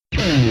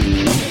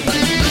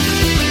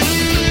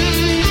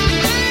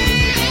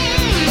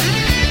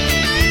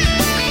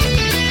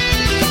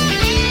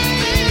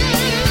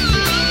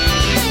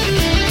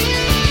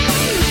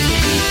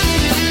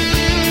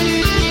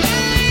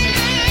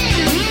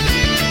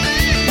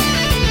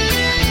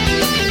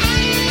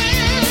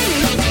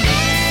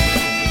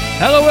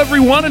Hello,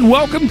 everyone, and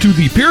welcome to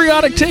the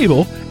Periodic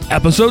Table,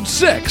 Episode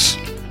 6.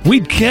 We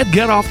Can't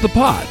Get Off the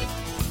Pot.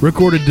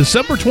 Recorded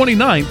December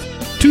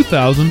 29th,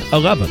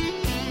 2011.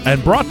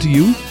 And brought to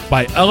you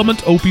by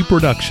Element OP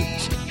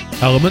Productions.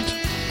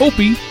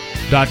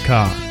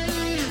 ElementOP.com.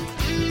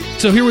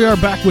 So here we are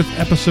back with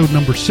episode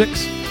number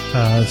 6.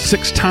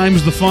 6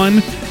 times the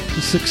fun,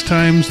 6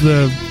 times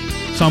the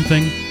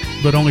something,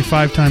 but only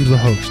 5 times the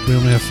host. We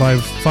only have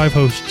five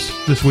hosts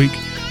this week,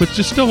 which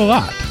is still a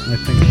lot, I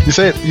think. You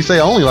say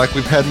only like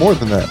we've had more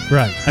than that.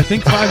 Right. I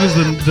think 5 is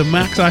the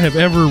max I have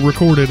ever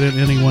recorded at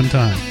any one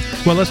time.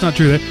 Well, that's not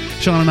true.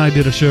 Shawn and I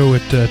did a show at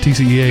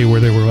TCEA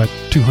where there were like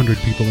 200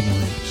 people in the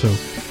room. So,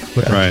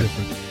 but that's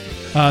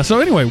different.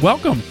 So anyway,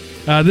 welcome.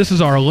 This is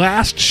our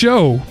last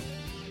show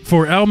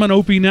for Element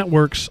OP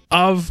Networks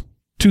of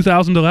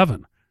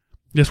 2011.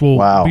 This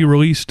will be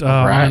released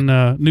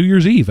on New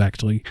Year's Eve,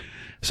 actually,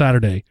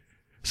 Saturday.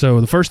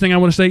 So the first thing I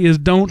want to say is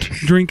don't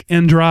drink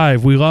and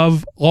drive. We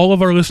love all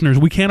of our listeners.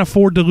 We can't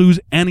afford to lose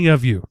any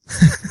of you.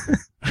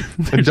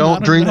 And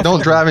don't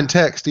drive and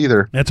text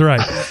either. That's right.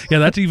 Yeah,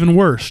 that's even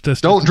worse.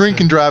 Don't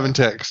drink and drive and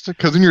text,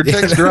 because in your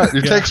text drunk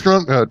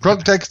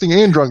texting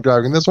and drunk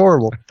driving. That's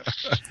horrible.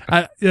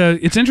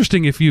 It's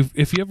interesting if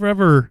you've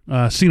ever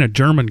seen a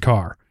German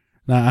car.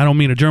 Now, I don't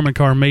mean a German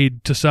car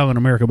made to sell in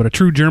America, but a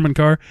true German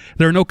car.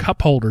 There are no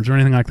cup holders or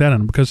anything like that in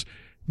them, because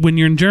when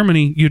you're in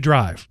Germany, you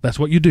drive. That's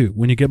what you do.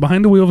 When you get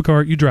behind the wheel of a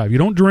car, you drive. You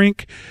don't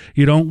drink.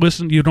 You don't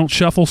listen. You don't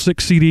shuffle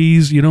 6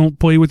 CDs. You don't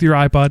play with your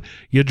iPod.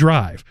 You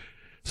drive.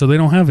 So they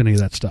don't have any of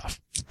that stuff.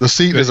 The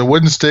seat is a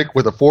wooden stick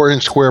with a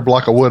 4-inch square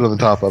block of wood on the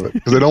top of it,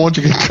 because they don't want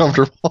you to get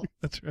comfortable.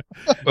 That's right.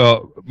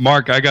 Well,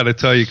 Mark, I got to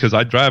tell you, because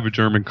I drive a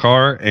German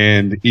car,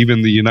 and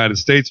even the United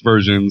States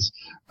versions,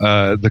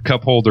 the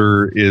cup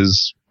holder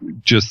is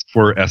just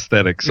for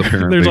aesthetics,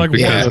 apparently. There's like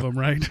one of them,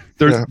 right?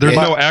 There's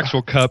no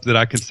actual cup that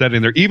I can set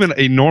in there. Even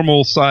a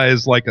normal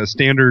size, like a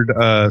standard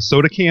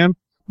soda can,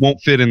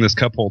 won't fit in this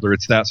cup holder.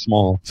 It's that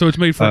small. So it's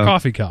made for a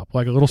coffee cup,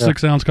 like a little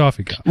 6-ounce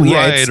coffee cup.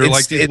 Right, or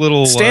like these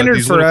little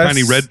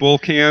tiny Red Bull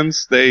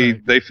cans. They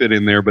fit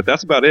in there, but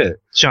that's about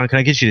it. Shawn, can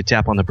I get you to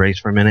tap on the brakes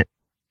for a minute?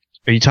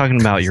 Are you talking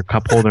about your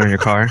cup holder in your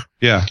car?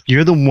 Yeah.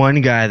 You're the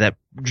one guy that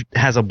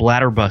has a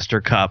bladder buster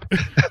cup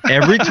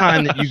every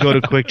time that you go to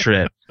Quick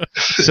Trip.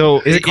 So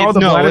is it called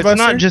the bladder buster? It's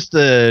not just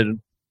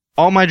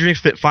all my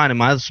drinks fit fine in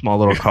my small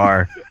little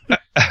car.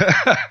 I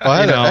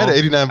had an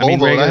 89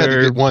 Volvo, and I had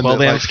to get one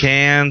 12-ounce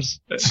cans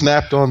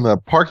snapped on the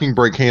parking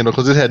brake handle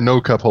because it had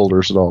no cup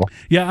holders at all.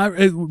 Yeah,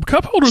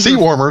 cup holders. Seat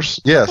warmers,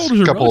 yes. Cup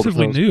holders are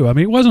relatively new. I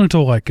mean, it wasn't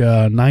until like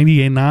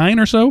 99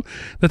 or so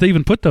that they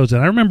even put those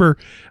in. I remember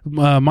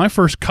my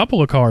first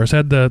couple of cars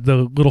had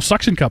the little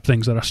suction cup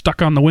things that are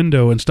stuck on the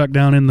window and stuck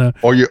down in the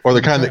or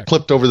the kind that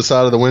clipped over the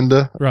side of the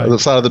window, right, the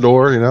side of the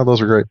door.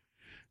 Those are great.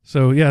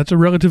 So yeah, it's a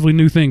relatively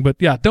new thing, but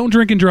yeah, don't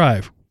drink and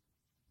drive.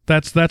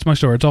 That's my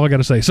story. That's all I got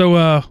to say.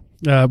 So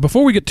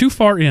before we get too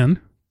far in,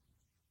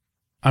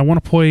 I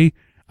want to play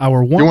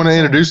our one. You want to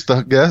introduce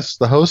the guest,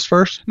 the host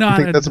first? No, I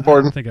think that's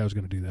important. I don't think I was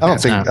going to do that. I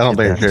don't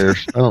think it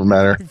cares. I don't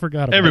matter. I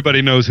forgot.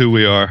 Everybody knows who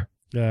we are.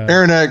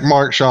 Aaron, Eric,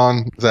 Mark,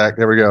 Shawn, Zach.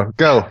 There we go.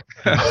 Go.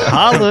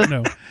 Holla.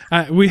 No,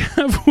 we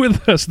have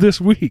with us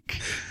this week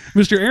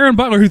Mr. Aaron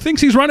Butler, who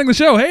thinks he's running the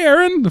show. Hey,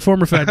 Aaron, the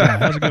former fat guy.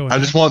 How's it going? I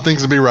just want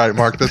things to be right,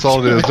 Mark. That's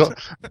all it is.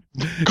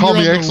 Call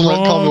me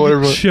excellent. Call me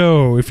whatever.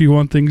 Show if you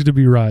want things to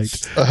be right.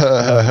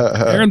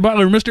 Aaron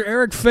Butler, Mr.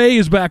 Eric Fay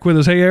is back with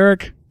us. Hey,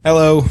 Eric.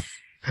 Hello.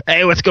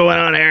 Hey, what's going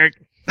on, Eric?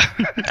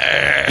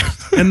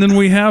 And then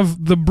we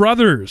have the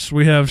brothers.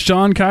 We have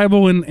Shawn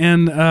Kibel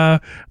and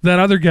that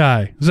other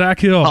guy, Zach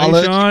Hill.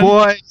 Hey, Shawn.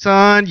 Boy,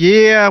 son.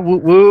 Yeah. Woo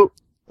woo.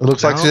 It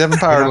looks like she's having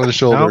power on the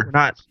shoulder. No,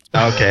 not.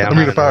 Okay.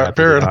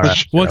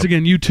 Once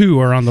again, you two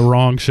are on the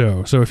wrong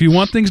show. So if you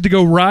want things to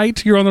go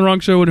right, you're on the wrong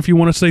show. And if you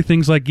want to say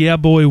things like, yeah,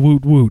 boy,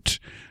 woot, woot,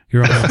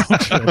 you're on the wrong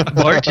show.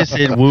 Mark just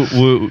said woot,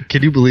 woot.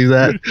 Can you believe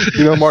that?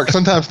 Mark,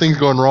 sometimes things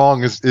going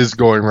wrong is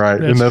going right.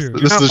 This is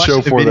the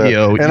show for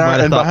that.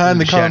 And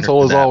behind the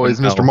console, as always,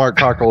 Mr. Mark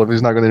Cockrell, if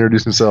he's not going to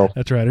introduce himself.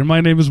 That's right. And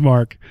my name is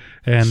Mark.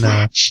 And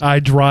I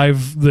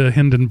drive the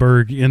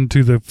Hindenburg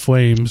into the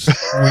flames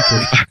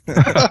weekly.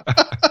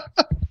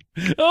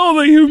 Oh,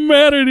 the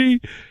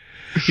humanity.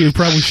 You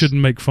probably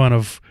shouldn't make fun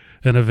of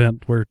an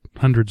event where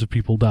hundreds of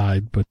people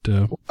died, but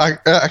I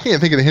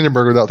can't think of the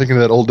Hindenburg without thinking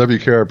of that old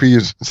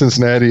WKRP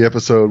Cincinnati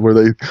episode where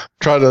they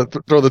try to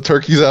throw the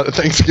turkeys out at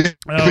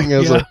Thanksgiving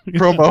as a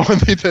promo,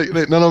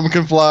 and none of them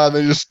can fly, and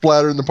they just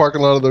splatter in the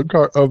parking lot of the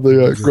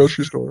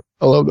grocery store.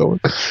 I love that one.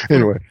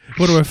 Anyway,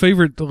 one of my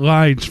favorite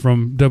lines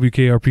from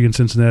WKRP in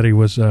Cincinnati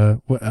was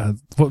what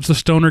was the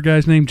stoner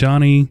guy's name?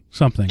 Johnny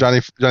something.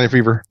 Johnny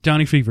Fever.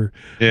 Johnny Fever.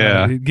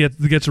 Yeah. He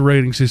gets a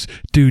rating. Says,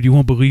 "Dude, you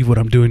won't believe what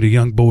I'm doing to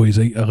young boys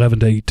 11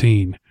 to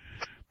 18."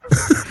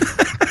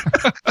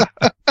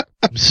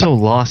 I'm so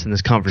lost in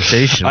this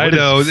conversation. I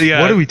know.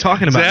 What are we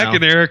talking about Zach now?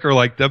 and Eric are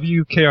like,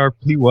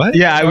 WKRP what?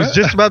 Yeah, I was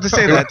just about to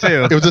say that,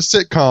 too. It was a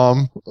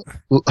sitcom.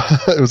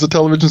 It was a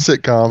television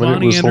sitcom,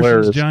 and it was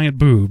hilarious. Giant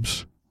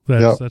boobs.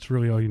 That's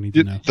really all you need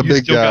to know. The you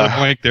big still guy. got a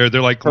blank there.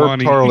 They're like Herb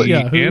Lonnie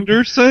Tarley.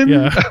 Anderson.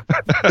 Yeah.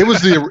 It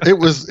was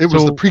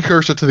the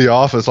precursor to The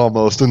Office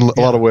almost in a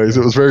lot of ways.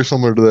 It was very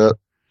similar to that.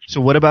 So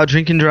what about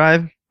Drink and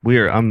Drive?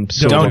 I'm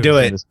so Don't do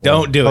it.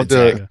 Don't do it.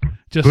 Zach.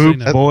 Just say Boop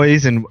no.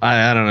 Boys and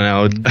I don't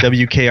know,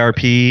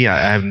 WKRP. I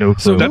have no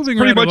clue. So That's moving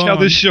pretty right much how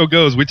along. this show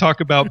goes. We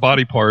talk about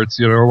body parts.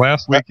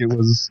 Last week it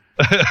was.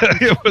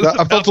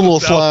 I felt a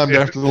little slimed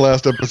after the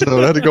last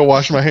episode. I had to go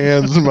wash my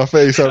hands and my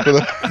face after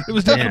that. It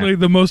was definitely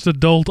the most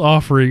adult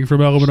offering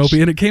from Element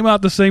Opie, and it came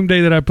out the same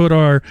day that I put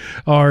our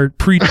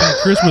preachy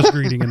Christmas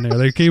greeting in there.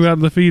 They came out in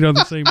the feed on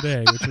the same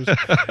day,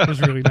 which was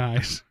really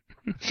nice.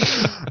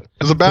 It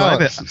was a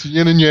balance. It's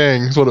yin and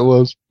yang is what it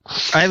was.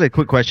 I have a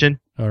quick question.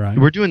 All right.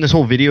 We're doing this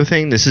whole video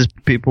thing. This is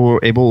people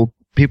are able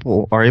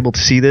to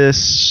see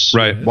this.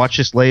 Right. Watch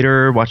this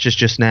later. Watch this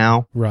just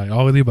now. Right.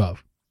 All of the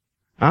above.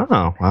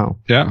 Oh, wow.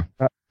 Yeah.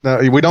 No,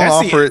 we don't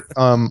That's offer it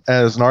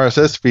as an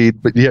RSS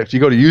feed, but if you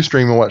go to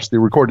Ustream and watch the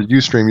recorded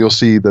Ustream, you'll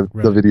see the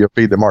video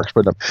feed that Mark's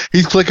put up.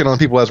 He's clicking on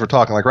people as we're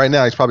talking. Like right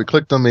now, he's probably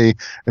clicked on me,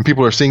 and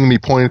people are seeing me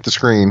point at the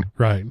screen.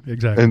 Right.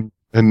 Exactly.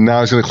 And now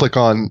he's going to click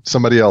on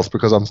somebody else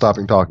because I'm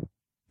stopping talking.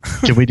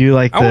 Can we do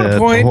like I wanna the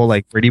point. whole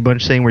like Brady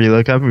Bunch thing where you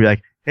look up and be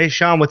like, "Hey,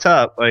 Sean, what's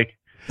up?" Like,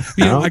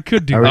 Yeah, no? I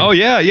could do Are that. Oh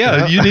yeah.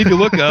 You need to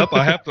look up.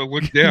 I have to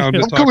look down to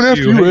I'm talk coming to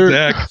after you. you, Hey,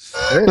 Eric. Zach.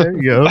 hey, there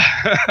you go.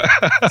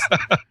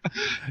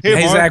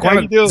 Hey, Mark, Zach, how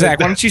you doing? why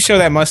don't you show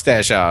that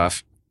mustache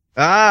off?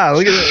 Ah,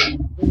 look at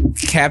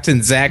that.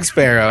 Captain Zach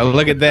Sparrow.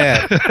 Look at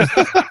that.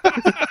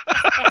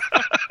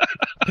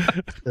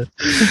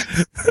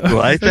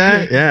 Like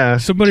that? Yeah.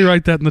 Somebody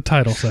write that in the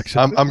title section.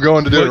 I'm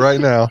going to do it right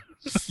now.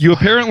 You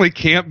apparently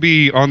can't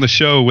be on the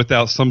show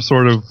without some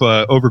sort of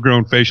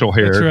overgrown facial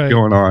hair That's right.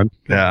 going on.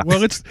 Yeah.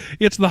 Well, it's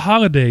the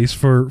holidays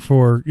for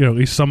at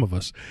least some of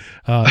us.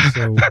 Well,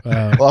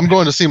 I'm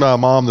going to see my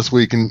mom this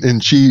week,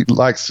 and she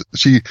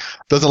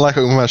doesn't like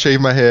it when I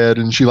shave my head,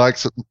 and she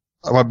likes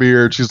my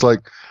beard. She's like,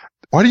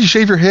 "Why do you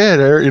shave your head,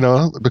 Eric?"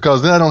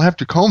 Because then I don't have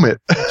to comb it.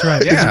 That's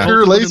right. Yeah. It's Pure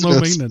ultimate and low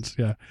laziness. maintenance.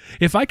 Yeah.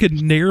 If I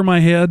could nair my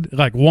head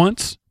like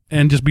once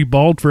and just be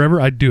bald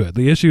forever, I'd do it.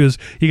 The issue is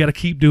you got to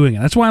keep doing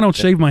it. That's why I don't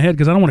shave my head,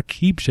 because I don't want to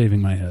keep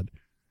shaving my head.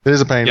 It is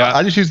a pain. Yeah.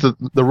 I just use the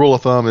rule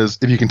of thumb is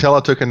if you can tell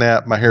I took a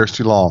nap, my hair is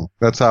too long.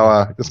 That's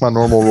my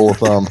normal rule of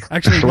thumb.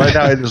 Actually, So right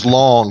now it is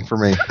long for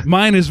me.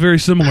 mine is very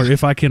similar.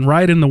 If I can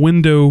ride in the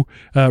window,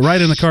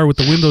 ride in the car with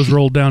the windows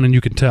rolled down and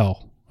you can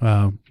tell,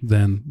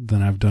 then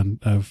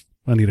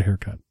I need a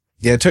haircut.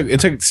 Yeah, it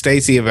took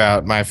Stacy,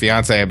 my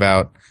fiance,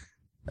 about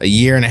a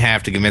year and a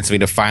half to convince me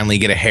to finally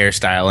get a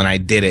hairstyle, and I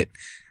did it.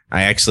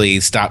 I actually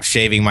stopped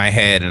shaving my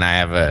head, and I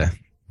have a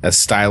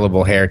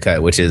stylable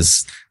haircut, which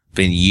has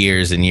been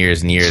years and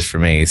years and years for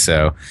me.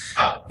 So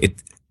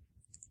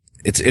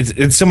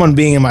it's someone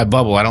being in my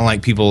bubble. I don't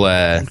like people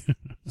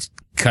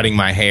cutting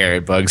my hair.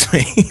 It bugs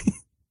me.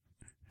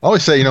 I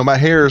always say, my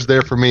hair is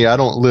there for me. I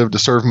don't live to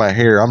serve my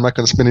hair. I'm not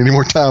going to spend any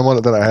more time on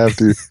it than I have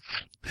to.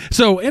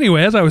 So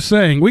anyway, as I was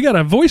saying, we got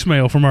a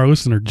voicemail from our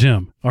listener,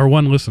 Jim, our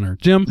one listener.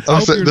 Jim, I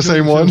hope you're the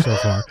same enjoying one? the show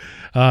so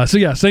far. So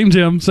yeah, same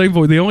Jim, same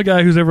voice, the only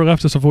guy who's ever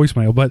left us a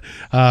voicemail. But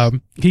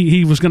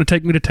he was going to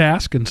take me to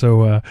task, and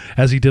so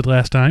as he did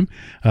last time,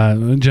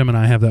 Jim and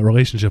I have that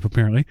relationship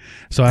apparently.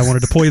 So I wanted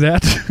to play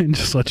that and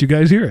just let you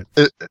guys hear it.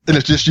 And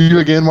it's just you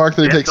again, Mark,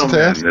 that he takes the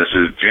Gentlemen, task? this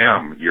is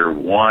Jim, your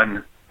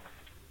one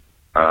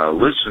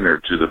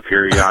listener to the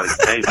periodic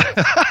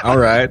table. All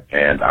right.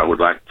 And I would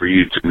like for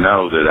you to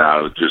know that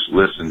I just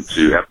listened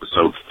to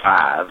episode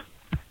 5,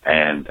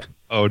 and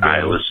Oh, no.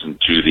 I listened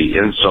to the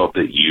insult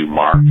that you,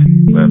 Mark,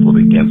 leveled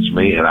against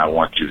me, and I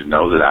want you to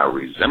know that I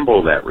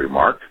resemble that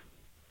remark.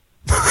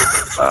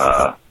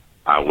 I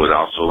would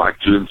also like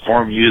to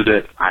inform you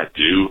that I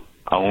do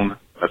own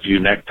a few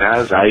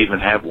neckties. I even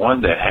have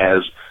one that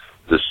has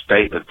the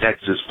state of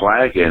Texas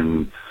flag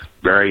and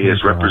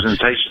various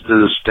representations of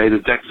the state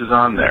of Texas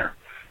on there.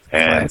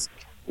 And Nice.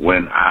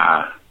 when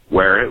I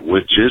wear it,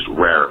 which is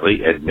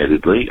rarely,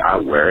 admittedly, I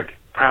wear it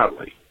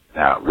proudly.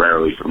 Now,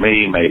 rarely for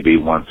me, maybe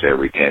once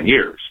every 10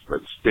 years,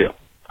 but still,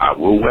 I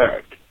will wear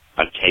it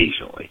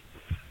occasionally.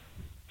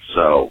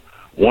 So,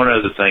 one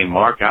other thing,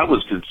 Mark, I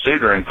was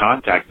considering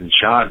contacting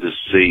Shawn to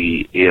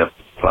see if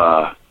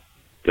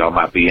y'all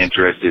might be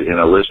interested in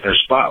a listener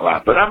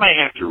spotlight, but I may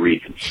have to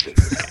reconsider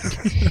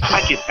that.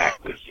 I'll get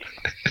back with you.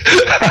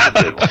 Have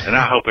a good one, and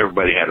I hope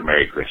everybody had a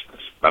Merry Christmas.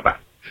 Bye-bye.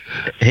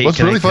 Hey, What's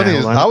can really funny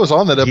is I was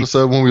on that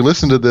episode when we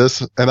listened to this,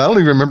 and I don't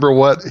even remember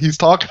what he's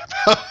talking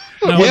about.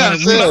 No, What I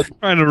said. I'm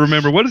trying to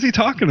remember. What is he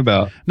talking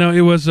about? No,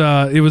 it was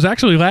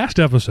actually last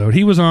episode.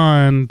 He was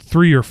on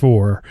 3 or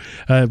 4,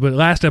 but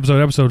last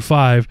episode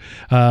 5,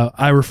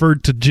 I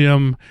referred to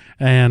Jim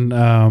and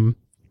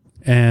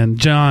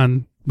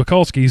John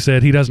Mikulski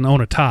said he doesn't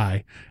own a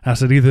tie. I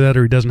said either that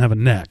or he doesn't have a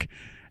neck,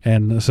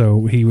 and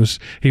so he was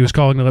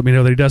calling to let me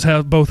know that he does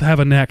both have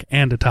a neck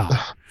and a tie.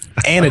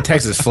 And a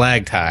Texas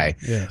flag tie,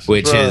 Yes.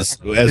 which is,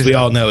 as we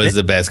all know, is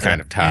the best kind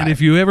of tie. And if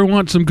you ever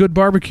want some good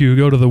barbecue,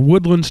 go to the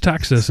Woodlands,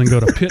 Texas, and go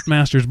to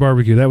Pitmaster's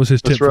Barbecue. That was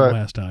his tip That's from right.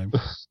 last time.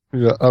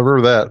 Yeah, I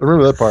remember that. I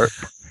remember that part.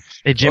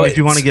 Hey, Jim, if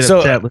you want to get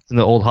upset, listen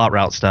to old Hot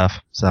Route stuff.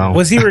 So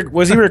was he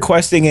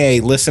requesting a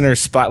listener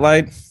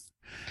spotlight?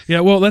 Yeah,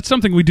 well, that's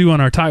something we do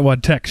on our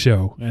Tightwad Tech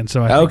show, and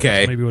so I think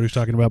that's maybe what he's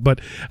talking about. But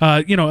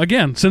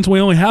again, since we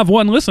only have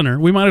one listener,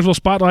 we might as well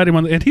spotlight him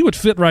and he would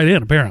fit right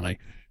in. Apparently,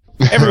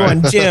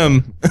 everyone,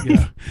 Jim.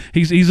 Yeah,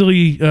 he's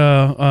easily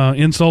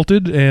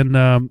insulted and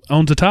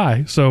owns a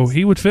tie, so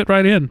he would fit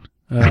right in.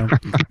 And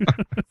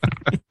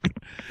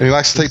he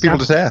likes to take people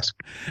to task.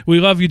 We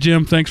love you,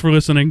 Jim. Thanks for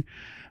listening.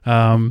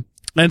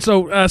 And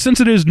so, since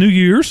it is New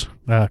Year's,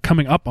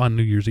 coming up on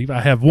New Year's Eve,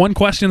 I have one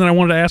question that I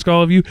wanted to ask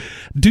all of you.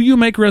 Do you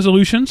make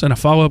resolutions? And a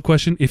follow-up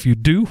question, if you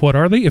do, what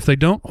are they? If they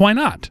don't, why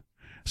not?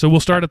 So we'll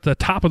start at the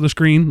top of the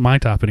screen, my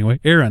top anyway.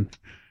 Aaron.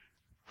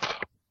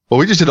 Well,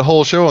 we just did a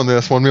whole show on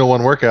this, One Meal,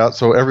 One Workout,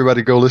 so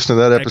everybody go listen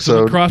to that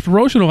episode.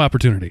 Cross-promotional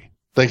opportunity.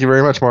 Thank you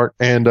very much, Mark.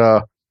 And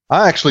I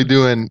actually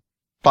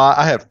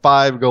I have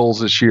 5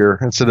 goals this year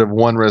instead of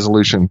 1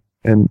 resolution.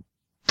 And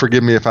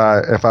forgive me if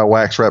I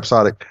wax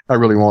rhapsodic. I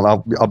really won't.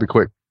 I'll be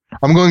quick.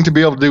 I'm going to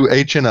be able to do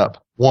a chin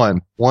up.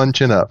 One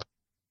chin up.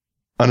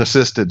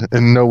 Unassisted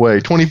in no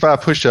way.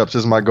 25 push-ups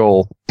is my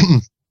goal.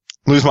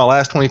 Lose my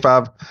last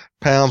 25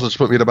 pounds, which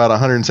put me at about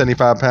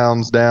 175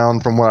 pounds down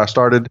from when I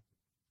started.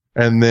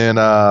 And then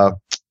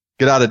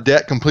get out of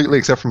debt completely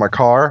except for my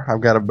car.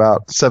 I've got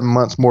about 7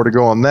 months more to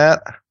go on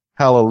that.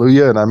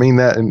 Hallelujah. And I mean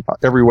that in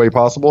every way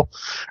possible.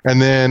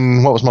 And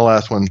then what was my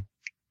last one?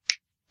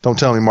 Don't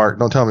tell me, Mark.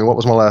 Don't tell me. What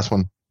was my last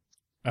one?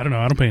 I don't know.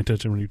 I don't pay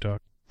attention when you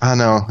talk. I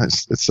know.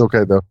 It's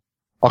okay, though.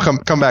 I'll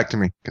come back to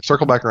me.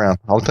 Circle back around.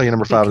 I'll tell you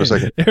number 5 in a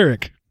second.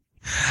 Eric.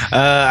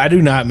 I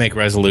do not make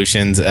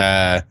resolutions.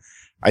 I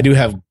do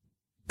have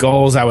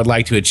goals I would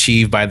like to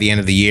achieve by the end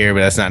of the year,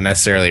 but that's not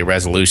necessarily a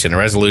resolution. A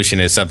resolution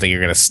is something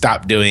you're going to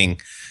stop doing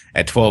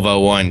at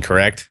 12:01,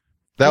 correct?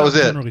 That was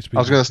it. I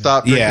was going to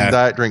stop drinking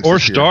diet drinks. Or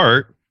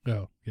start.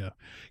 Oh, yeah.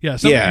 Yeah,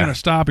 something you're going to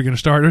stop, you're going to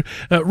start.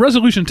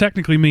 Resolution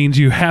technically means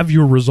you have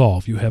your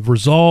resolve. You have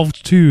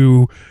resolved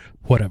to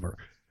whatever.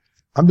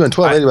 I'm doing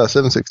 1280 by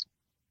 760.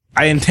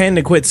 I intend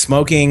to quit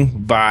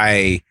smoking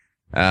by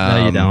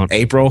no, you don't.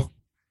 April.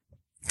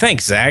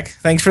 Thanks, Zach.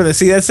 Thanks for the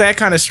that's that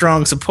kind of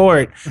strong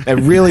support that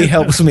really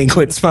helps me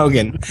quit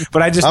smoking.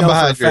 But I just know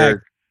for a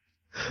fact,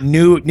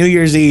 New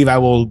Year's Eve, I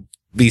will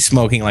be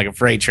smoking like a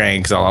freight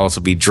train because I'll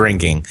also be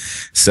drinking.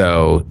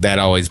 So that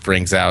always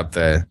brings out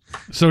the.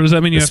 So does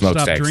that mean you have to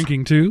stop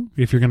drinking too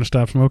if you're going to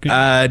stop smoking?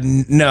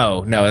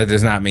 No, it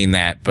does not mean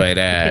that. But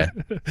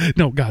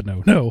no, God,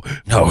 no.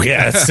 Oh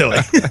yeah, that's silly.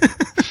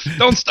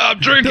 Don't stop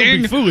drinking.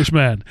 Don't be foolish,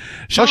 man.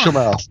 Shut your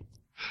mouth.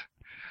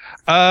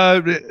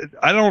 I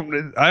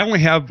only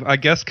have, I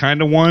guess,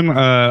 kind of one.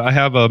 I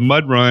have a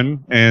mud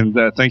run, and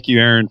thank you,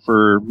 Aaron,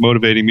 for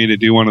motivating me to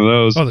do one of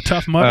those. Oh, the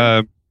tough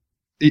mud.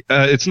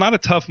 It's not a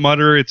tough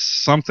mudder. It's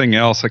something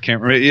else. I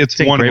can't remember. It's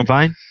one of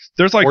them.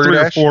 There's like 3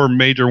 or 4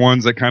 major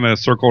ones that kind of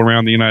circle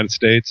around the United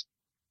States.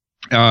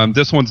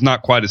 This one's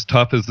not quite as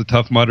tough as the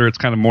tough mudder. It's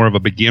kind of more of a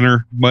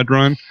beginner mud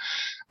run.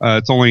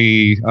 It's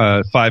only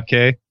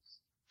 5K.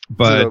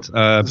 But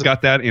I've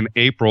got that in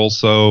April,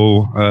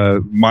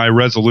 so my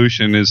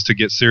resolution is to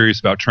get serious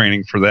about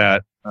training for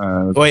that.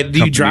 Wait, do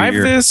you drive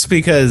this?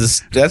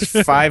 Because that's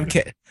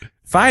 5K.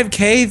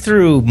 5K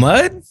through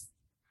mud?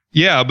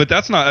 Yeah, but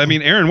that's not. I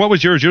mean, Aaron, what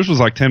was yours? Yours was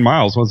like 10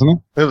 miles,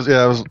 wasn't it? It was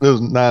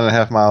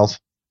 9.5 miles.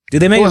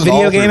 Did they make a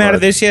video game out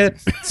of this yet?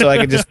 So I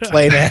could just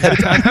play that.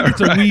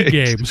 It's a Wii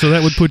game, so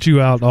that would put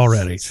you out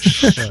already.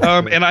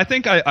 And I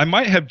think I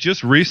might have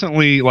just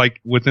recently, like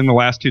within the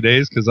last 2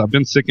 days, because I've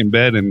been sick in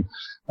bed, and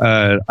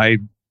I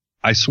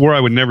swore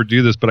I would never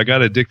do this, but I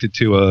got addicted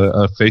to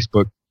a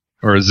Facebook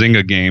or a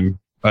Zynga game,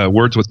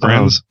 Words with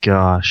Friends. Oh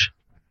gosh,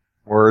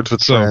 Words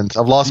with Friends.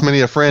 I've lost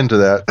many a friend to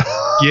that.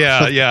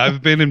 Yeah.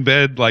 I've been in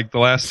bed like the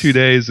last 2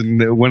 days,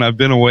 and when I've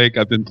been awake,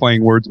 I've been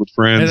playing Words with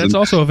Friends. And it's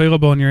also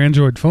available on your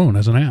Android phone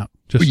as an app.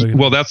 Just so you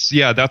know. Well,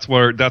 that's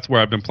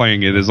where I've been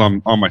playing it is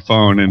on my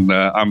phone, and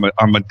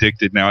I'm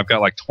addicted now. I've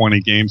got like 20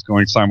 games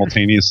going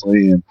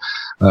simultaneously, and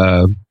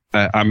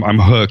I'm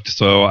hooked.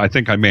 So I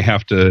think I may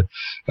have to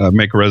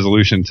make a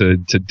resolution to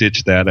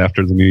ditch that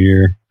after the new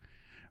year.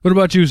 What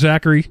about you,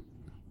 Zachary?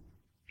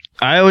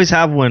 I always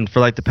have one for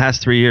like the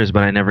past 3 years,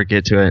 but I never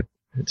get to it.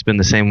 It's been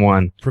the same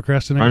one.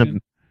 Procrastination?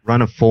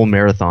 Run a full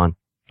marathon.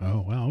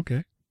 Oh, wow.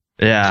 Okay.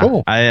 Yeah.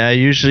 Cool. I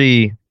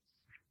usually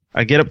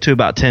get up to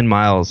about 10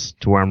 miles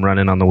to where I'm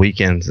running on the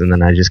weekends, and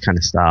then I just kind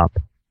of stop.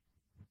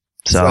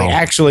 So it's like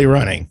actually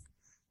running.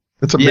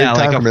 It's a big time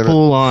like commitment. A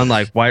full on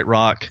like White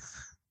Rock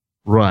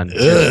run.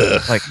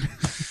 Like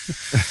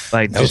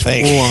just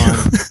full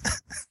on.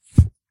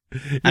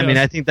 I mean,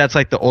 I think that's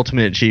like the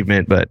ultimate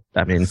achievement, but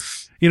I mean,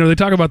 they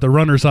talk about the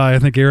runner's high. I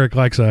think Eric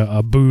likes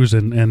a booze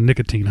and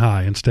nicotine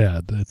high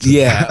instead. Well,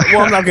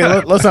 I'm not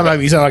gonna let's not make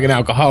me sound like an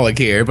alcoholic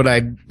here, but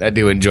I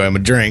do enjoy my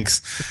drinks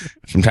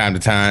from time to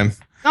time.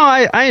 No,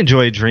 I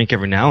enjoy a drink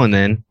every now and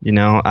then.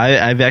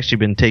 I've actually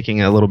been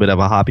taking a little bit of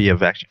a hobby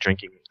of actually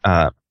drinking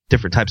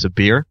different types of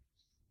beer.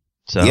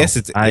 So yes,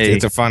 it's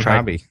a fun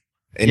hobby.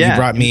 And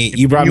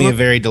you brought me a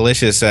very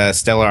delicious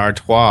Stella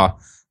Artois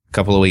a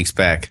couple of weeks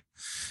back.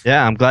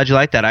 Yeah, I'm glad you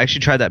like that. I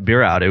actually tried that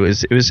beer out. It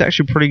was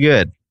actually pretty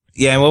good.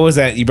 Yeah, and what was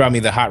that? You brought me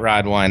the Hot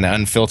Rod one, the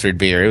unfiltered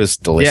beer. It was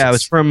delicious. Yeah, it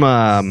was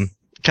from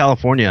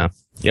California.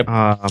 Yep.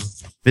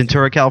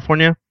 Ventura,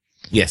 California.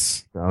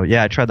 Yes. So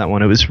yeah, I tried that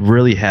one. It was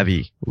really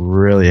heavy.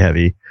 Really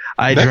heavy.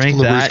 I drank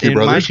that in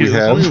my shoes. It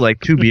was only like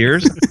 2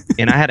 beers,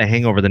 and I had a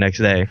hangover the next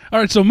day. All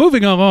right, so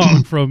moving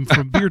along from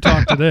Beer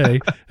Talk today,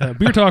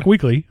 Beer Talk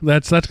Weekly.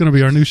 That's going to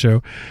be our new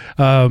show.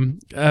 How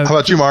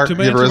about you, Mark? To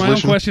you have a resolution? my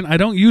own question, I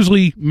don't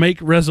usually make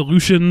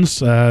resolutions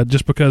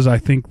just because I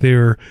think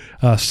they're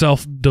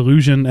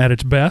self-delusion at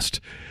its best.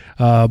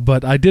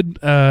 But I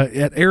did,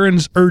 at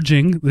Aaron's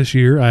urging this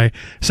year, I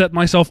set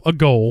myself a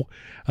goal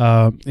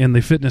in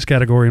the fitness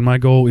category, and my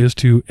goal is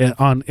to,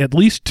 on at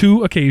least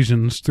 2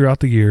 occasions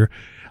throughout the year,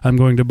 I'm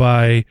going to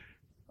buy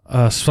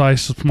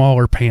size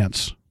smaller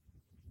pants.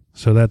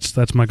 So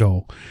that's my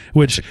goal,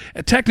 which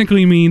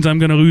technically means I'm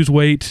going to lose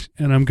weight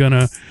and I'm going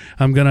to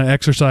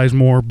exercise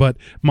more. But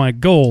my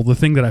goal, the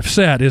thing that I've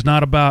set, is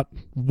not about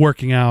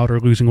working out or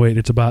losing weight.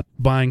 It's about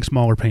buying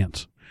smaller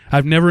pants.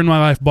 I've never in my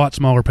life bought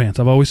smaller pants.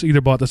 I've always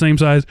either bought the same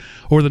size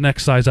or the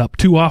next size up.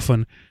 Too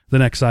often, the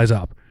next size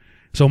up.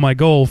 So my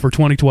goal for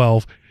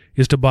 2012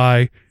 is to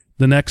buy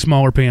the next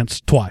smaller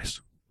pants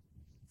twice.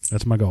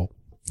 That's my goal.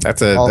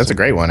 That's a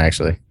great one,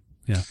 actually.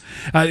 Yeah.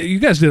 You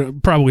guys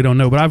probably don't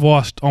know, but I've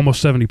lost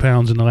almost 70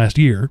 pounds in the last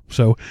year.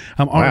 So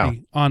I'm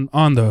already on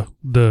the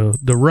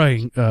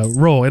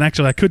roll. And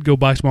actually, I could go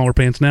buy smaller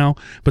pants now,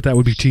 but that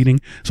would be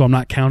cheating. So I'm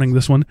not counting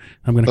this one.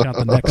 I'm going to count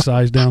the next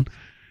size down.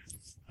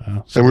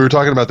 And we were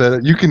talking about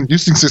that. You can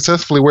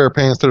successfully wear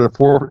pants that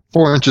are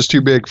 4 inches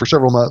too big for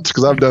several months,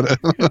 because I've done it.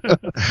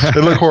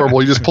 They look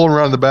horrible. You just pull them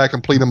around the back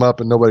and pleat them up,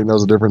 and nobody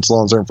knows the difference as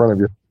long as they're in front of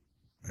you.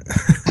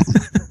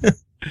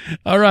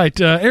 All right,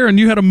 Aaron,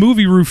 you had a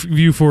movie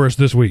review for us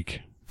this week.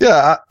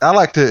 Yeah, I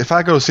like to, if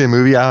I go see a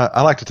movie,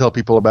 I like to tell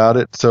people about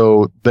it,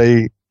 so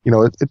they,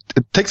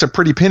 it takes a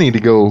pretty penny to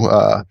go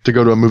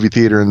to a movie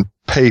theater and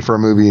pay for a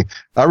movie.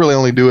 I really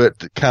only do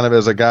it kind of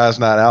as a guys'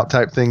 night out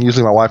type thing.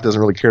 Usually my wife doesn't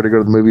really care to go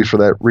to the movies for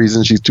that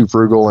reason. She's too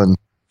frugal, and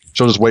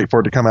she'll just wait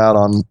for it to come out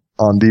on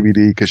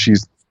DVD, because she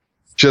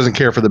doesn't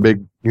care for the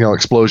big,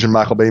 explosion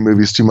Michael Bay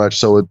movies too much,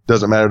 so it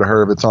doesn't matter to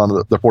her if it's on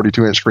the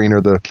 42-inch screen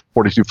or the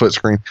 42-foot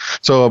screen.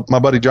 So my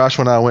buddy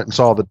Joshua and I went and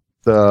saw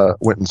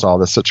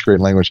that's such great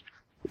language.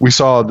 We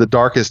saw The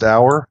Darkest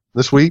Hour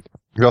this week.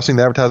 Have y'all seen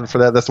the advertisement for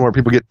that? That's the one where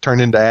people get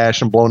turned into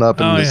ash and blown up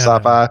in the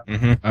sci-fi.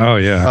 Mm-hmm. Oh,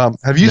 yeah.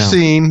 Have you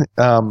seen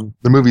the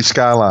movie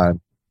Skyline?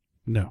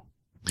 No.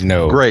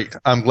 No. Great.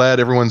 I'm glad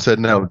everyone said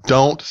no.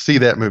 Don't see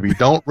that movie.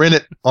 Don't rent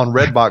it on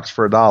Redbox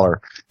for $1.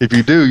 If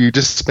you do, you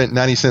just spent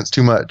 90 cents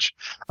too much.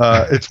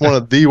 It's one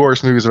of the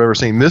worst movies I've ever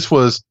seen. This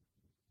was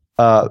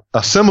a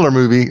similar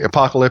movie,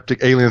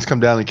 apocalyptic aliens come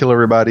down and kill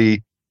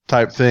everybody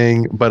type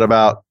thing, but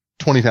about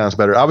 20 times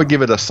better. I would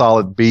give it a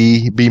solid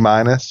B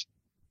minus.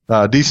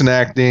 Decent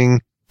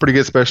acting, pretty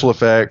good special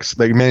effects.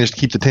 They managed to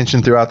keep the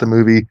tension throughout the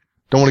movie.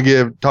 Don't want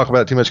to talk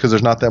about it too much because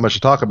there's not that much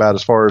to talk about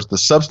as far as the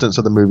substance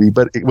of the movie,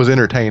 but it was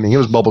entertaining. It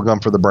was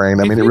bubblegum for the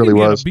brain. I mean, it really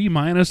was. A B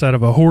minus out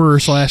of a horror /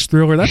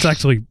 thriller, that's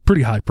actually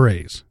pretty high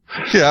praise.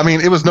 Yeah, I mean,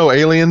 it was no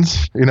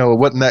aliens. It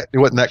wasn't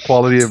that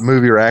quality of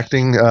movie or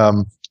acting,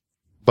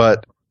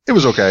 but it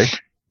was okay.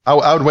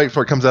 I would wait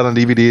for it comes out on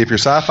DVD. If you're a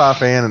sci-fi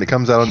fan and it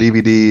comes out on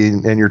DVD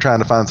and you're trying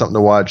to find something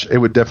to watch, it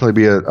would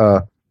definitely be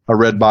a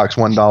Redbox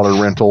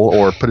 $1 rental,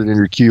 or put it in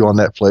your queue on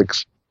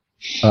Netflix.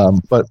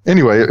 But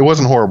anyway, it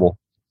wasn't horrible.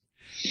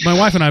 My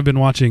wife and I have been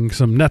watching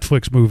some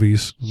Netflix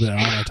movies on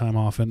our time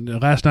off, and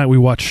last night we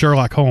watched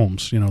Sherlock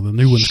Holmes. The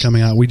new one's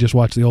coming out. We just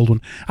watched the old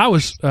one. I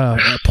was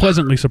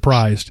pleasantly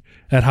surprised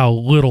at how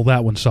little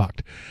that one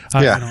sucked.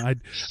 I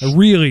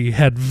really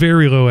had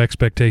very low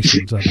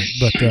expectations of it,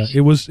 but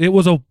it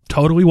was a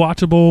totally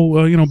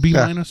watchable, B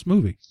minus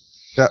movie.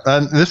 Yeah,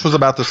 and this was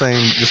about the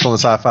same, just on the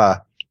sci-fi,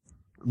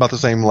 about the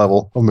same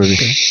level of movie.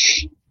 Okay.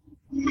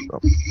 So.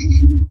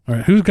 All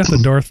right, who's got the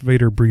Darth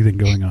Vader breathing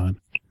going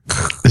on?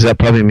 Is that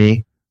probably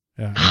me?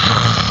 Yeah,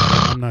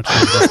 I'm not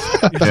sure.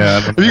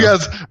 Have you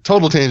guys,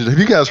 total tangent, have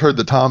you guys heard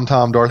the Tom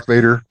Darth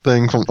Vader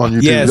thing on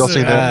YouTube? Yes, y'all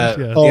seen that?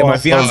 Yes. Yeah, my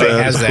fiance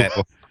has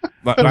that.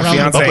 My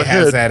fiance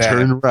has that.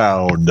 Turn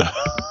around.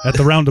 At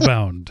the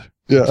roundabout.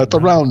 Yeah, at the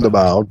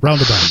roundabout.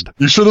 Roundabout.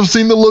 You should have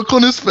seen the look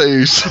on his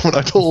face when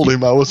I told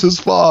him I was his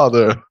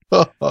father.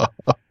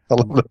 I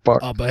love that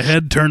part. Up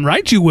ahead, turn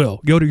right, you will.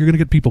 Yoda, you're going to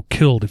get people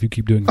killed if you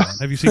keep doing that.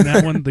 Have you seen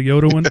that one, the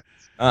Yoda one?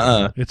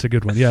 It's a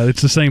good one. Yeah,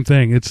 it's the same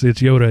thing. It's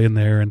Yoda in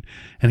there, and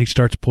he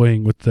starts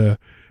playing with the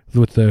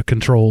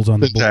controls on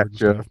the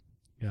board.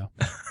 Yeah.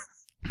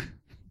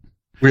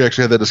 We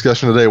actually had that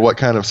discussion today, what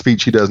kind of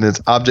speech he does, and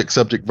it's object,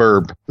 subject,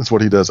 verb. That's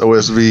what he does,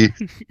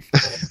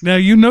 OSV. Now,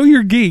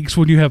 you're geeks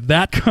when you have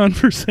that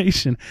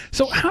conversation.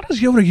 So how does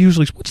Yoda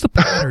usually, what's the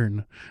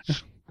pattern?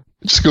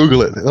 Just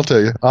Google it. I'll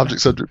tell you.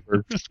 Object, subject,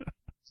 verb.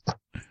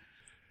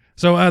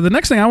 So the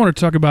next thing I want to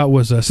talk about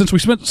was, since we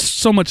spent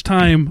so much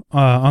time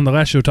on the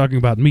last show talking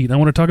about meat, I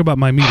want to talk about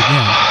my meat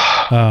again.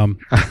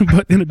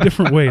 but in a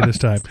different way this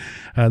time.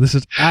 This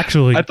is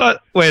actually. I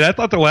thought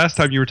the last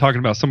time you were talking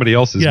about somebody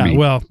else's meat.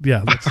 Well,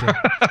 yeah. That's,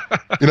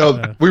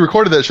 we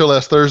recorded that show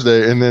last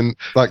Thursday, and then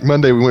like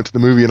Monday we went to the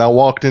movie, and I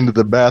walked into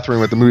the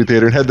bathroom at the movie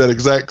theater and had that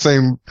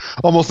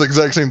almost the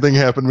exact same thing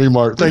happen to me,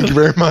 Mark. Thank you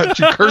very much.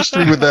 You cursed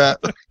me with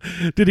that.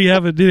 Did he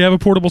have a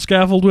portable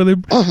scaffold with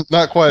him?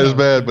 Not quite as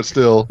bad, but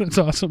still. That's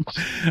awesome.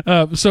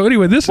 So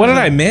anyway, what did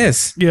I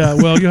miss? Yeah,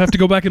 well, you have to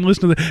go back and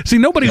listen to the. See,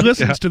 nobody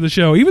listens to the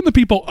show, even the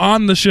people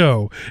on the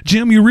show.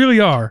 Jim, you really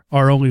are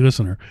our only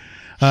listener.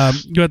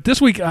 But this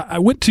week I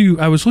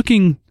was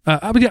looking.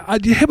 I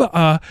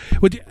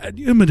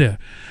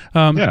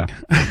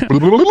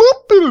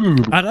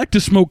like to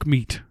smoke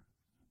meat,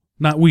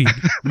 not weed,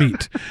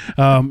 meat.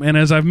 And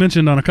as I've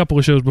mentioned on a couple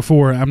of shows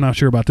before, I'm not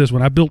sure about this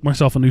one. I built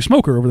myself a new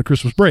smoker over the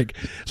Christmas break,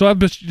 so I've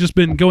just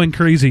been going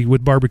crazy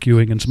with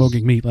barbecuing and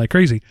smoking meat like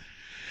crazy.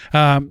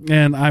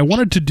 And I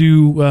wanted to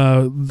do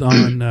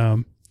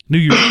on New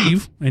Year's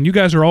Eve, and you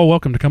guys are all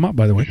welcome to come up,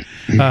 by the way.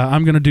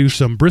 I'm going to do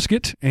some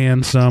brisket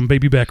and some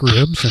baby back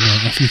ribs and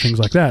a few things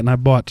like that. And I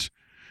bought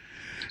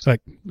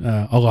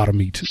a lot of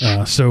meat.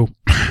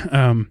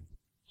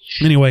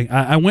 Anyway,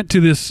 I went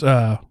to this.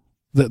 The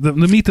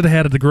meat that I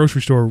had at the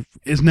grocery store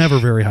is never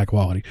very high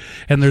quality.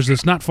 And there's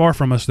this not far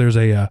from us. There's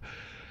a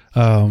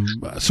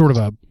sort of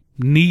a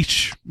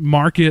niche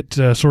market,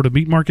 sort of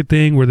meat market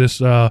thing where this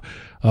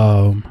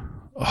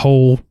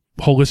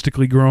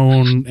holistically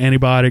grown,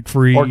 antibiotic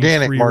free,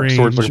 organic range,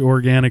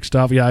 organic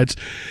stuff. Yeah, it's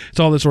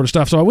all that sort of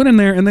stuff. So I went in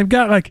there, and they've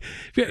got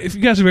if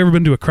you guys have ever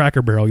been to a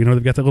Cracker Barrel,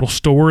 they've got that little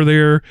store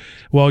there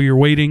while you're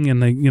waiting,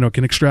 and they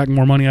can extract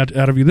more money out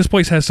of you. This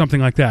place has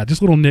something like that,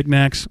 just little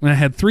knickknacks. And I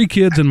had 3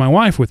 kids and my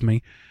wife with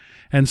me,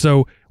 and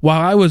so while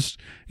I was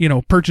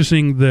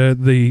purchasing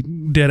the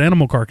dead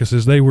animal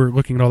carcasses, they were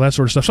looking at all that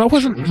sort of stuff. So I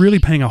wasn't really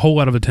paying a whole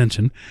lot of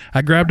attention.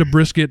 I grabbed a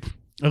brisket.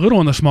 A little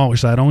on the smaller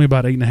side, only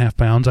about 8.5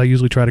 pounds. I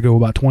usually try to go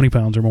about 20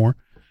 pounds or more.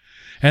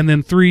 And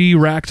then 3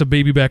 racks of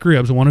baby back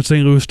ribs. One in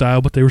St. Louis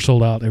style, but they were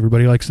sold out.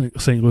 Everybody likes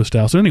St. Louis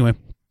style. So anyway.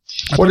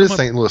 What is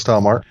St. Louis style,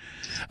 Mark?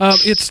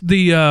 It's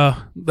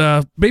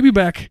the baby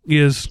back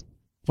is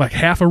like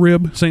half a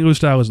rib. St. Louis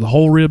style is the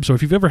whole rib. So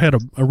if you've ever had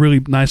a really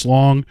nice,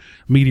 long,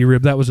 meaty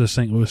rib, that was a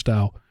St. Louis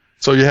style.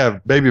 So you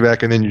have baby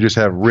back and then you just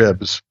have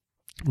ribs.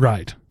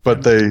 Right.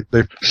 But they want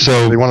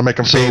to make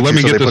them fancy. So let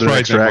me get this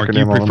right, Mark.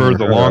 You prefer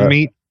the long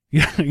meat?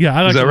 Yeah,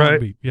 I like the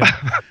long meat.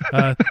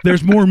 Yeah,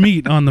 there's more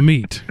meat on the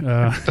meat.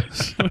 So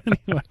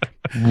anyway,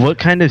 what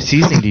kind of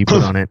seasoning do you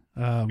put on it?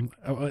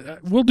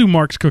 We'll do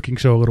Mark's cooking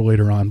show a little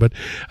later on, but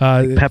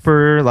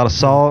pepper, a lot of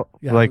salt.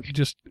 Yeah, I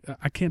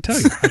can't tell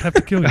you. I'd have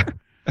to kill you.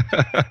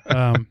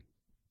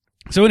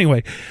 So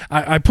anyway,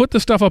 I put the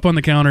stuff up on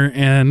the counter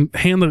and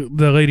hand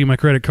the lady my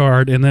credit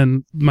card, and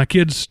then my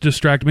kids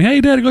distract me.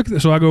 Hey, Daddy, look at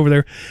this. So I go over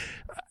there,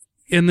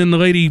 and then the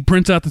lady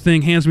prints out the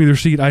thing, hands me the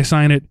receipt. I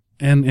sign it,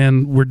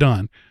 and we're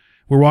done.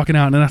 We're walking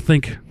out, and I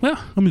think, well,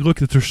 let me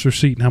look at this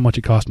receipt and how much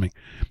it cost me.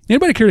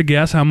 Anybody care to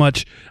guess how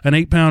much an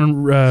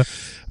 8-pound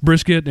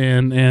brisket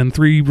and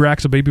 3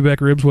 racks of baby back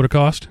ribs would have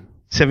cost?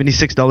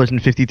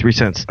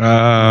 $76.53.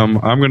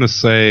 I'm going to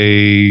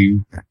say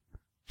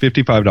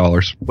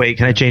 $55. Wait,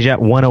 can I change that?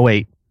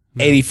 $108.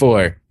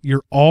 $84.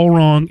 You're all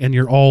wrong, and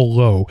you're all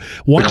low.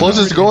 The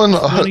closest going,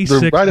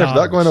 the right is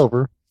not going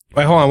over.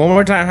 Wait, hold on. One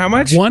more time. How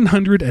much?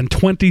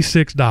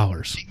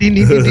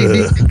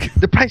 $126.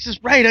 The price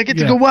is right. I get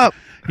to go up.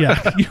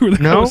 Yeah, you were the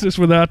closest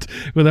without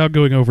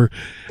going over.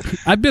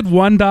 I bid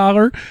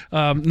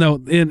 $1.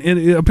 No,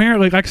 and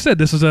apparently, like I said,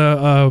 this is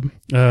a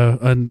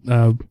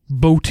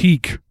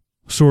boutique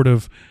sort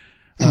of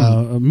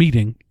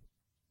meeting,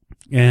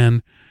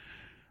 and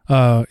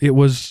it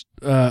was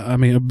a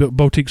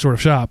boutique sort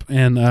of shop,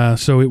 and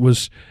so it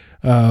was.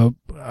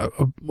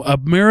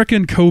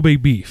 American Kobe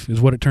beef is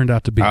what it turned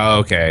out to be. Oh,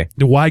 okay.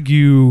 The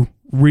Wagyu,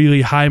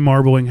 really high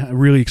marbling,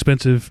 really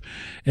expensive,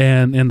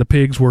 and the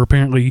pigs were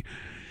apparently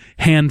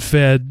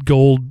hand-fed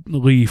gold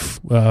leaf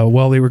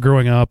while they were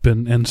growing up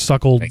and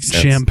suckled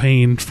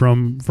champagne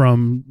from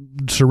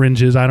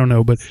syringes. I don't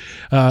know, but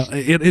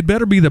it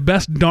better be the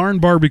best darn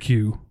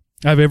barbecue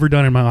I've ever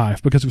done in my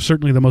life, because it was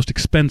certainly the most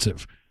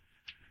expensive.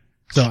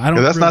 So I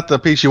don't. That's not the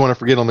piece you want to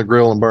forget on the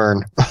grill and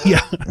burn. Yeah.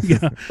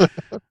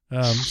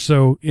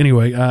 So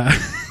anyway,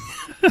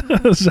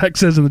 Zach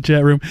says in the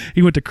chat room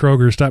he went to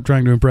Kroger. Stop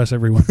trying to impress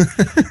everyone.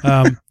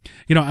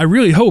 I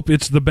really hope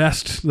it's the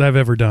best that I've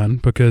ever done,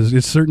 because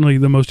it's certainly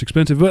the most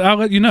expensive. But I'll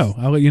let you know.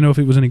 If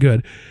it was any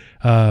good.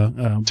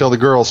 Tell the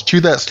girls,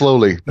 chew that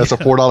slowly. That's a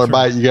 $4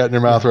 bite you got in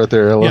your mouth right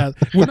there, Ella. Yeah,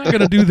 we're not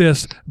going to do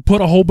this.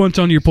 Put a whole bunch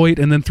on your plate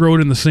and then throw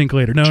it in the sink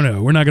later.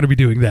 No, we're not going to be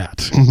doing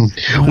that.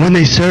 When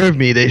they serve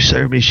me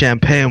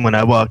champagne when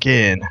I walk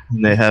in,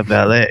 and they have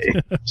valet.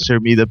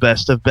 Serve me the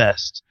best of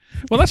best.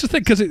 Well, that's the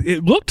thing, because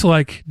it looked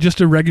like just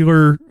a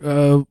regular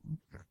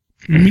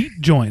meat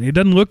joint. It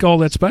doesn't look all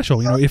that special.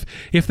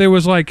 If there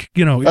was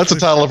that's a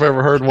title if I've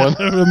ever heard one.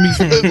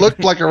 It looked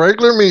like a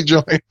regular meat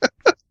joint.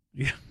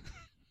 Yeah.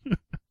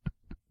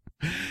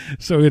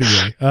 So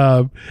anyway,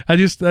 I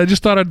just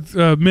thought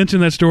I'd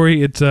mention that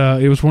story. It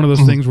was one of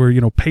those things where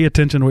pay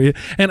attention.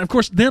 And of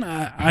course, then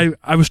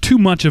I was too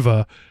much of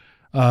a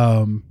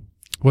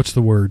what's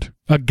the word?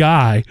 A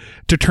guy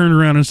to turn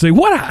around and say,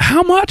 "What?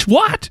 How much?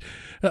 What?"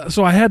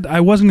 So I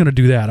wasn't going to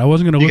do that. I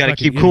wasn't going to. You got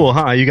to keep cool,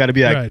 huh? You got to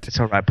be like, right. It's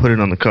all right. Put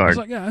it on the card. I was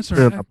like, yeah, that's all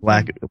right. A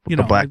black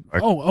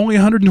card. Only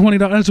 $120.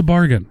 That's a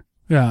bargain.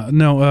 Yeah,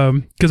 no,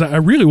 because I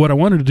really what I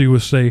wanted to do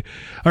was say,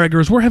 all right,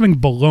 girls, we're having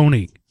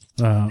bologna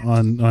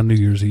on New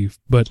Year's Eve,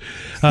 but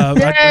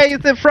hey,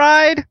 is it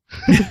fried?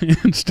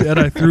 Instead,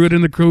 I threw it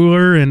in the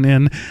cooler,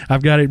 and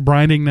I've got it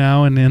brining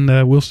now, and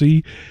then we'll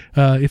see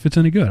if it's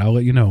any good. I'll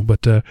let you know.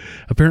 But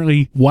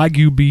apparently,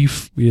 Wagyu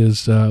beef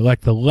is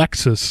like the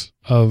Lexus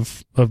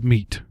of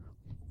meat.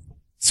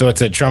 So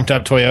it's a trumped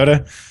up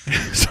Toyota?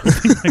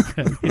 Something like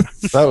that.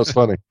 Yeah. That was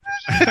funny.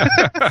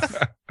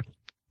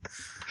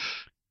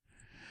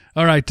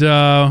 All right.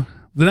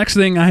 The next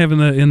thing I have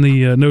in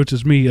the notes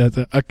is me.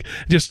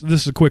 This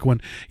is a quick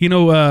one.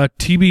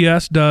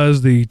 TBS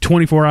does the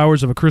 24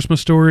 Hours of a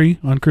Christmas Story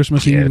on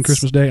Christmas Eve and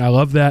Christmas Day. I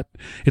love that.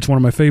 It's one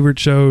of my favorite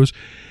shows.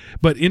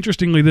 But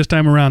interestingly, this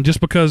time around, just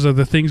because of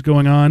the things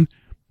going on,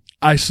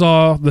 I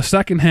saw the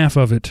second half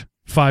of it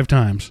 5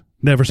 times.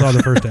 Never saw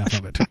the first half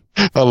of it.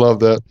 I love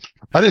that.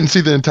 I didn't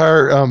see the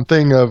entire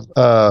thing of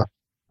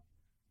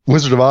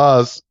Wizard of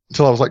Oz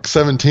until I was like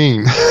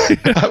 17.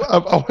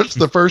 I watched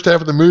the first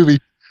half of the movie.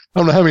 I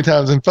don't know how many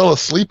times and fell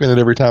asleep in it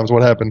every time is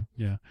what happened.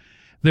 Yeah.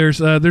 There's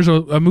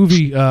a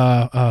movie,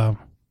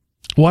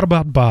 What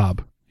About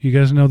Bob? You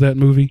guys know that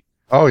movie?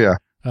 Oh, yeah.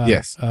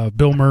 Yes.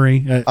 Bill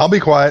Murray. I'll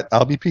be quiet.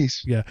 I'll be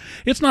peace. Yeah.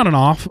 It's not an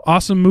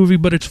awesome movie,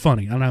 but it's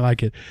funny, and I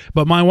like it.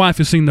 But my wife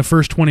has seen the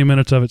first 20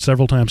 minutes of it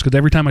several times because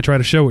every time I try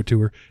to show it to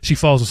her, she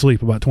falls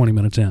asleep about 20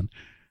 minutes in.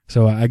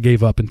 So I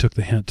gave up and took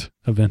the hint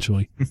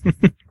eventually.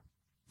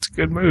 It's a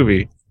good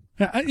movie.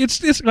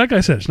 It's like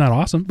I said, it's not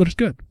awesome, but it's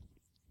good.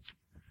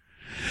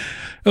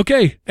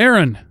 Okay,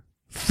 Aaron,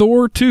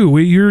 Thor 2.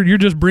 You're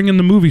just bringing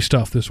the movie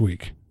stuff this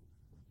week.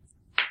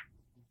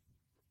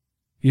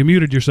 You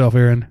muted yourself,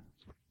 Aaron.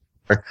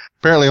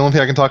 Apparently, the only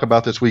thing I can talk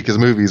about this week is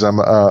movies. I'm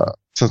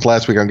since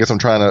last week, I guess I'm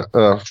trying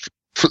to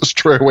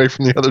stray away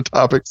from the other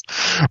topics.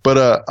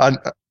 But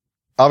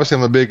obviously,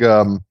 I'm a big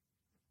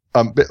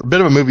bit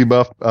of a movie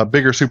buff, a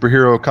bigger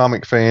superhero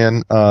comic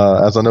fan,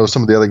 as I know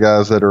some of the other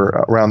guys that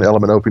are around the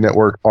Element Opie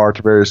Network are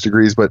to various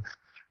degrees. But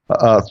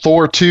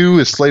Thor 2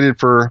 is slated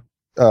for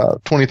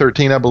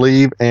 2013, I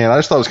believe, and I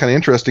just thought it was kind of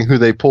interesting who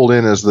they pulled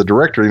in as the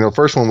director. The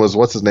first one was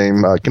what's his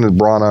name, Kenneth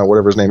Branagh,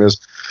 whatever his name is.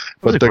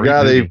 But the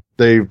guy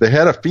they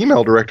had a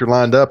female director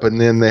lined up, and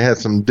then they had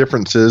some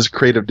differences,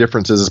 creative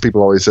differences, as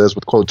people always says,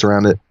 with quotes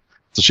around it.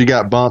 So she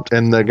got bumped,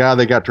 and the guy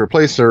they got to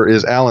replace her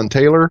is Alan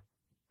Taylor,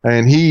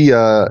 and he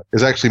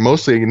is actually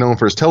mostly known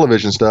for his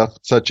television stuff,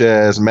 such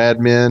as Mad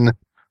Men,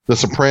 The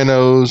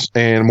Sopranos,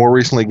 and more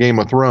recently Game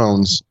of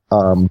Thrones.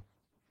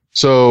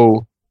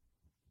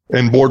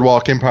 And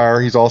Boardwalk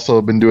Empire, he's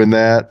also been doing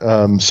that.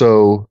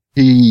 So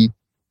he's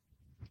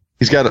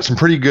got some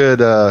pretty good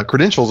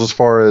credentials as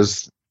far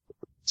as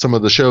some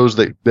of the shows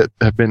that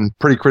have been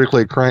pretty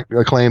critically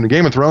acclaimed.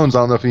 Game of Thrones, I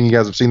don't know if any of you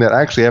guys have seen that.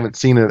 I actually haven't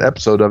seen an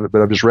episode of it,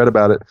 but I've just read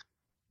about it.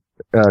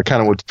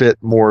 Kind of would fit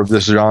more of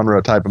this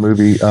genre type of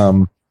movie.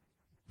 So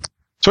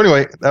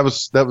anyway, that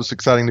was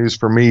exciting news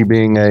for me,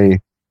 being a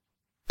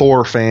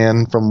Thor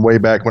fan from way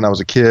back when I was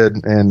a kid.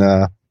 And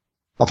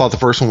I thought the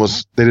first one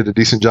they did a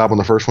decent job on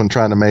the first one,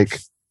 trying to make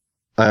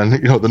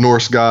the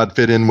Norse god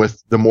fit in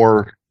with the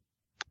more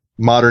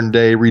modern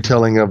day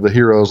retelling of the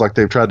heroes. Like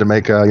they've tried to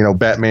make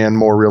Batman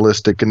more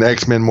realistic and the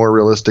X-Men more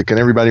realistic and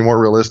everybody more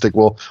realistic.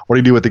 Well, what do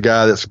you do with the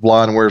guy that's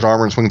blonde and wears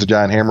armor and swings a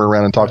giant hammer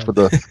around and talks with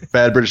a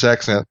bad British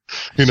accent?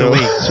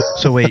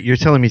 So wait, you're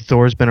telling me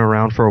Thor's been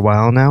around for a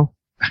while now?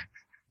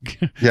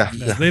 Yeah.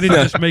 No, they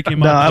didn't just make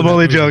him up. No, I'm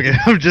only joking.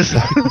 I'm just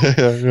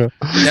yeah.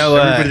 No,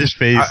 everybody's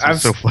face.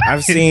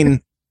 I've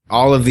seen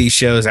all of these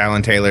shows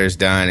Alan Taylor's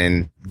done,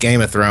 and Game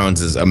of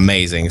Thrones is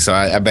amazing. So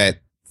I bet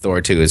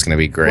Thor 2 is going to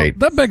be great.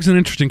 Well, that begs an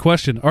interesting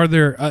question. Are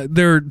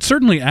there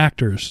certainly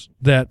actors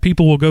that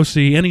people will go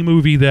see any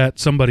movie that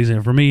somebody's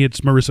in? For me,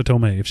 it's Marissa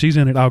Tomei. If she's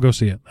in it, I'll go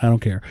see it. I don't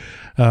care.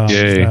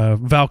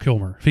 Val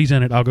Kilmer. If he's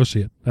in it, I'll go see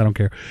it. I don't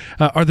care.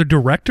 Are there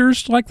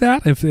directors like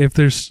that? If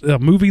there's a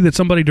movie that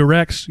somebody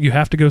directs, you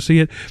have to go see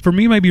it. For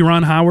me, maybe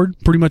Ron Howard.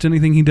 Pretty much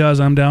anything he does,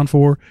 I'm down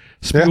for.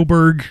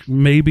 Spielberg,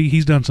 maybe.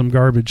 He's done some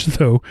garbage,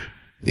 though.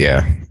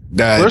 Yeah.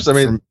 First,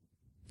 go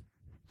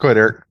ahead,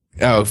 Eric.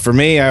 Oh, for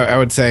me, I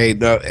would say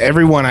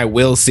everyone I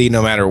will see,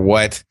 no matter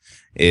what,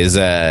 is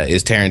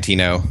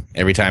Tarantino.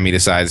 Every time he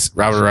decides,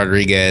 Robert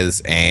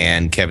Rodriguez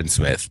and Kevin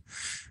Smith,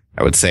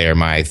 I would say, are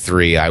my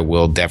 3 I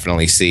will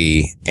definitely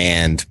see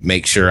and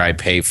make sure I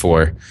pay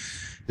for.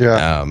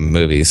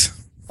 Movies.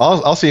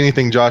 I'll see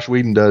anything Josh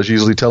Whedon does,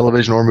 usually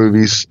television or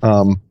movies.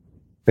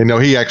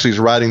 He actually is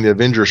writing the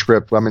Avengers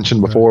script I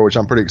mentioned before, which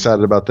I'm pretty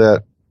excited about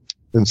that.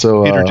 And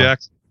so Peter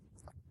Jackson.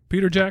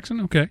 Peter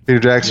Jackson, okay. Peter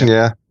Jackson,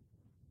 yeah.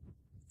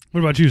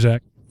 What about you,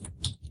 Zach?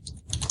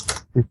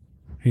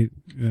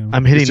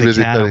 I'm hitting the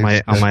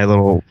cat on my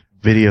little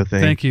video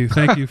thing. Thank you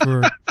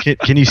for.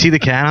 Can you see the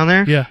cat on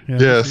there? Yeah.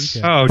 Yes.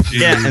 Oh,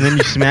 geez. Yeah, and then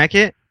you smack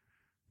it.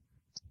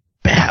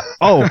 Bam!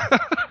 Oh.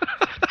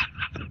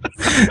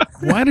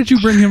 Why did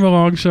you bring him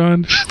along,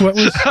 Sean? What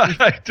was?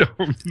 I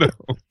don't know.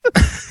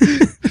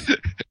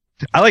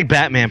 I like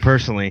Batman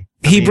personally.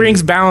 He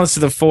brings balance to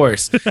the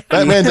force.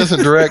 Batman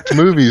doesn't direct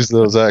movies,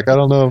 though, Zach. I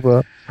don't know if.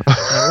 Well,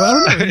 I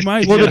don't know. He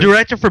might. Well, the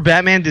director for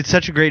Batman did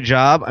such a great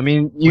job. I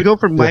mean, you go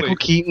from Michael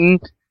Keaton,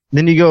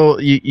 then you go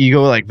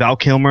like Val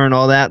Kilmer and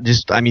all that.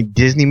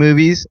 Disney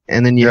movies,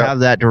 and then you have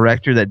that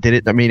director that did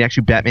it. I mean,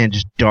 actually, Batman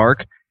just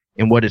dark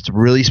and what it's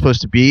really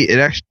supposed to be.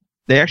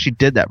 They actually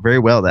did that very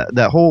well.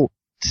 That whole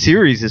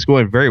series is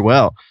going very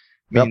well.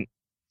 I mean,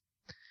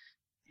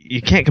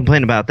 you can't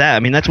complain about that. I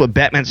mean, that's what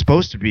Batman's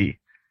supposed to be.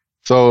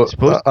 So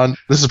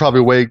this is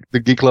probably the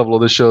geek level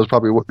of this show is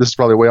probably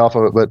way off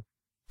of it. But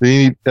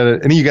do any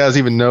of you guys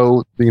even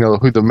know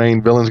who the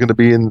main villain is going to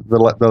be in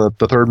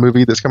the third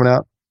movie that's coming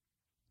out?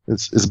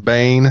 It's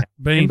Bane.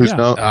 Bane, who's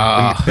known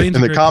in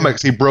the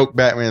comics. He broke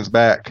Batman's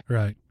back.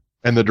 Right.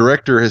 And the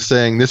director is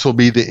saying this will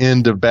be the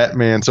end of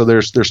Batman. So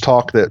there's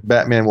talk that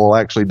Batman will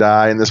actually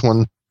die in this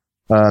one.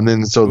 And then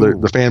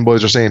the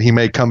fanboys are saying he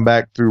may come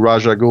back through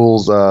Ra's al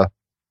Ghul's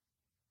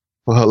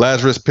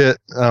Lazarus Pit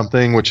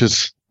thing, which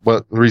is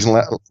what the reason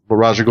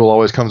Ra's al Ghul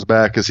always comes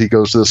back is he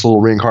goes to this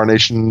little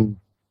reincarnation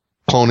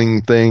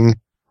cloning thing,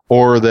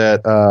 or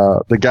that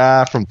the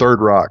guy from Third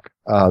Rock,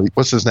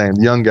 what's his name?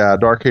 The young guy,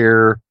 dark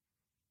hair.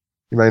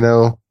 You may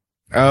know.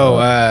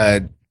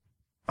 I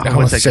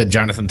said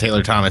Jonathan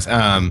Taylor Thomas.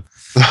 What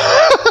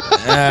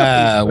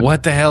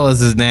the hell is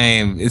his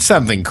name? It's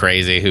something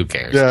crazy. Who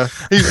cares? Yeah,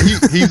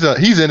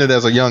 he's in it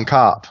as a young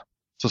cop.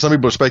 So some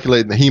people are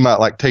speculating that he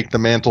might take the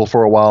mantle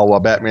for a while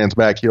Batman's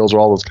back heals, or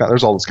all those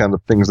there's all those kind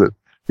of things that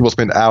people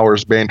spend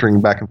hours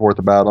bantering back and forth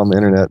about on the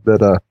internet.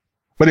 But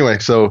anyway,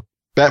 so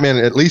Batman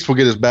at least will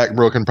get his back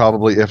broken,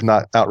 probably, if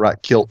not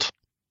outright killed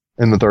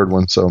in the third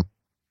one. So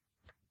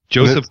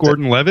Joseph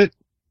Gordon-Levitt?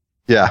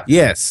 Yeah.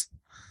 Yes.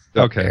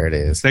 Okay. There it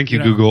is. Thank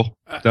you, Google.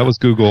 That was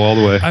Google all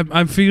the way.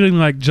 I'm feeling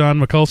like John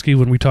Mikulski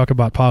when we talk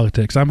about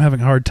politics. I'm having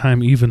a hard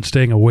time even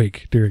staying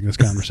awake during this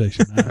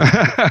conversation.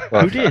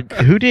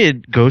 Who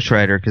did Ghost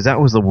Rider? Because that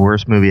was the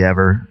worst movie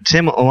ever.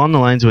 Same along the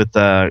lines with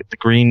not the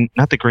Green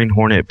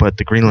Hornet, but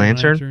the Green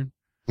Lantern.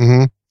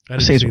 Mm-hmm. I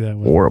didn't see that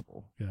one. Horrible.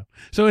 Yeah.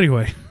 So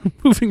anyway,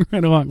 moving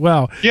right along.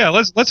 Wow. Yeah,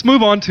 let's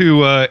move on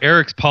to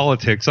Eric's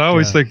politics. I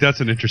always think that's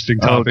an interesting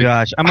topic. Oh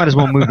gosh, I might as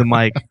well move the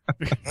mic.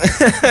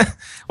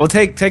 Well,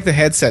 take the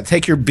headset.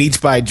 Take your Beats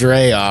by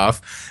Dre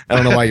off. I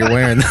don't know why you're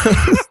wearing them.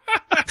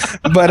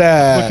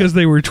 But because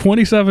they were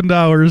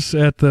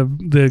 $27 at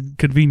the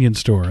convenience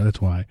store. That's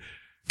why.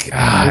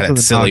 God,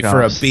 that's silly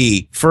for a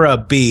B. For a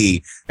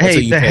B.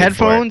 Hey, the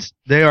headphones,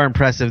 they are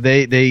impressive.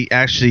 They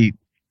actually.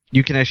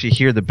 You can actually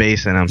hear the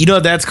bass in them. You know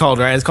what that's called,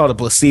 right? It's called a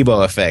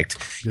placebo effect.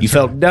 You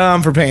felt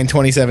dumb for paying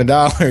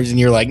 $27, and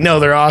you're like, no,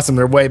 they're awesome.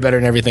 They're way better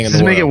than everything in the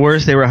world. To make it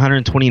worse, they were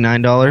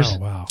 $129. Oh,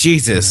 wow.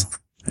 Jesus.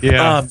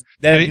 Yeah.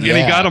 And he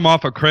got them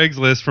off of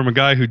Craigslist from a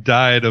guy who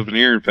died of an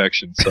ear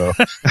infection. So,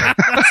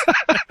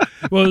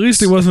 well, at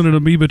least it wasn't an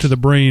amoeba to the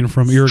brain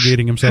from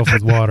irrigating himself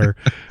with water.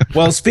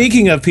 Well,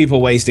 speaking of people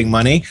wasting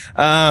money,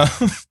 our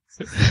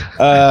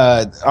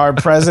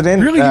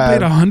president really, you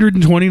paid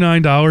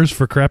 $129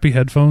 for crappy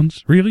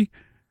headphones? Really?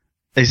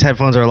 These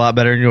headphones are a lot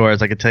better than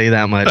yours, I can tell you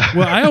that much.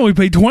 Well, I only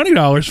paid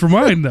 $20 for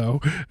mine, though.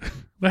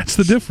 That's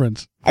the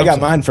difference. I got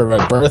mine for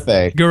my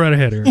birthday. Go right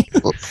ahead, Eric.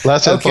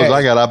 Last headphones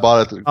I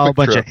bought at the a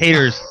bunch of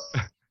haters.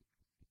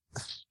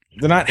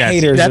 They're not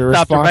haters. They're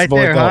responsible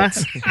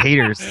adults. Huh?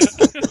 Haters.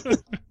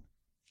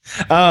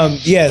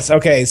 Yes.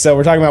 Okay. So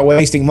we're talking about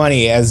wasting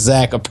money, as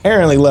Zach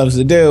apparently loves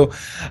to do.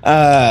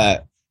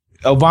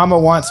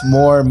 Obama wants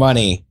more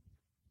money.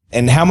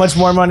 And how much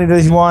more money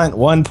does he want?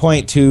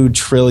 $1.2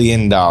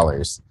 trillion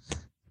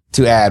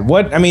to add.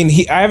 What? I mean,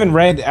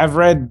 I've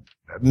read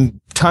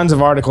tons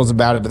of articles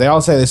about it, but they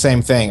all say the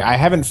same thing. I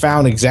haven't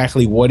found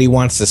exactly what he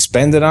wants to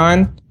spend it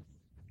on,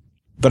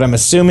 but I'm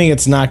assuming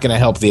it's not going to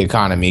help the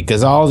economy,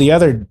 because all the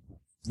other,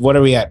 what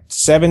are we at?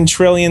 7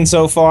 trillion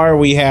so far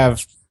we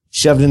have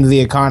shoved into the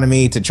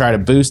economy to try to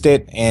boost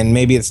it, and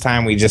maybe it's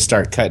time we just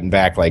start cutting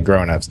back like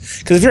grown-ups.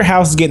 Because if your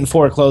house is getting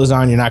foreclosed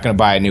on, you're not going to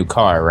buy a new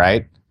car,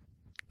 right?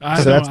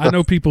 I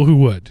know people who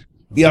would.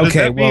 Yeah, so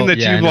okay. Does that mean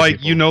that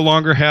you no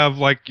longer have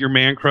like your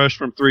man crush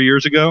from 3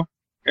 years ago,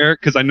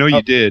 Eric? Because I know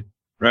you did,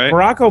 right?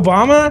 Barack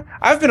Obama?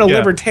 I've been a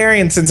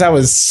libertarian since I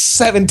was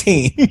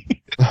 17.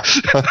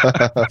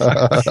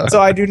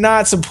 So I do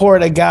not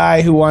support a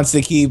guy who wants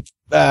to keep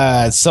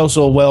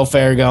social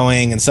welfare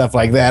going and stuff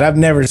like that. I've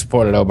never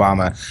supported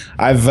Obama.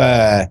 I've,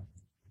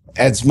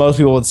 as most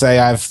people would say,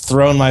 I've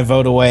thrown my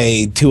vote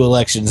away 2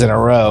 elections in a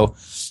row,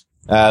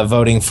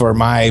 voting for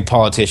my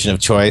politician of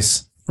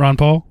choice. Ron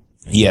Paul?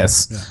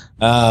 Yes. Yeah.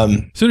 As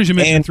soon as you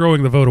mention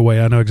throwing the vote away,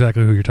 I know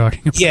exactly who you're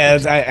talking about.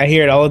 Yeah, I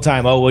hear it all the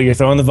time. Oh, well, you're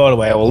throwing the vote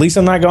away. Well, at least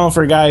I'm not going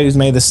for a guy who's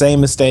made the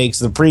same mistakes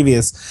the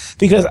previous.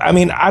 Because, I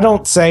mean, I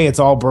don't say it's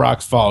all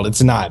Barack's fault.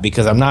 It's not,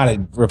 because I'm not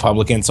a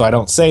Republican, so I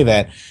don't say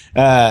that.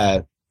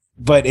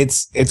 but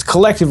it's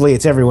collectively,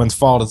 it's everyone's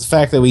fault. It's the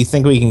fact that we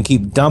think we can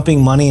keep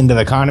dumping money into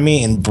the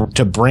economy and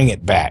to bring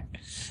it back.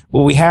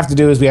 What we have to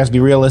do is we have to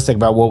be realistic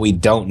about what we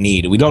don't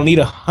need. We don't need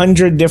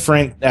 100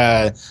 different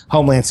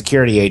Homeland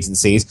Security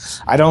agencies.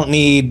 I don't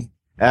need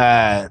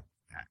the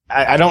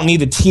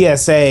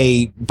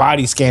TSA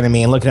body scanning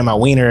me and looking at my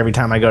wiener every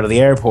time I go to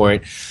the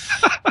airport.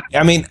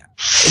 I mean,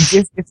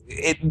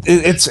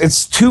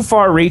 it's too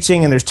far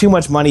reaching, and there's too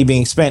much money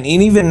being spent.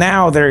 And even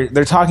now,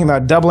 they're talking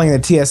about doubling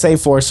the TSA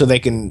force so they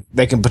can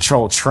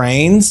patrol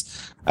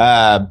trains,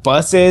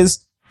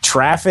 buses,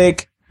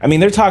 traffic. I mean,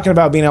 they're talking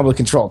about being able to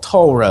control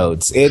toll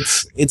roads.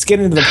 It's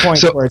getting to the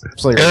point where it's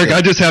absolutely Eric,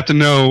 I just have to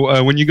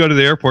know, when you go to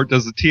the airport,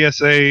 does the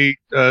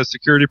TSA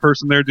security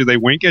person there, do they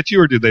wink at you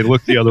or do they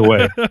look the other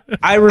way?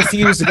 I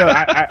refuse to go.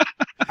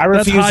 I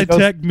refuse. That's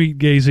high-tech meat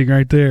gazing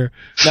right there.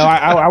 No,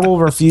 I will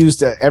refuse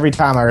to. Every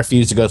time I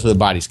refuse to go through the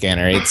body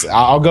scanner.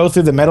 I'll go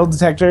through the metal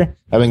detector.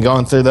 I've been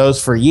going through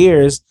those for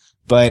years.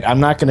 But I'm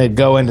not going to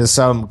go into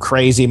some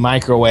crazy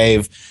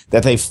microwave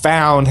that they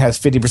found has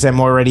 50%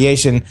 more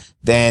radiation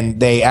than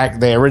they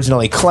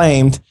originally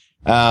claimed.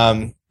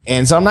 And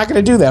so I'm not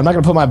going to do that. I'm not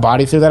going to put my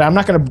body through that. I'm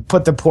not going to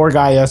put the poor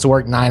guy who has to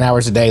work 9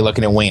 hours a day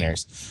looking at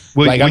wieners.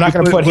 I'm not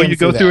going to put him. Will you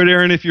go through it,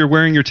 Aaron, if you're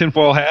wearing your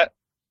tinfoil hat?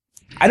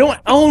 I don't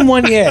own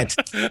one yet.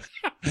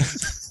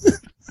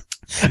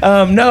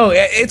 No,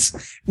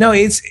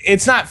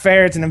 it's not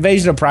fair. It's an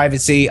invasion of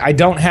privacy.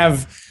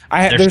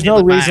 There's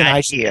no reason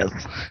I should.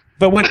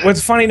 But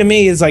what's funny to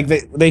me is like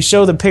they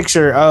show the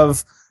picture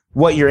of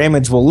what your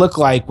image will look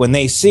like when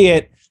they see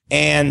it,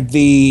 and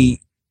the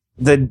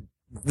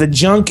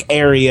junk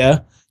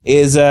area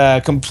is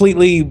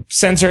completely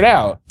censored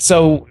out.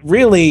 So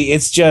really,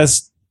 it's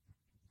just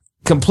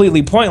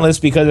completely pointless,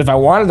 because if I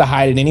wanted to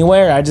hide it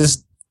anywhere, I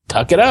just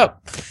tuck it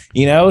up,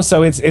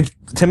 So it's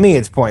to me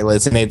it's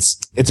pointless, and it's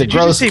a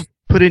gross. Did you say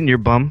put it in your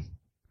bum?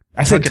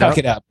 I said tuck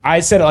it up.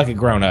 I said it like a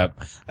grown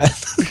up.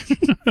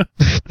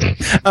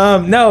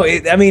 No,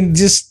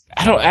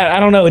 I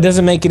don't know. It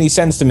doesn't make any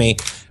sense to me.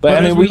 But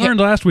I mean, we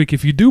learned last week,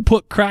 if you do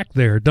put crack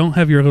there, don't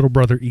have your little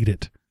brother eat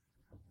it.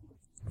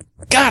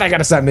 God, I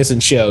gotta stop missing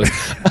shows.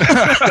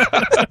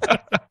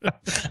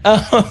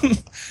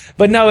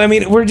 But no, I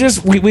mean,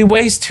 we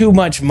waste too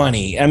much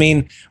money. I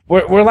mean,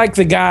 we're like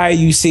the guy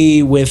you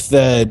see with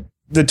the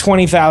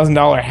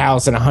 $20,000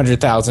 house and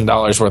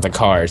 $100,000 worth of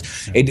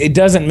cars. It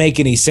doesn't make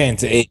any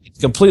sense. It's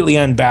completely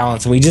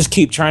unbalanced. And we just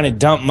keep trying to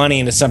dump money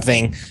into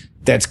something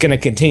that's going to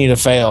continue to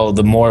fail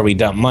the more we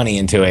dump money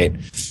into it.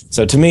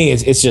 So to me,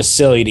 it's just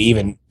silly to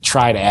even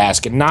try to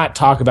ask and not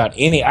talk about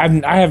any.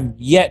 I have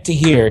yet to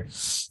hear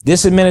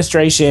this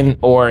administration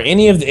or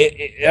any of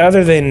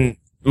other than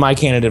my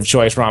candidate of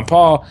choice, Ron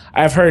Paul.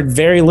 I've heard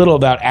very little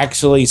about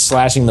actually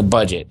slashing the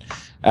budget.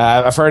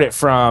 I've heard it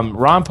from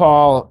Ron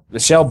Paul,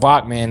 Michelle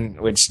Bachmann,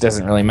 which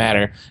doesn't really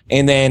matter,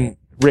 and then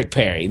Rick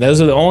Perry.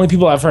 Those are the only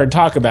people I've heard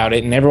talk about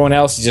it, and everyone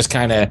else is just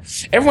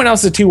everyone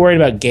else is too worried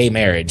about gay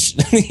marriage.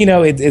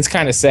 It's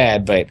kind of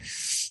sad, but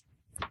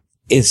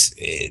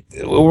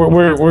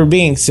we're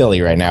being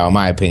silly right now, in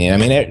my opinion. I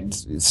mean,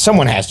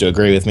 someone has to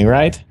agree with me,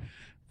 right?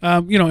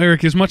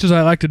 Eric, as much as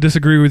I like to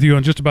disagree with you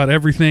on just about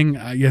everything,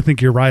 I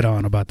think you're right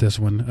on about this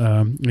one.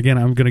 Again,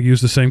 I'm going to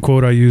use the same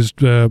quote I used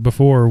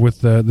before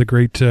with the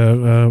great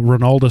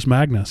Ronaldus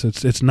Magnus.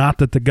 It's not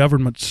that the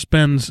government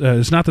spends,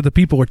 it's not that the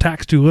people are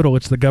taxed too little,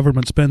 it's the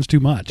government spends too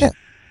much. Yeah.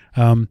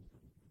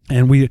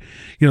 And we,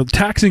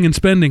 taxing and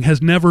spending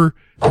has never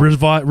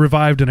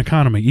revived an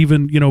economy.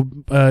 Even,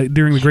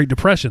 during the Great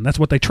Depression, that's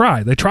what they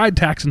tried. They tried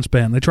tax and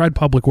spend. They tried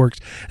public works.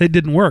 It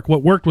didn't work.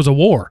 What worked was a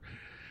war.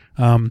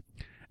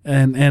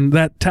 And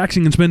that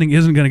taxing and spending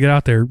isn't going to get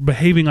out there.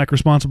 Behaving like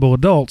responsible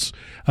adults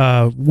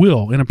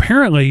will. And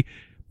apparently,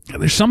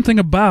 there's something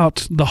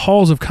about the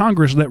halls of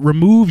Congress that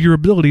remove your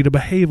ability to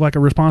behave like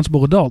a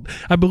responsible adult.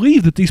 I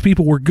believe that these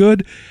people were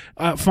good,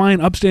 fine,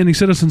 upstanding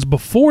citizens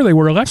before they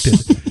were elected.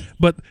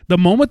 But the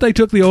moment they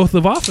took the oath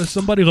of office,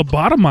 somebody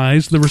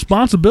lobotomized the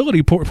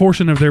responsibility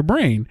portion of their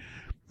brain.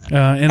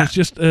 And it's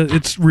just,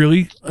 it's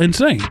really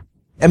insane.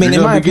 I mean,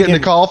 in my opinion,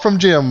 getting a call from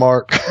Jim,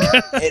 Mark.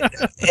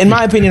 In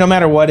my opinion, no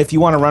matter what, if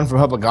you want to run for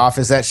public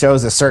office, that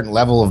shows a certain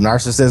level of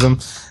narcissism.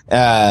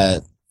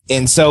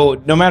 And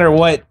so no matter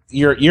what,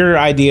 your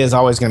idea is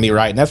always going to be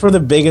right. And that's where the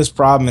biggest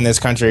problem in this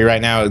country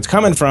right now is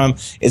coming from,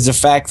 is the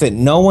fact that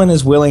no one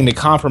is willing to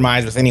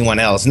compromise with anyone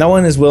else. No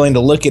one is willing to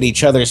look at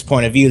each other's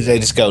point of view. They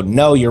just go,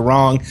 no, you're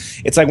wrong.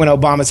 It's like when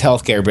Obama's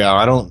healthcare bill.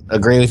 I don't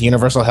agree with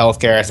universal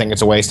healthcare. I think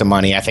it's a waste of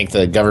money. I think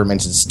the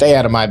government should stay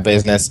out of my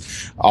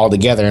business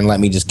altogether and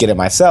let me just get it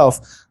myself.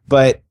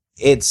 But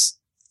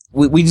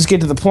we just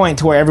get to the point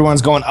to where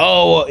everyone's going,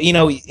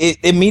 it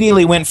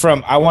immediately went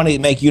from, I want to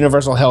make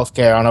universal health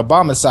care on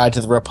Obama's side,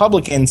 to the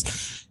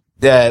Republicans.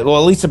 well,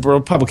 at least the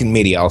Republican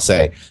media, I'll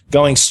say,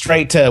 going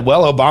straight to,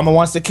 well, Obama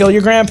wants to kill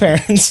your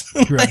grandparents.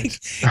 Right.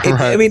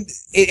 I mean,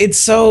 it's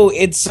so,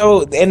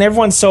 and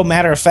everyone's so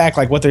matter of fact,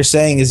 like what they're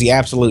saying is the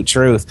absolute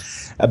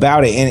truth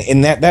about it.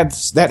 And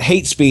that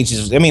hate speech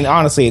is, I mean,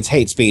 honestly, it's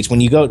hate speech.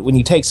 When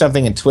you take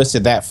something and twist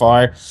it that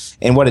far,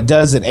 and what it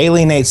does, it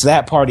alienates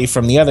that party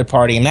from the other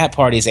party, and that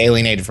party is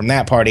alienated from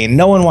that party, and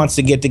no one wants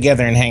to get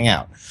together and hang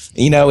out.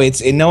 No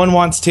one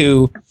wants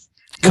to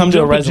come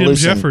to a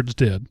resolution. Jim Jeffords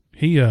did.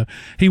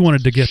 He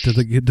wanted to get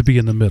to be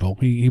in the middle.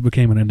 He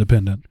became an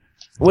independent.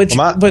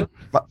 My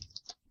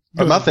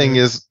thing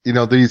is,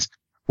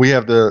 we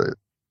have the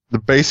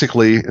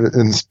basically,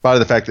 in spite of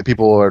the fact that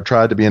people are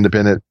tried to be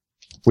independent,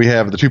 we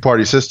have the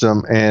two-party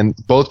system, and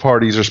both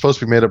parties are supposed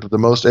to be made up of the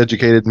most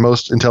educated,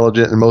 most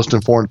intelligent, and most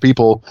informed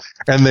people,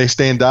 and they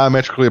stand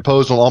diametrically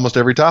opposed on almost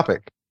every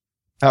topic.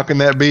 How can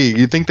that be?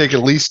 You'd think they could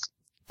at least,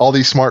 all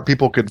these smart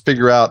people could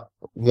figure out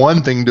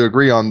one thing to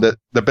agree on, that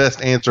the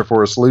best answer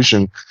for a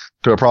solution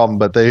to a problem,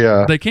 but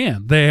they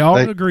can. They all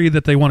agree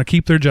that they want to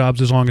keep their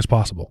jobs as long as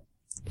possible.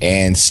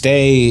 And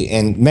stay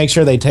and make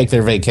sure they take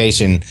their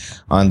vacation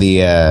on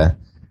the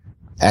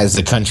as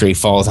the country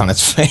falls on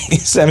its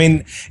face. I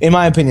mean, in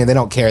my opinion, they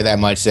don't care that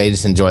much. They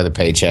just enjoy the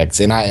paychecks.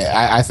 And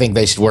I think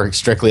they should work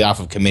strictly off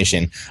of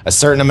commission. A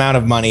certain amount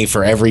of money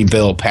for every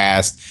bill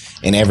passed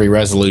and every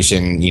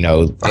resolution,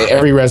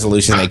 every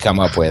resolution they come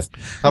up with.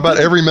 How about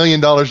every $1 million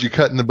you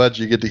cut in the budget,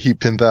 you get to keep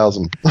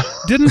 10,000?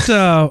 Didn't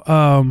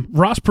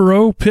Ross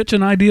Perot pitch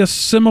an idea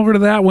similar to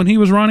that when he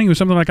was running? It was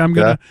something like, I'm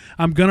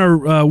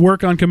gonna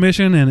work on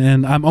commission,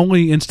 and I'm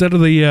only, instead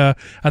of the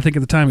I think at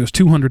the time it was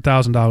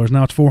 $200,000,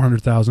 now it's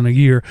 $400,000 a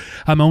year.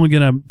 I'm only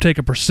gonna take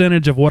a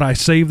percentage of what I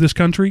save this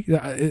country.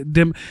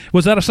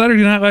 Was that a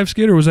Saturday Night Live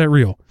skit, or was that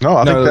real? No,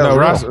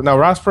 Ross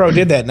Perot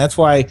did that, and that's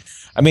why.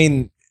 I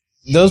mean,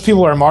 those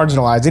people are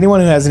marginalized.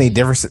 Anyone who has any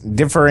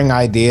differing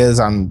ideas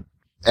on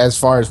as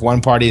far as one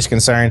party is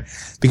concerned,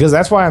 because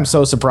that's why I'm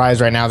so surprised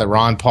right now that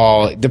Ron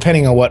Paul,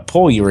 depending on what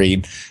poll you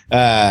read,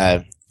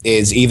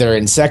 is either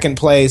in second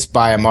place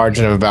by a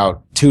margin of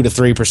about 2 to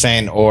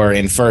 3%, or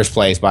in first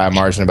place by a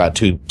margin of about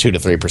 2 to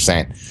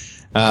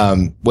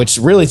 3%. Which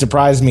really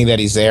surprised me that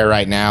he's there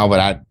right now.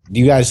 But do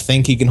you guys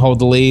think he can hold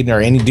the lead,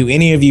 or do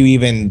any of you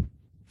even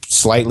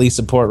slightly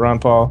support Ron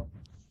Paul?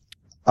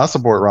 I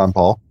support Ron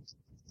Paul.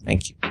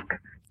 Thank you.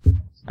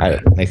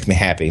 It makes me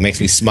happy. It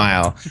makes me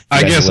smile.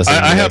 I guess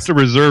I have to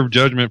reserve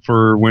judgment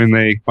for when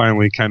they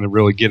finally kind of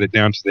really get it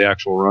down to the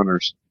actual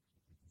runners.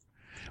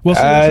 Well,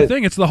 so that's the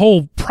thing. It's the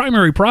whole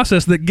primary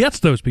process that gets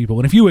those people.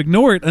 And if you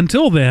ignore it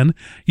until then,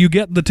 you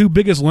get the two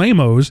biggest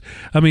lamos.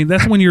 I mean,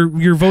 that's when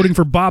you're voting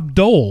for Bob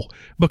Dole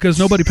because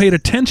nobody paid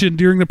attention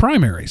during the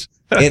primaries.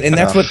 And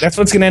that's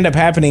what's going to end up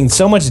happening.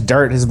 So much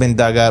dirt has been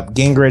dug up.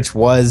 Gingrich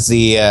was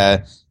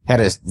had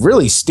a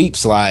really steep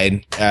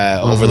slide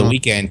over the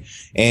weekend,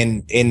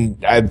 and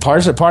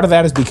part of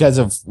that is because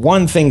of,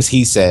 one, things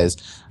he says,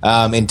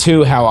 and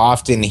two, how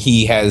often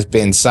he has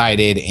been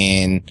cited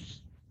in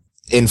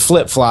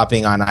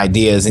flip-flopping on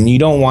ideas. And you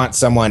don't want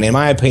someone, in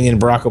my opinion,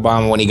 Barack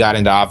Obama, when he got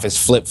into office,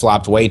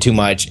 flip-flopped way too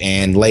much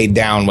and laid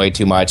down way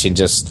too much and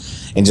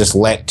just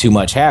let too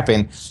much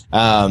happen.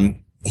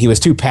 He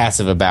was too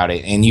passive about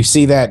it. And you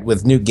see that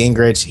with Newt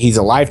Gingrich. He's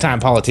a lifetime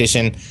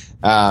politician.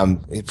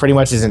 Pretty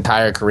much his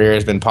entire career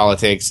has been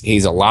politics.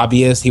 He's a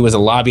lobbyist. He was a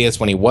lobbyist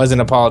when he wasn't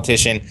a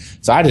politician.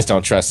 So I just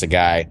don't trust the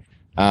guy.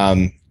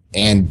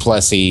 And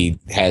plus he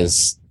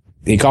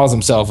calls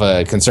himself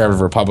a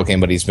conservative Republican,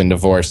 but he's been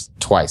divorced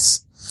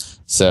twice.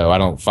 So I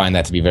don't find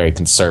that to be very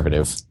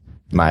conservative,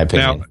 in my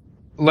opinion.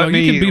 Now,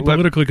 you can be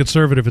politically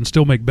conservative and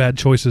still make bad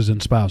choices in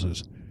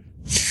spouses.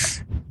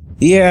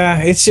 Yeah,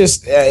 it's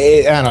just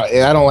I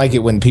don't like it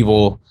when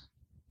people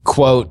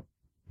quote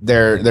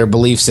their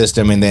belief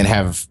system and then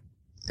have,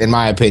 in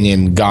my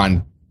opinion,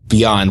 gone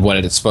beyond what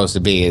it's supposed to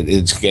be.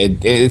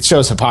 It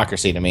shows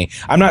hypocrisy to me.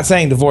 I'm not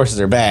saying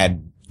divorces are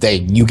bad.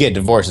 You get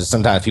divorces.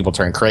 Sometimes people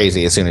turn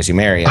crazy as soon as you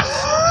marry them.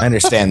 I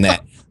understand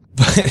that,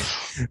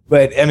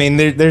 but I mean,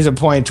 there's a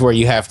point where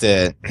you have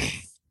to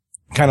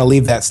kind of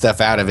leave that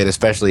stuff out of it,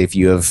 especially if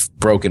you have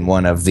broken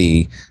one of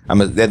the.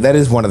 That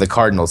is one of the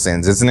cardinal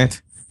sins, isn't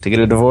it? To get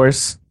a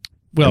divorce.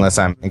 Well, unless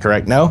I'm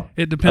incorrect, no?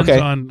 It depends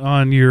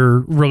on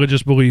your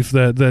religious belief.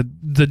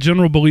 The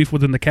general belief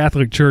within the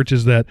Catholic Church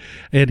is that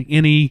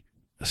any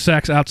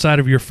sex outside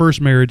of your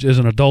first marriage is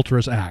an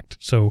adulterous act.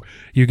 So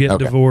you get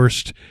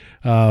divorced,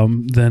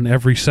 then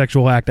every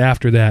sexual act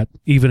after that,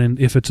 even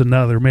if it's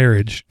another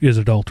marriage, is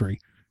adultery.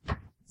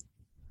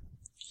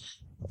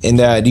 And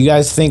do you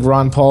guys think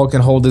Ron Paul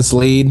can hold this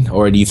lead,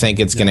 or do you think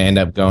it's going to end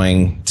up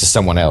going to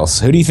someone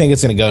else? Who do you think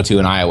it's going to go to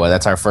in Iowa?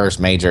 That's our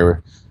first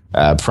major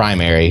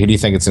primary. Who do you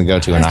think it's going to go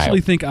to in Iowa? I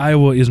actually think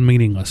Iowa is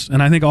meaningless,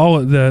 and I think all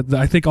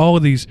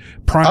of these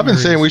primaries. I've been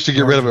saying we should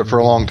get rid of it for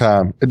a long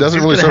time. It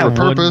doesn't really serve a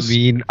purpose.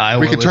 We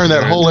could turn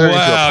that whole area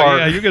into a park.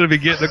 Yeah, you're going to be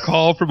getting a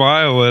call from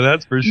Iowa,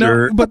 that's for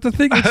sure. No, but the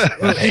thing is,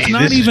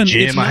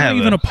 it's not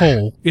even a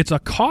poll. It's a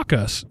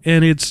caucus,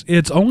 and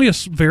it's only a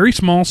very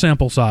small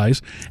sample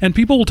size. And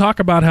people will talk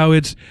about how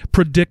it's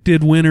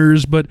predicted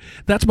winners, but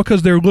that's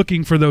because they're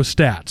looking for those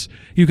stats.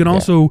 You can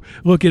also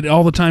look at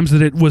all the times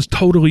that it was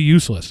totally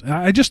useless.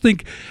 I just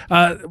think,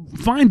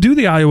 fine, do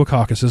the Iowa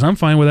caucuses. I'm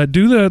fine with that.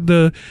 Do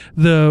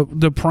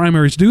the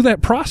primaries. Do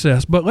that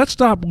process. But let's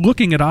stop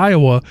looking at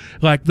Iowa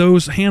like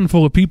those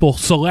handful of people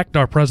select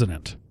our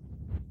president.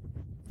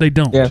 They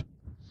don't. Yeah.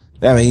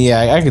 I mean,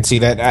 yeah, I could see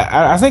that.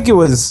 I think it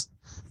was,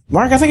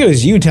 Mark, I think it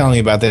was you telling me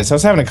about this. I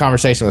was having a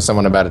conversation with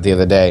someone about it the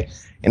other day,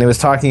 and it was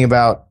talking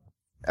about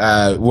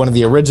one of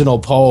the original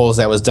polls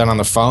that was done on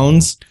the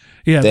phones.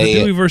 Yeah, the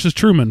Dewey versus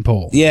Truman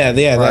poll. Yeah,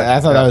 right. I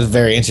thought that was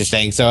very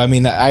interesting. So, I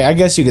mean, I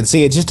guess you could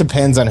see it just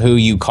depends on who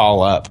you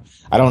call up.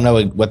 I don't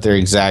know what their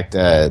exact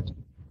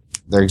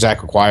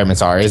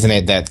requirements are. Isn't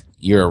it that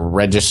you're a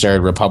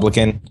registered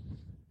Republican?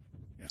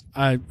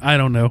 I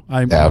don't know.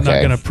 I'm not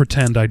going to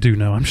pretend I do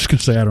know. I'm just going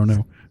to say I don't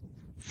know.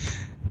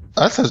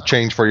 That says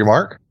change for you,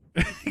 Mark.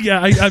 Yeah,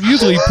 I'm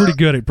usually pretty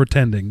good at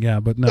pretending. Yeah,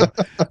 but no,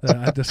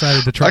 I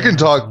decided to try. I can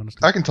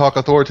talk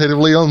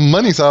authoritatively on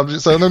money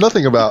subjects I know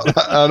nothing about.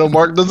 I know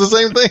Mark does the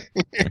same thing.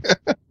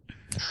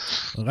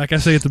 Like I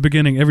say at the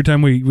beginning, every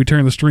time we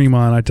turn the stream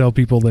on, I tell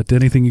people that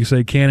anything you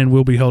say can and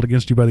will be held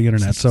against you by the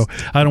internet. So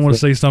I don't want to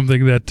say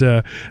something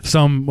that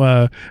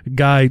some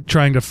guy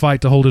trying to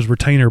fight to hold his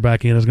retainer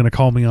back in is going to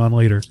call me on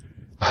later.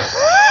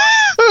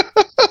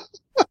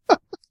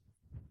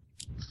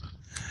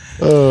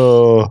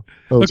 Oh.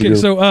 Okay,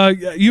 so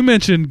you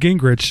mentioned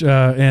Gingrich,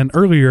 and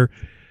earlier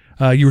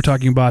you were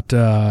talking about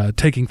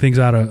taking things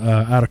out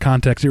of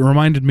context. It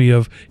reminded me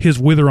of his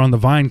 "wither on the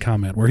vine"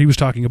 comment, where he was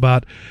talking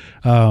about,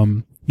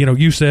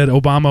 you said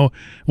Obama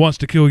wants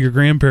to kill your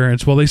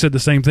grandparents. Well, they said the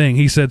same thing.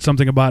 He said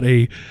something about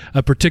a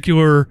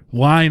particular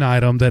line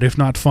item that, if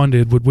not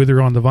funded, would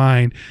wither on the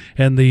vine,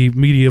 and the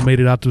media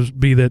made it out to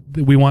be that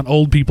we want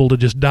old people to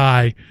just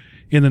die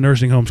in the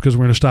nursing homes because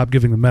we're going to stop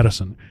giving them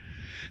medicine.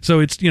 So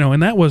it's,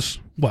 and that was,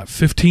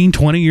 15,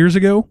 20 years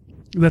ago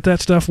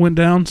that stuff went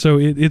down. So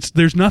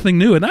there's nothing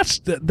new. And that's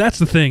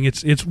the thing.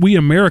 It's we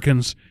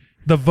Americans,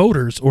 the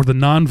voters, or the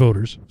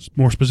non-voters,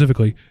 more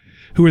specifically,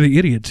 who are the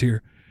idiots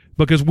here.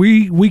 Because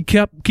we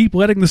keep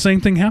letting the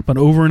same thing happen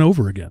over and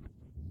over again.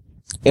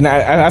 And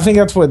I think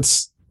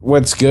that's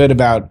what's good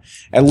about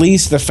at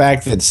least the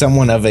fact that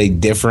someone of a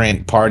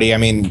different party, I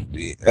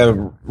mean,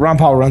 Ron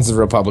Paul runs as a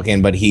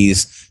Republican, but he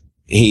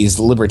has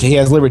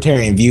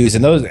libertarian views,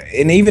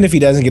 and even if he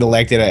doesn't get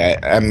elected,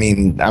 I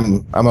mean,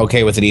 I'm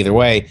okay with it either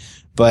way.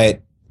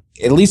 But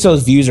at least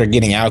those views are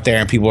getting out there,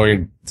 and people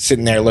are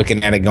sitting there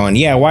looking at it, going,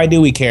 "Yeah, why do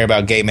we care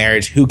about gay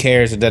marriage? Who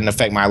cares? It doesn't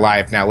affect my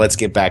life. Now let's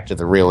get back to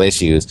the real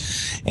issues."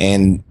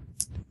 And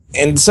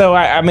so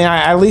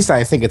at least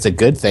I think it's a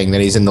good thing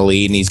that he's in the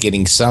lead and he's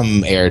getting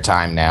some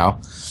airtime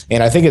now.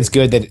 And I think it's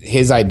good that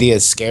his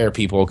ideas scare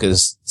people,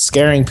 because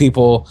scaring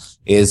people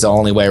is the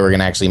only way we're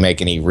going to actually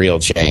make any real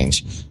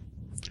change.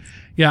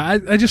 Yeah,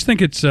 I just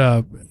think it's.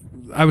 I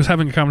was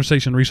having a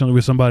conversation recently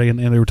with somebody, and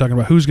they were talking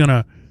about who's going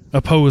to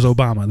oppose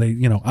Obama.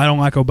 I don't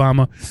like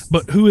Obama,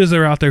 but who is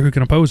there out there who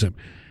can oppose him?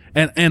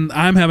 And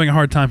I'm having a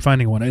hard time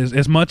finding one.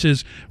 As much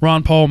as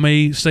Ron Paul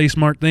may say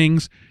smart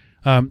things,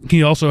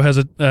 he also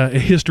has a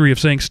history of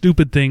saying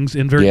stupid things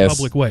in very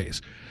public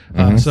ways.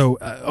 Mm-hmm. So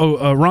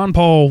Ron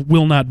Paul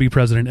will not be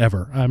president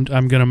ever. I'm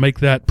going to make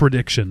that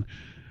prediction.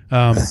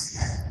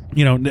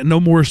 No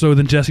more so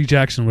than Jesse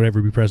Jackson would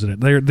ever be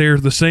president. They're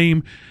the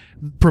same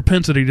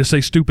propensity to say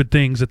stupid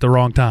things at the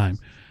wrong time.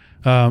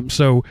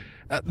 So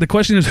the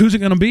question is, who's it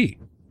going to be?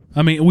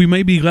 I mean, we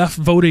may be left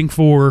voting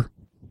for,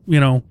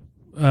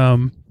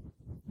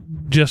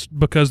 just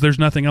because there's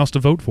nothing else to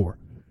vote for.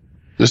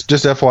 Just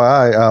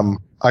FYI,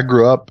 I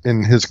grew up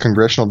in his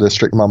congressional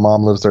district. My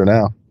mom lives there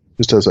now.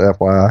 Just as a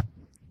FYI.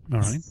 All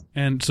right.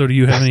 And so, do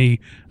you have any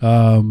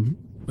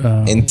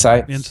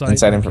inside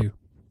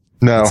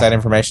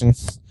information?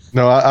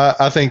 No,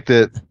 I think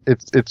that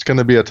it's going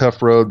to be a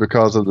tough road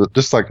because of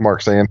just like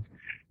Mark's saying.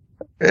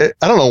 I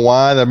don't know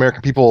why the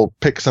American people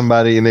pick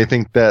somebody and they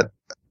think that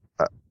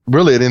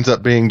really it ends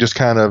up being just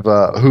kind of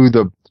who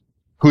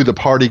the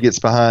party gets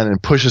behind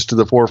and pushes to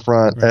the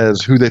forefront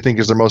as who they think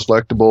is their most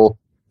electable.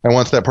 And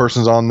once that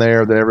person's on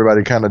there, then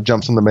everybody kind of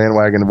jumps on the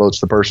bandwagon and votes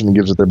the person and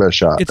gives it their best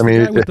shot. It's the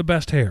guy with the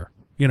best hair.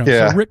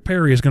 So Rick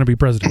Perry is going to be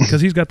president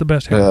because he's got the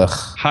best hair.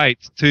 Height,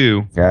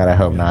 too. God, I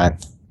hope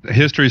not.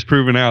 History's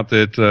proven out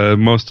that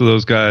most of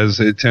those guys,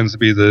 it tends to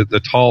be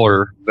the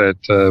taller that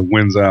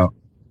wins out.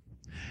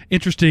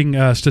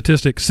 Interesting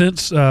statistic.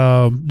 Since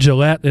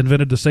Gillette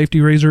invented the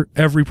safety razor,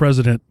 every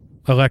president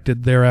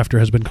elected thereafter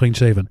has been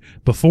clean-shaven.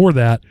 Before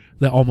that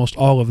almost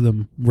all of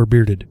them were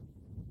bearded.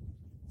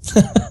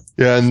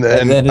 Yeah,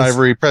 and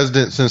Ivory,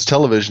 president since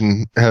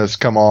television has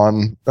come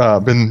on,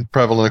 been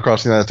prevalent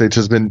across the United States,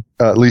 has been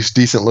at least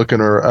decent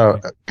looking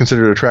or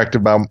considered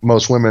attractive by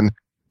most women,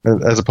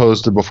 as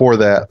opposed to before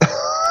that.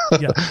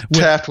 Yeah.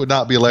 Taft would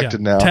not be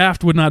elected now.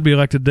 Taft would not be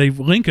elected.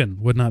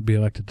 Lincoln would not be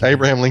elected today.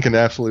 Abraham Lincoln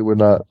absolutely would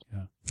not.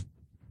 Yeah.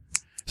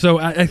 So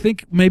I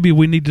think maybe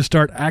we need to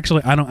start.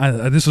 Actually,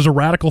 this is a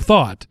radical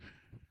thought,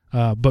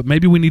 but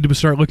maybe we need to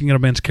start looking at a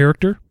man's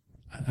character.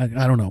 I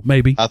don't know.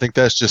 Maybe. I think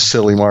that's just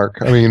silly, Mark.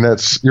 I mean,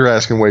 you're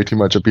asking way too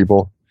much of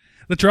people.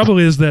 The trouble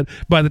is that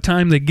by the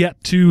time they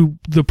get to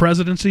the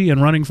presidency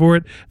and running for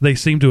it, they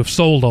seem to have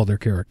sold all their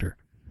character.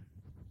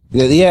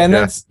 Yeah, and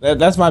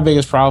that's my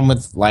biggest problem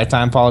with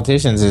lifetime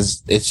politicians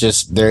is it's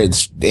just their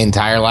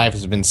entire life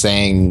has been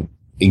saying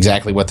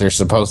exactly what they're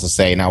supposed to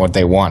say, not what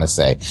they want to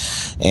say,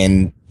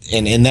 and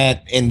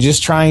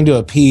just trying to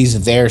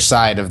appease their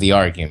side of the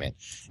argument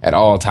at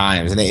all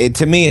times. And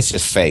to me, it's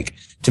just fake.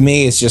 To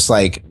me, it's just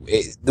like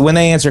when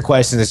they answer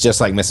questions, it's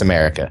just like Miss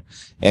America.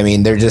 I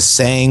mean, they're just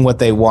saying what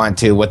they want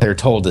to, what they're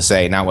told to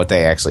say, not what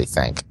they actually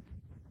think,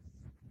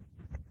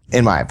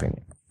 in my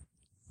opinion.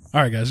 All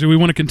right, guys, do we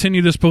want to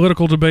continue this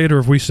political debate, or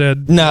have we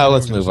said... No,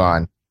 let's move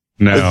on.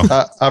 No.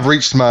 I've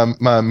reached my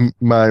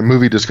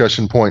movie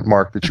discussion point,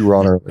 Mark, that you were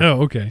on earlier.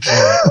 Oh, okay.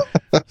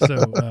 Right.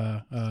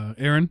 So,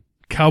 Aaron,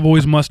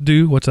 Cowboys Must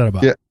Do, what's that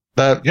about? Yeah,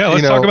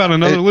 let's talk about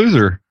another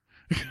loser.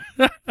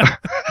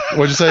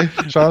 What'd you say,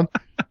 Shawn?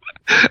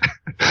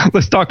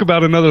 Let's talk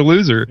about another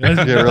loser.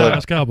 Yeah,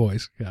 really.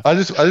 Cowboys. Yeah. I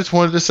just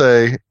wanted to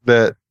say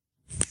that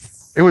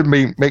it would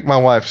make my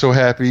wife so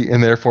happy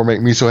and therefore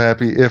make me so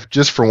happy if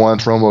just for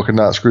once Romo could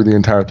not screw the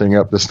entire thing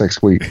up this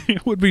next week.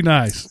 It would be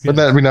nice. Wouldn't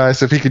that be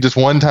nice if he could just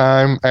one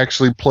time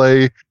actually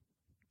play,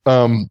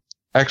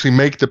 actually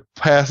make the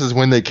passes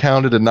when they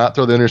counted and not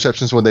throw the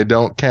interceptions when they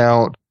don't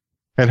count,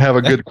 and have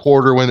a good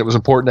quarter when it was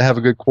important to have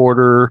a good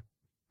quarter,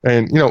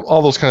 and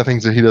all those kind of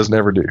things that he doesn't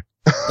ever do.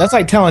 That's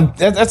like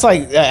that's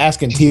like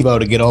asking Tebow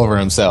to get over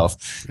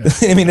himself.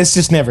 Yeah. I mean, it's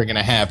just never going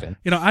to happen.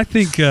 I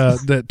think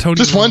that Tony.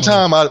 Just one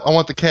time, I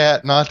want the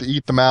cat not to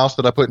eat the mouse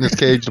that I put in his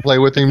cage to play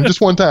with him.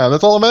 Just one time.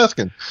 That's all I'm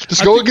asking.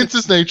 Just go against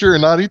his nature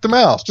and not eat the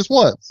mouse. Just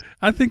once.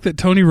 I think that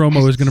Tony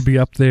Romo is going to be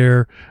up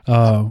there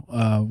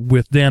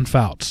with Dan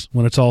Fouts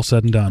when it's all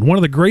said and done. One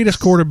of the greatest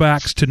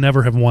quarterbacks to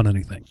never have won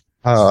anything.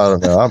 I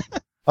don't know.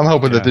 I'm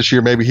hoping that this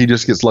year maybe he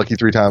just gets lucky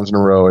 3 times in a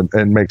row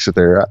and makes it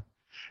there.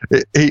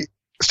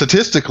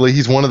 Statistically,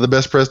 he's one of the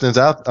best quarterbacks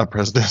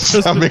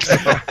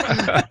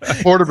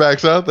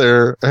out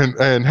there,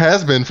 and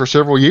has been for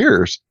several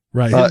years.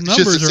 Right, his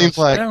numbers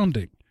are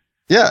astounding.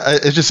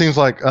 It just seems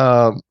like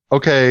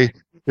okay,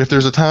 if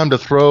there's a time to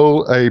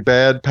throw a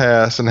bad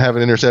pass and have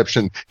an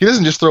interception, he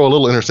doesn't just throw a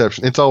little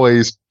interception. It's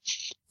always,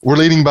 we're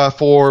leading by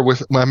 4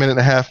 with a minute and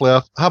a half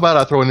left. How about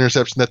I throw an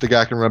interception that the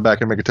guy can run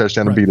back and make a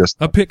touchdown and beat us?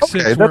 A pick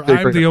six where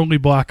I'm the only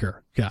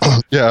blocker. Yeah.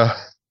 Yeah.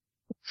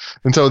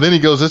 And so then he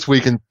goes this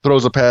week and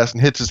throws a pass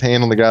and hits his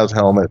hand on the guy's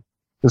helmet.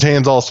 His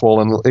hand's all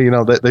swollen.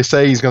 They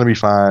say he's going to be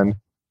fine.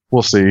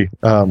 We'll see.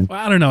 Well,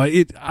 I don't know.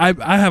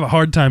 I have a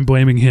hard time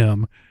blaming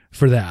him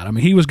for that. I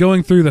mean, he was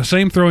going through the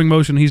same throwing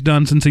motion he's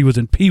done since he was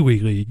in Pee Wee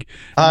League.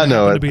 I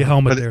know it. To be a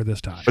helmet there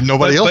this time. But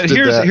nobody else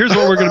did that. Here's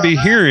what we're going to be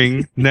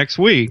hearing next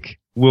week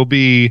will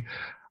be,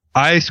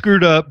 I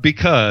screwed up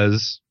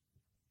because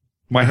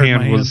my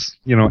hand was,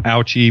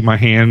 ouchy. My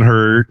hand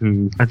hurt,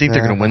 and I think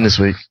they're going to win this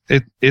week.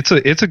 I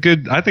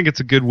think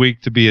it's a good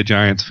week to be a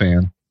Giants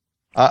fan.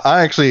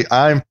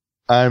 I'm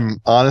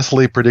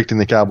honestly predicting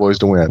the Cowboys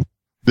to win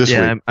this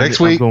week. Next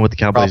week, I'm going with the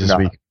Cowboys this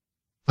week.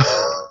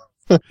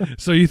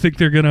 So you think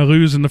they're going to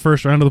lose in the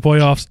first round of the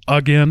playoffs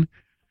again?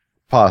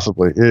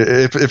 Possibly.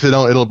 If they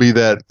don't, it'll be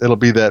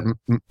that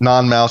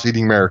non-mouse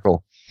eating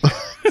miracle.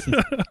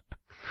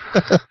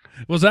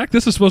 Well, Zach,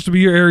 this is supposed to be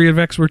your area of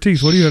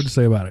expertise. What do you have to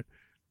say about it?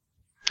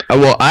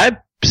 Well, I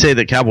say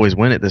that Cowboys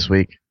win it this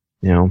week.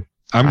 I'm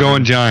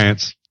going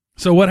Giants.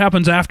 So what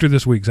happens after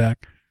this week,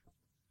 Zach?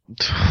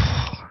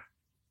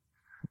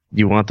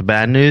 You want the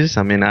bad news?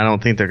 I mean, I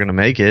don't think they're going to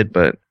make it,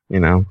 but who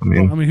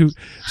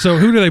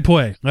do they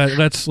play?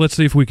 Let's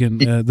see if we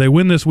can. They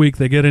win this week.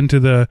 They get into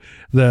the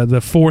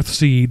 4th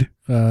seed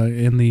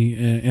in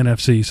the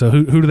NFC. So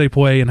who do they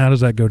play, and how does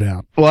that go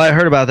down? Well, I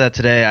heard about that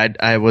today.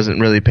 I wasn't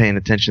really paying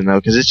attention though,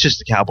 because it's just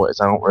the Cowboys.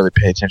 I don't really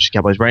pay attention to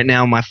Cowboys right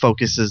now. My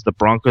focus is the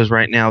Broncos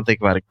right now. Think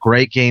about a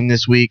great game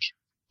this week.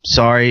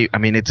 Sorry, I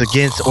mean it's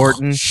against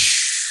Orton.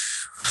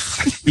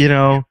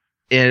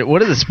 And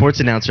what is the sports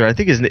announcer? I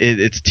think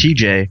it's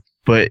TJ.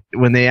 But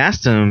when they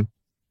asked him,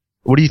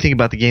 what do you think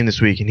about the game this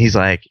week? And he's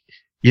like,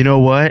 you know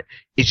what?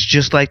 It's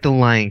just like the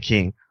Lion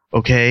King,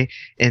 okay?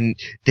 And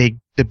the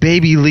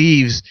baby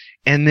leaves,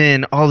 and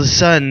then all of a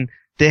sudden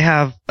they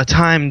have a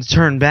time to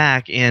turn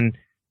back, and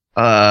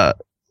the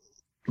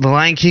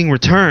Lion King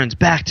returns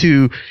back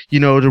to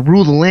to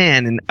rule the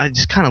land. And I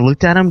just kind of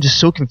looked at him, just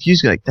so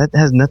confused, like that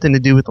has nothing to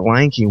do with the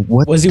Lion King.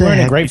 What was he wearing?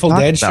 A Grateful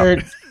Dead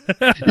shirt?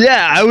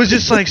 Yeah, I was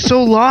just like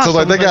so lost.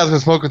 So that guy's been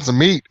smoking some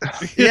meat.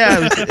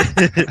 Yeah,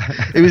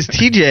 it was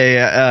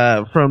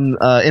TJ from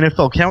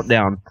NFL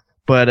Countdown.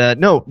 But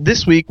no,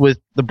 this week with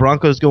the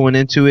Broncos going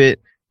into it,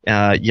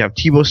 you have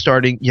Tebow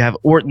starting. You have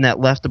Orton that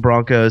left the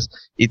Broncos.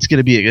 It's going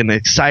to be an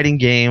exciting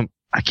game.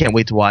 I can't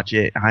wait to watch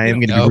it. I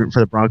am going to be rooting for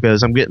the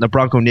Broncos. I'm getting the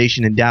Bronco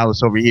Nation in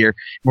Dallas over here.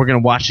 We're going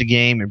to watch the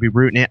game and be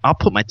rooting it. I'll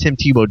put my Tim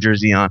Tebow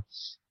jersey on.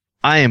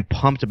 I am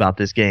pumped about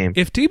this game.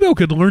 If Tebow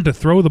could learn to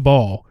throw the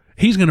ball,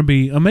 he's going to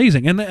be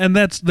amazing. And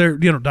that's there.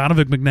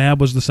 Donovan McNabb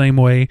was the same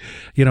way.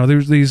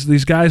 There's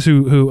these guys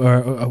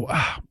who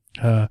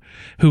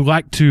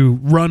like to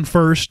run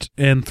first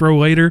and throw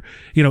later.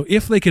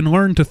 If they can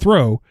learn to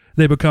throw,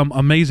 they become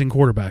amazing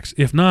quarterbacks.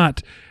 If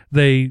not,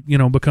 they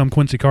become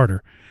Quincy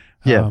Carter.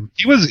 Yeah,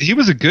 he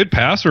was a good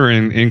passer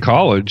in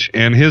college,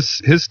 and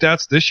his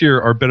stats this year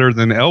are better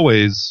than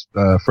Elway's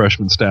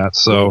freshman stats.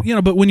 So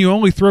but when you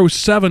only throw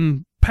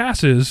 7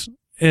 passes,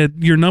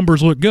 your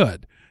numbers look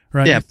good,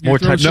 right? Yeah, more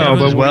touchdowns.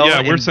 No,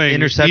 but we're saying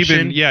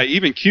interception.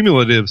 even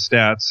cumulative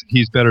stats,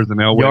 he's better than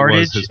Elway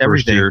was his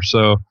first year.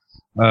 So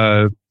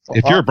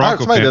if you're a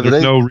Bronco fan,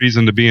 there's no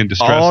reason to be in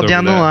distress. All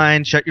down the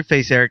line, shut your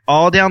face, Eric.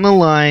 All down the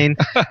line,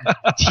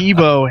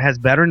 Tebow has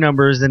better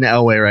numbers than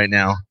Elway right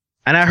now.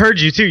 And I heard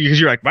you too, because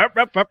you're like, bop,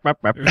 bop, bop,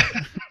 bop, bop.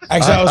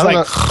 Actually, I was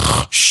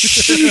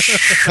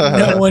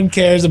like, no one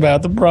cares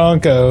about the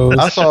Broncos.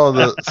 I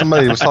saw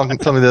somebody was talking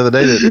to me the other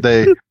day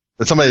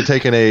that somebody had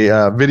taken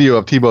a video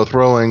of Tebow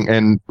throwing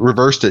and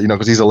reversed it,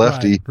 because he's a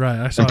lefty,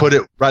 right, and put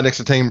it right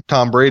next to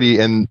Tom Brady,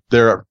 and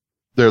their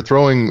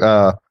throwing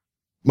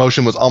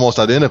motion was almost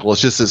identical.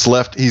 It's just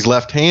he's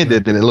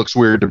left-handed, and it looks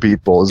weird to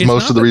people. It's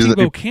most of the reason that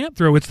Tebow can't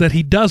throw; it's that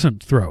he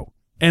doesn't throw.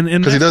 And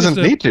because he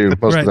doesn't need to.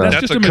 Most of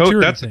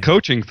that's a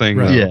coaching thing.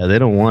 Right. Yeah, they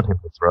don't want him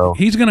to throw.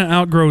 He's going to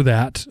outgrow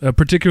that,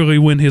 particularly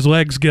when his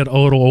legs get a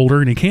little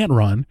older and he can't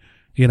run.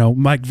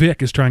 Mike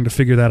Vick is trying to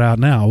figure that out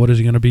now. What is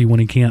he going to be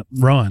when he can't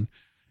run?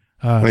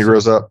 When he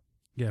grows up.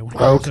 Yeah, when he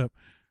grows up.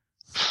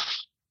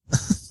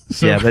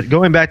 So, but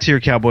going back to your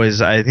Cowboys,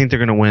 I think they're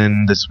going to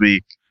win this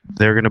week.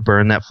 They're going to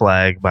burn that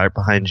flag right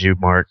behind you,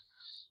 Mark,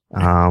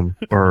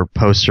 or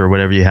poster,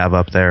 whatever you have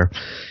up there.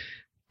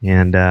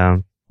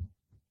 And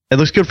it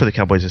looks good for the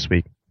Cowboys this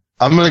week.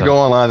 I'm going to go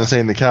online and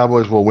saying the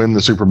Cowboys will win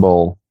the Super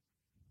Bowl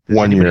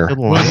one year.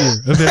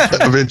 Eventually.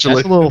 That's a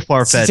little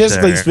far-fetched.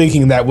 Statistically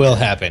speaking, that will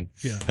happen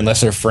unless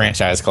their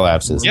franchise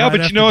collapses. Yeah,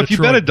 but if you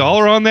bet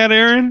 $1 on that,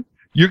 Aaron,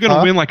 you're going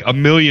to win like $1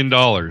 million.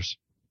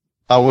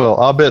 I will.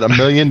 I'll bet $1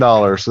 million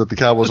that the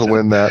Cowboys will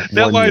win that.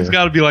 That line's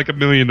got to be like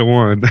 1,000,000 to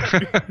 1.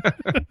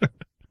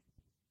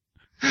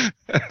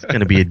 It's going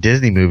to be a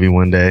Disney movie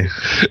one day.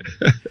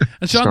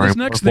 And Sean, this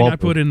next thing I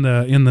put in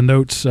the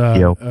notes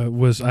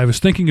was I was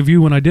thinking of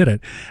you when I did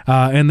it.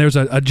 And there's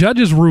a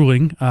judge's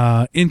ruling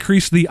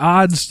increased the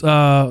odds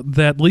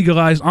that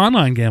legalized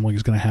online gambling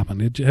is going to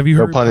happen. Have you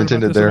heard? No pun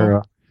intended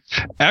there.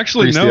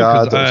 Actually,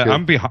 no,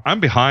 because I'm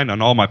behind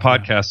on all my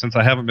podcasts since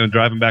I haven't been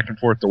driving back and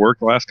forth to work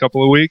the last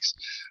couple of weeks.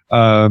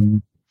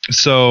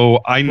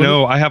 So I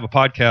know I have a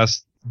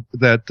podcast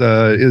that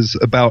is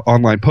about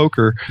online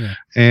poker,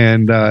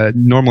 and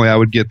normally I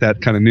would get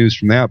that kind of news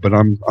from that, but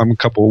I'm a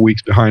couple of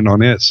weeks behind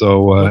on it,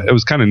 so it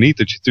was kind of neat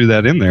that you threw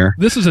that in there.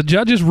 This is a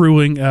judge's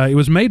ruling. It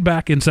was made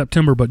back in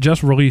September, but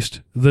just released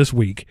this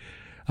week,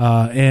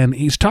 and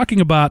he's talking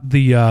about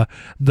the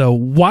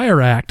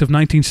Wire Act of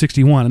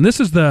 1961, and this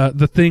is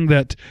the thing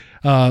that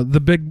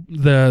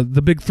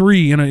the big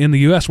three in the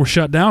U.S. were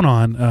shut down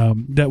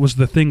on. That was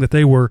the thing that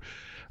they were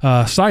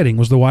citing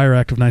was the Wire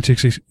Act of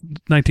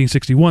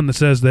 1961 that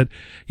says that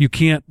you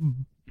can't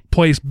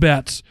place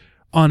bets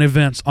on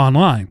events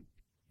online.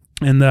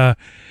 And the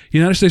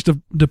United States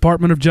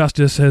Department of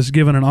Justice has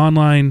given an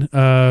online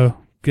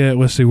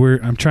let's see,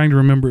 I'm trying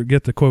to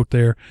get the quote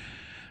there.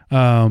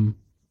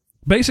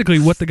 Basically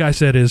what the guy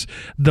said is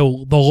the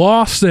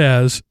law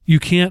says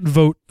you can't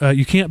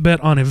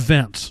bet on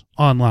events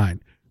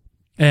online.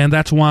 And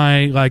that's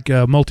why like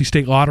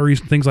multi-state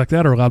lotteries and things like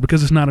that are allowed,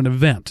 because it's not an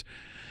event.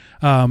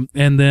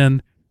 And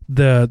then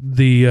this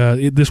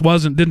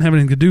didn't have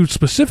anything to do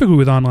specifically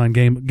with online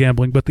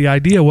gambling, but the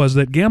idea was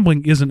that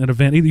gambling isn't an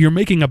event either. You're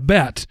making a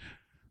bet,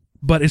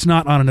 but it's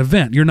not on an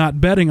event. You're not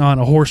betting on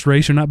a horse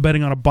race. You're not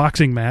betting on a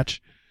boxing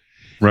match.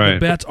 Right. The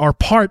bets are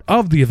part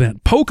of the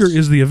event. Poker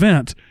is the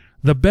event.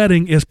 The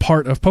betting is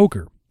part of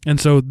poker. And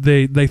so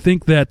they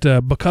think that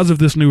because of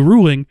this new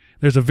ruling,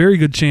 there's a very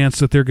good chance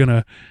that they're going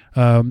to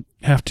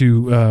have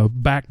to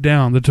back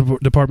down. The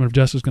Department of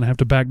Justice is going to have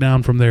to back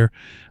down from their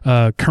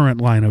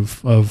current line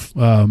of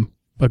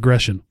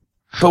aggression.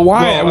 But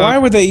why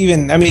would they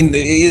even? I mean,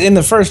 in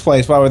the first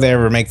place, why would they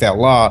ever make that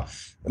law?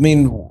 I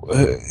mean,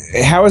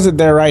 how is it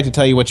their right to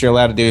tell you what you're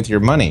allowed to do with your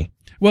money?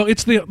 Well,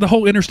 it's the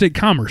whole interstate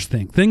commerce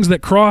thing. Things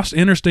that cross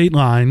interstate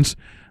lines,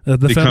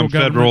 become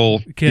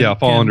federal.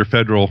 Fall under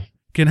federal.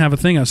 Can have a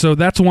thing. So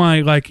that's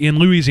why, like in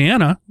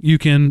Louisiana, you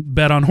can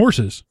bet on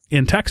horses.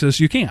 In Texas,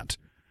 you can't.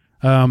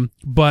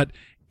 But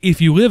if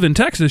you live in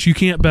Texas, you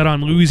can't bet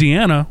on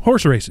Louisiana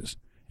horse races.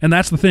 And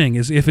that's the thing,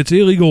 is if it's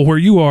illegal where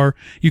you are,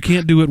 you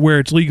can't do it where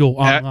it's legal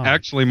online.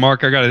 Actually,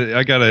 Mark, I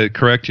gotta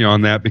correct you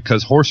on that,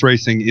 because horse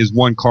racing is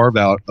one carve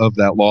out of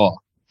that law.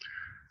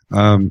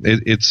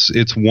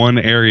 It's one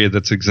area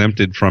that's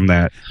exempted from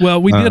that.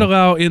 Well, we did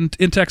allow in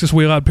Texas.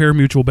 We allowed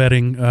pari-mutuel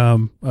betting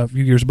a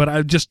few years, but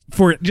I just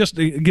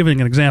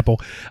giving an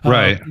example.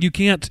 Right. You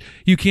can't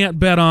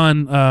bet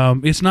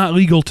on. It's not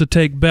legal to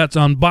take bets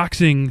on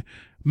boxing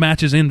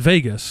matches in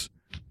Vegas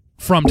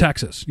from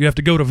Texas. You have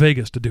to go to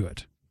Vegas to do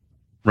it.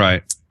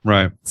 Right.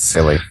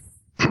 Silly.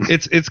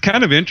 It's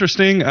kind of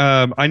interesting.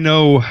 I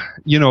know,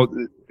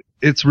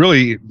 it's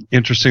really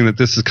interesting that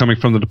this is coming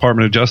from the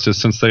Department of Justice,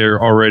 since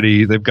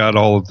they've got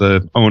all of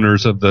the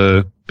owners of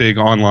the big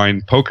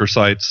online poker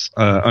sites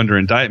under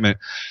indictment.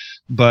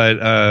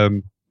 But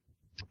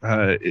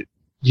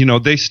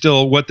they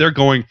still, what they're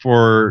going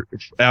for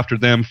after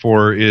them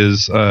for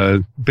is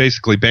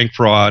basically bank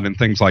fraud and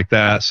things like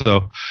that.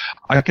 So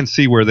I can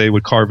see where they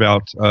would carve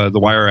out the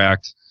Wire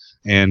Act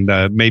and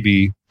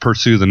maybe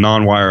pursue the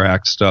non-Wire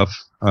Act stuff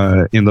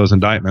in those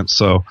indictments.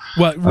 So,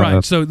 well,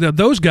 right. So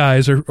those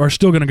guys are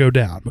still going to go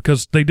down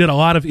because they did a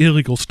lot of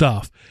illegal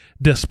stuff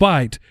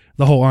despite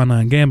the whole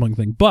online gambling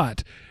thing.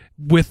 But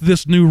with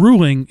this new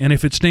ruling, and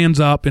if it stands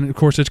up, and of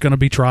course it's going to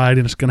be tried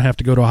and it's going to have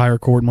to go to a higher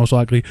court most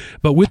likely,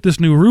 but with this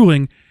new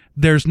ruling,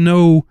 there's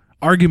no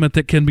argument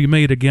that can be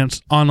made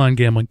against online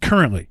gambling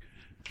currently.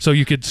 So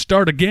you could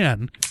start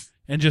again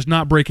and just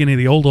not break any of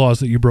the old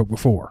laws that you broke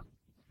before.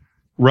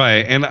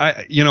 Right. And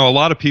a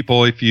lot of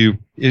people, if you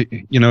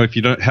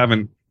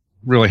haven't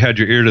really had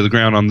your ear to the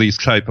ground on these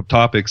type of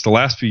topics, the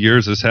last few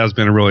years, this has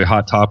been a really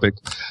hot topic.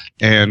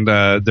 And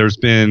there's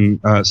been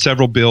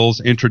several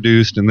bills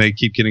introduced, and they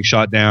keep getting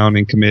shot down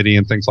in committee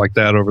and things like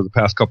that over the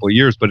past couple of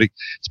years. But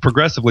it's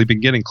progressively been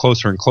getting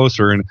closer and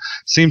closer. And it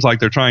seems like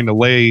they're trying to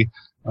lay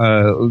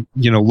down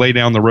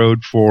the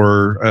road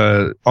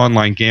for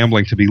online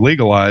gambling to be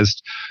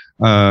legalized.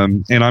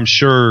 And I'm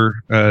sure,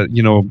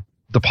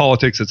 the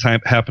politics that's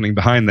happening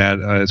behind that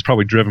is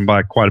probably driven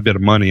by quite a bit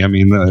of money. I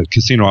mean, the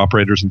casino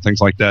operators and things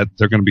like that,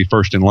 they're going to be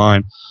first in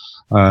line.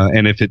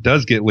 And if it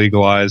does get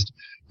legalized,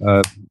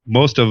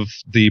 most of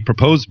the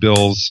proposed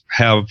bills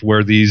have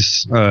where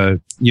these,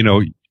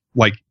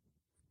 like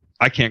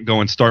I can't go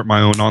and start my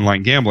own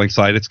online gambling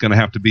site. It's going to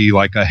have to be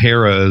like a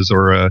Harrah's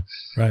or a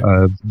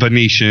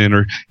Venetian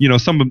or,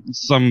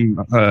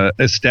 some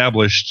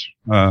established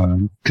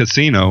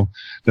casino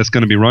that's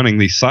going to be running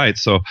these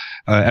sites. So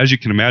as you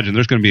can imagine,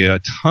 there's going to be a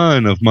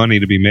ton of money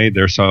to be made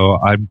there. So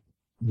I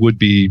would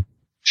be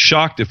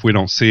shocked if we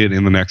don't see it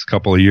in the next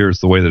couple of years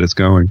the way that it's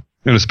going.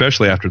 And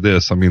especially after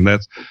this, I mean,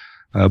 that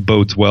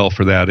bodes well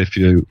for that if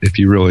you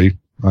really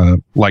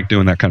like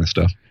doing that kind of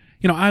stuff.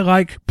 I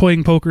like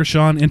playing poker.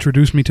 Shawn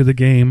introduced me to the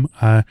game.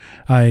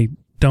 I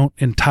don't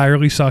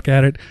entirely suck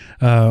at it.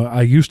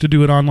 I used to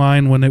do it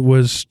online when it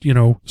was,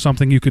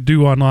 something you could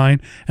do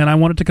online, and I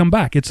want it to come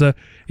back. It's a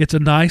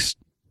nice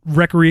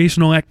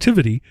recreational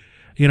activity.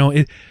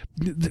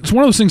 It's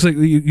one of those things that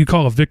you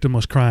call a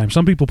victimless crime.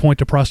 Some people point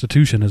to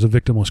prostitution as a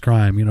victimless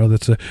crime.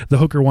 That's the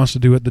hooker wants to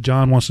do it, the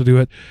John wants to do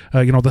it.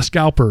 The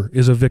scalper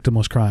is a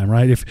victimless crime,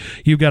 right? If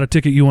you've got a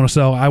ticket you want to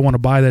sell, I want to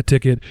buy that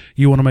ticket,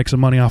 you want to make some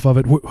money off of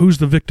it. Who's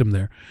the victim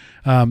there?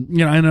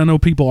 And I know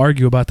people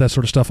argue about that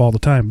sort of stuff all the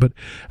time, but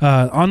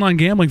online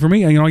gambling for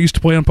me, I used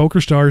to play on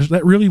PokerStars.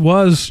 That really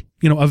was,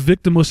 a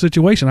victimless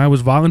situation. I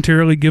was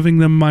voluntarily giving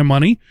them my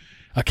money.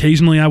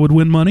 Occasionally I would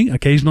win money.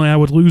 Occasionally I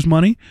would lose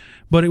money.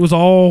 But it was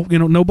all,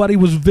 nobody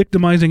was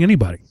victimizing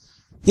anybody.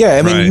 Yeah,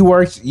 I mean,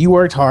 you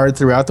worked hard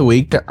throughout the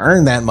week to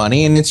earn that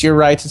money, and it's your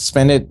right to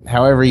spend it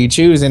however you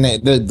choose. And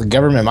the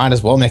government might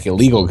as well make it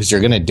legal because you're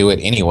going to do it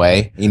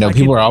anyway.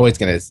 People are always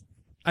going to.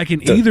 I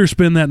can either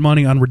spend that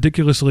money on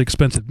ridiculously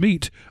expensive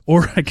meat,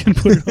 or I can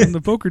put it on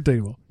the poker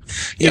table.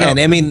 Yeah, and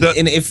I mean,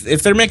 and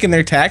if they're making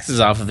their taxes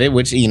off of it,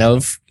 which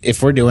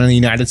if we're doing it in the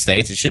United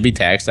States, it should be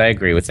taxed. I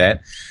agree with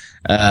that,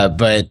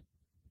 but.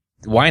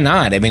 Why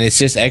not? I mean, it's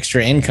just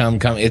extra income.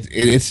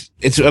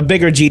 It's a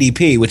bigger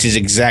GDP, which is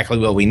exactly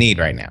what we need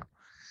right now.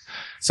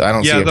 So I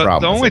don't see a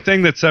problem. The only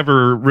thing that's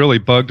ever really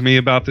bugged me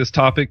about this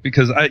topic,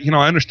 because I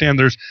understand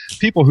there's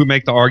people who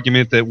make the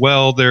argument that,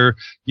 well, there's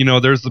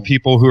the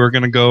people who are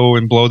going to go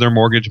and blow their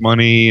mortgage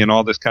money and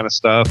all this kind of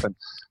stuff,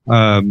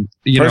 and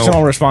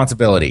personal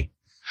responsibility.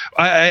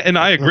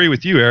 I agree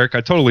with you, Eric.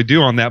 I totally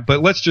do on that.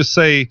 But let's just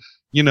say,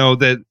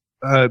 that.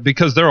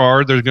 Because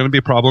there's going to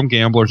be problem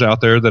gamblers out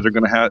there that are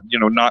going to have,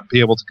 not be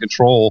able to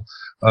control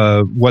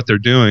what they're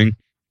doing,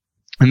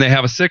 and they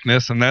have a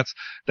sickness, and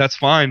that's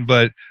fine.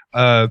 But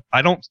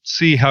I don't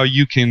see how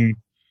you can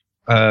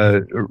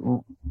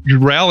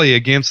rally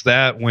against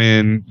that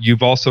when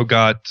you've also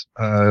got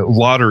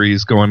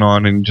lotteries going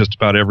on in just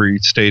about every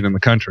state in the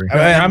country.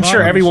 I'm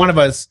sure every one of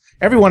us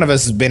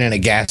has been in a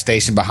gas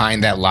station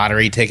behind that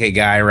lottery ticket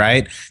guy,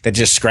 right? That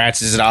just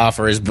scratches it off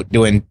or is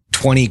doing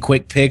 20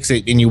 quick picks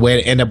and you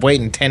end up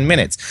waiting 10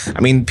 minutes.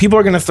 I mean, people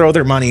are going to throw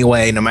their money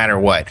away no matter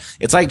what.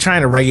 It's like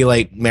trying to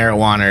regulate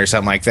marijuana or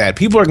something like that.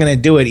 People are going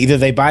to do it. Either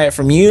they buy it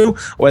from you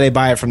or they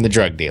buy it from the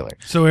drug dealer.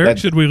 So, Eric,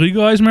 should we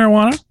legalize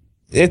marijuana?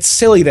 It's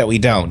silly that we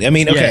don't. I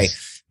mean, okay,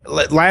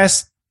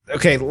 last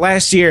okay,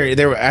 last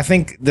year I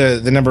think the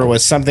number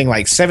was something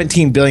like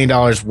 $17 billion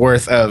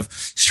worth of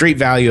street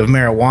value of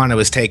marijuana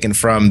was taken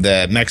from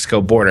the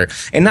Mexico border.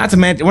 And not to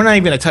mention, we're not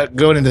even going to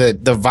go into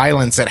the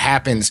violence that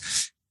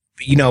happens,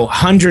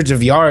 hundreds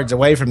of yards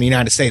away from the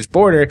United States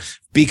border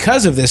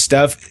because of this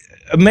stuff.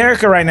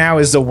 America right now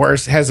has the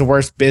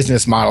worst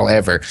business model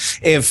ever.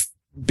 If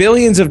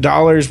billions of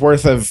dollars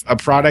worth of a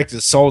product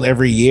is sold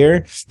every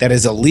year that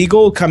is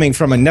illegal coming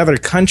from another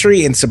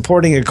country and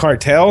supporting a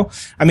cartel,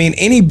 I mean,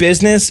 any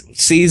business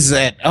sees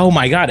that, oh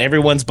my God,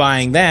 everyone's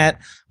buying that.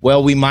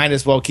 Well, we might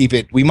as well keep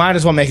it. We might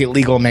as well make it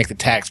legal and make the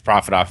tax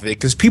profit off of it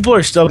because people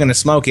are still going to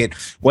smoke it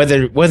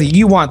whether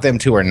you want them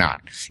to or not.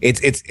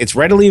 It's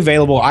readily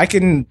available. I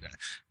can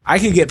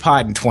get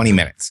pot in 20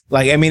 minutes.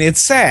 Like, I mean,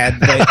 it's sad,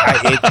 but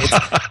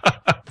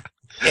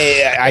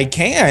I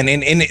can,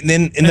 and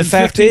the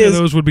fact is,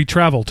 those would be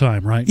travel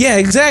time, right? Yeah,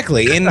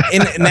 exactly. And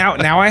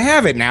now I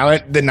have it. Now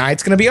the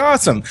night's gonna be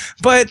awesome.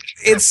 But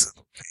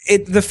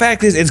the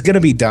fact is, it's gonna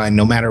be done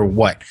no matter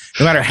what.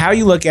 No matter how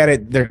you look at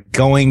it, they're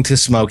going to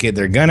smoke it.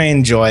 They're gonna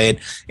enjoy it,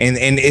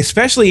 and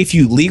especially if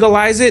you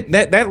legalize it,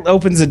 that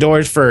opens the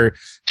doors for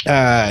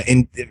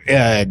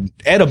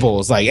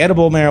edibles, like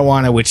edible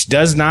marijuana, which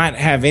does not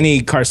have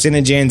any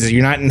carcinogens.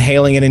 You're not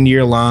inhaling it into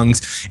your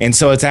lungs, and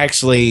so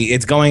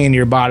it's going in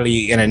your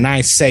body in a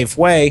nice, safe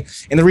way.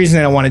 And the reason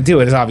I don't want to do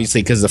it is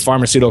obviously because the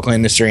pharmaceutical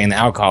industry and the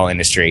alcohol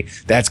industry,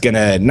 that's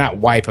gonna not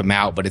wipe them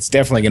out, but it's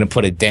definitely gonna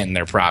put a dent in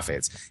their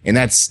profits, and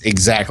that's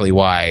exactly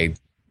why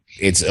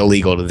it's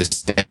illegal to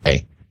this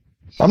day.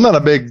 I'm not a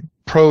big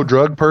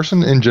pro-drug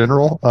person in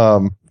general.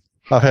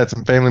 I've had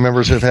some family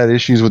members who've had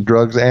issues with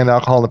drugs and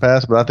alcohol in the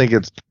past, but I think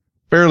it's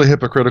fairly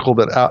hypocritical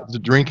that the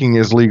drinking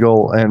is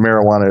legal and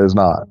marijuana is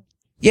not.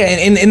 Yeah,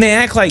 and they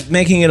act like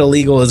making it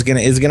illegal is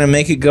gonna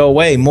make it go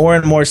away. More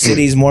and more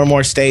cities, more and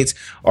more states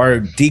are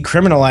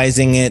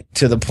decriminalizing it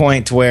to the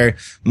point where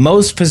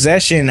most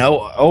possession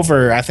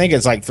over, I think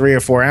it's like 3 or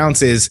 4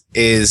 ounces,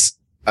 is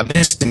a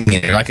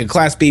misdemeanor, like a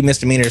Class B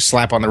misdemeanor,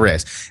 slap on the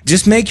wrist.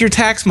 Just make your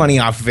tax money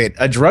off of it.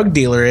 A drug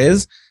dealer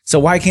is. So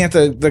why can't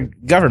the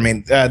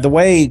government? The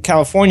way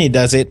California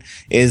does it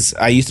is,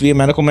 I used to be a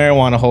medical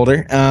marijuana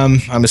holder. I'm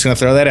just going to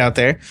throw that out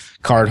there,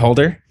 card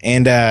holder,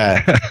 and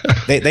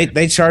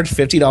they charge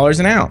 $50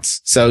 an ounce.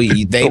 So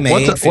they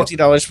made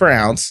 $50 per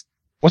ounce.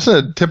 What's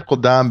a typical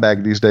dime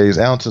bag these days,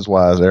 ounces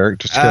wise, Eric?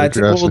 Just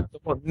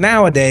well,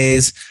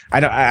 nowadays, I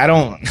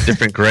don't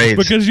different grades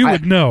because you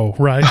would know,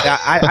 right?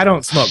 I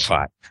don't smoke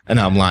pot.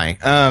 No, I'm lying.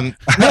 No,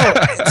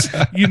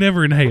 you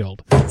never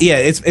inhaled. Yeah,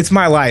 it's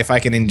my life. I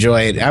can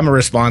enjoy it. I'm a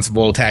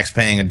responsible,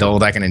 tax-paying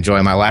adult. I can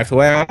enjoy my life the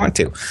way I want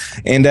to,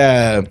 and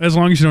as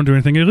long as you don't do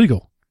anything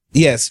illegal.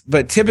 Yes,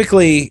 but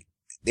typically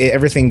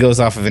everything goes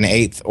off of an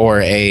eighth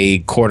or a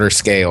quarter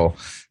scale,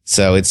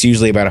 so it's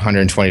usually about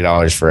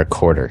 $120 for a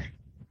quarter.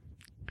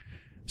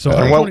 So,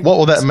 and what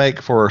will that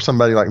make for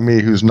somebody like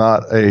me who's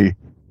not a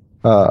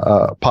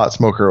pot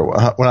smoker?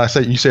 When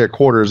you say a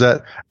quarter, is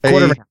that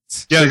quarter a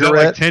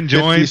cigarette, like 10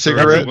 joints,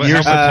 cigarette, one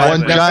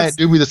giant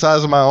doobie the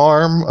size of my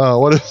arm?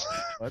 What is?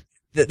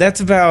 That's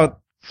about.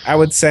 I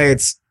would say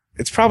it's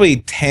probably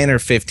 10 or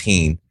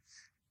 15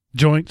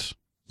 joints.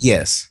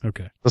 Yes.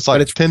 Okay. It's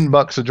like it's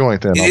 $10 a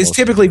joint. Then it's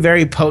typically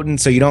very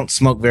potent, so you don't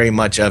smoke very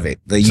much of it.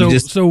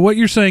 So what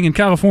you're saying in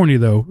California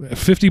though,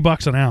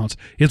 $50 an ounce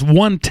is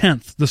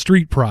 1/10 the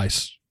street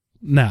price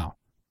now.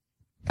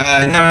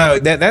 No,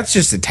 that's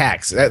just the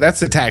tax.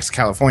 That's the tax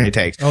California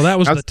takes. Oh, that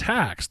was the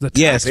tax. The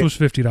tax was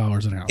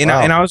 $50 an ounce.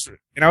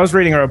 And I was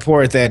reading a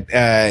report that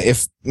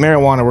if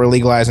marijuana were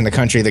legalized in the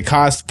country, the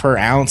cost per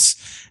ounce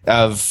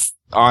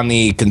on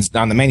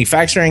the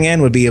manufacturing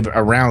end would be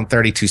around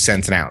 32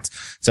 cents an ounce.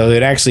 So it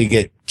would actually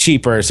get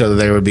cheaper, so that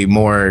there would be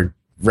more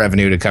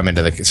revenue to come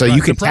into the. So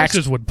you could the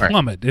prices would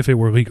plummet if it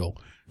were legal.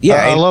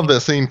 Yeah, I love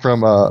that scene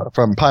from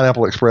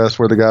Pineapple Express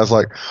where the guy's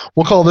like,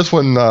 "We'll call this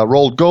one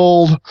rolled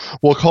gold.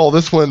 We'll call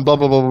this one blah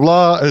blah blah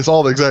blah." And it's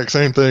all the exact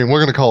same thing. We're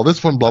going to call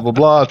this one blah blah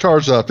blah.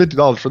 Charge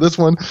 $50 for this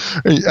one.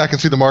 And I can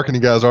see the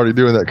marketing guys already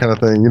doing that kind of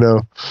thing.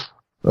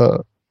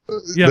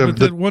 But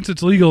then once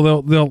it's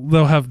legal,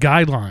 they'll have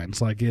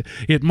guidelines like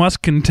it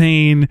must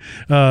contain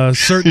a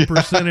certain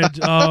percentage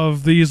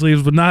of these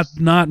leaves, but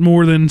not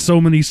more than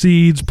so many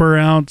seeds per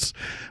ounce.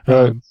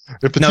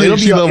 If the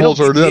THC levels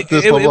are this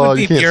blah blah,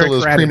 you can't sell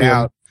this premium.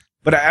 Out.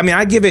 But I mean,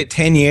 I give it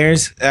 10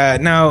 years.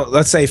 No,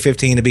 let's say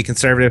 15 to be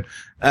conservative.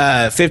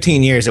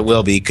 15 years it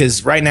will be,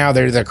 because right now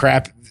they're the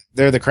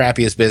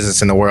crappiest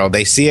business in the world.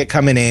 They see it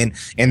coming in,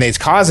 and it's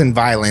causing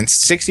violence.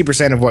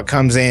 60% of what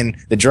comes in,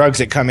 the drugs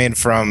that come in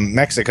from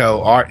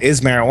Mexico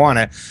is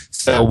marijuana.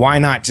 So why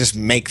not just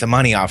make the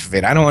money off of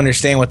it? I don't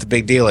understand what the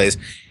big deal is.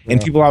 And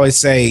people always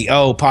say,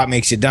 "Oh, pot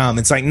makes you dumb."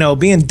 It's like, no,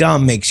 being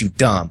dumb makes you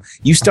dumb.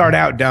 You start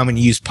out dumb and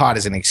you use pot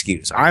as an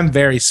excuse. I'm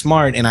very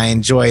smart and I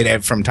enjoy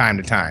it from time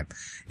to time.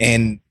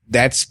 And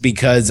that's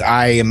because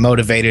I am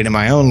motivated in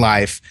my own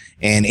life.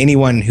 And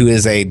anyone who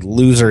is a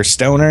loser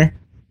stoner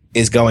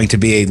is going to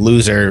be a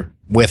loser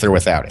with or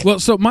without it.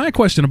 Well, so my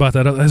question about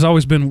that has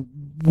always been,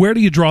 where do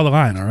you draw the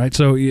line? All right.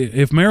 So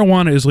if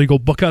marijuana is legal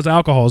because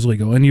alcohol is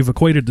legal, and you've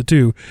equated the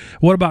two,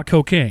 what about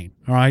cocaine?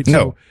 All right. No.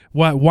 So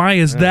why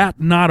is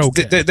that not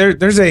okay?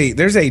 There's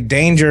a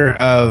danger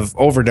of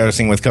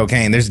overdosing with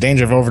cocaine. There's a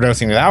danger of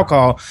overdosing with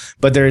alcohol,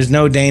 but there is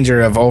no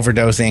danger of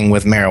overdosing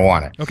with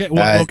marijuana. Okay.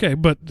 Well, okay.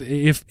 But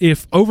if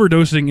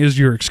overdosing is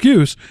your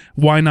excuse,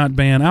 why not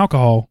ban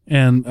alcohol?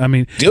 And I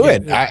mean, do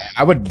it.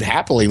 I would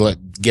happily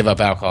give up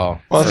alcohol.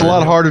 Well, it's a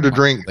lot harder to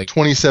drink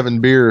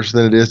 27 beers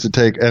than it is to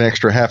take an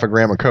extra half a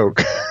gram of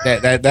Coke.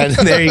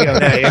 There you go.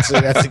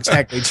 That's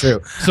exactly true.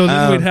 So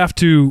then we'd have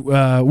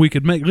to we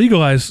could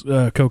legalize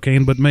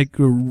cocaine, but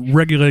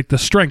regulate the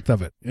strength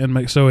of it, and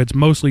make so it's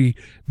mostly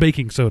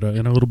baking soda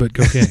and a little bit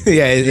cocaine.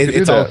 Yeah,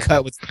 it's all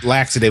cut with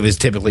laxative is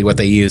typically what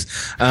they use.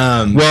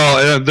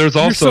 There's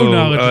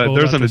also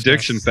there's an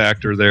addiction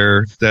factor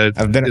there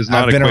that is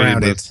not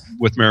equated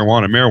with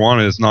marijuana.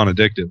 Marijuana is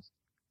non-addictive.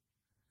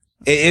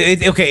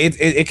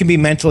 It can be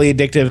mentally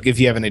addictive if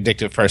you have an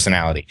addictive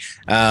personality.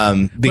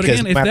 Because but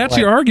again, if that's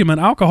your argument,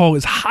 alcohol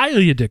is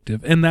highly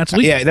addictive, and that's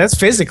legal. Yeah, that's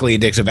physically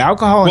addictive.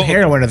 Alcohol and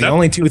heroin are the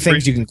only two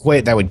things you can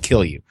quit that would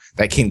kill you.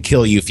 That can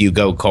kill you if you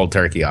go cold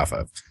turkey off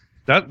of.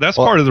 That's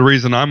part of the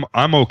reason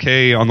I'm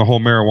okay on the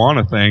whole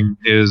marijuana thing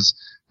is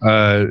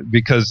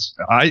because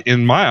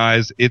in my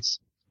eyes it's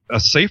a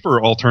safer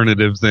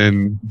alternative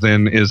than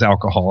is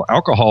alcohol.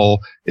 Alcohol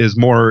is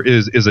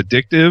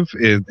addictive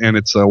and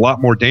it's a lot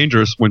more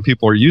dangerous when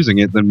people are using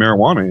it than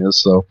marijuana is.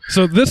 So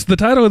the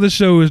title of this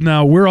show is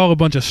now "We're All a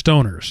Bunch of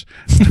Stoners."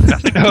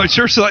 No, it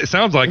sure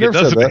sounds like it,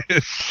 doesn't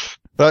it?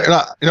 So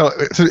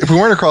if we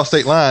weren't across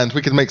state lines,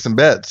 we could make some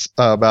bets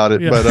about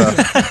it. Yeah. But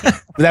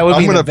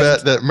I'm going to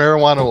bet that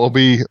marijuana will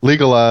be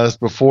legalized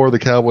before the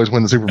Cowboys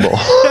win the Super Bowl.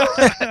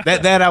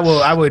 that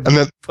I would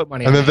put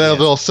money. And then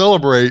they'll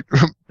celebrate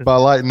by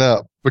lighting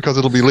up because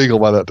it'll be legal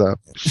by that time.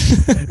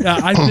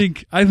 I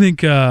think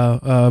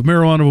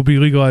marijuana will be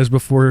legalized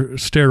before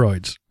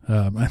steroids.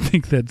 I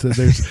think that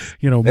there's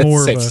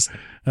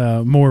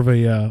more of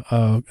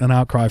an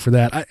outcry for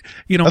that.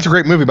 That's a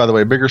great movie, by the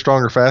way. Bigger,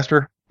 Stronger,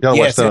 Faster.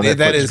 Yes,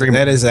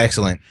 that is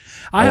excellent.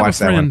 I have a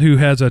friend who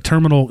has a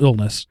terminal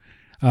illness,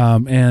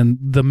 and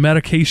the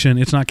medication,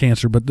 it's not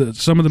cancer, but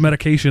some of the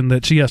medication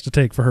that she has to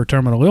take for her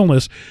terminal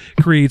illness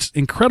creates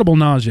incredible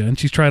nausea, and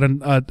she's tried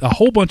a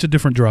whole bunch of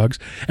different drugs,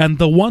 and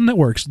the one that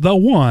works, is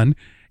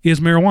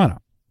marijuana.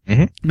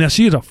 Mm-hmm. Now,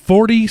 she is a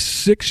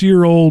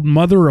 46-year-old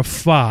mother of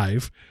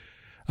 5,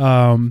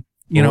 and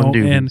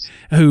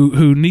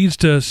who needs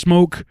to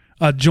smoke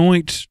a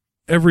joint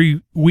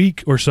every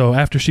week or so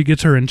after she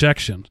gets her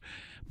injection.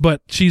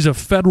 But she's a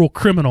federal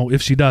criminal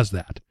if she does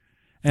that.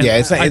 And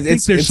I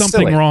think there's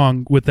something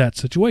wrong with that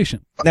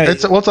situation.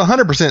 It's a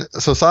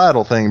 100%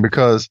 societal thing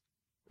because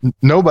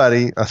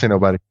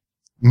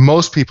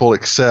most people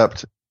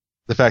accept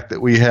the fact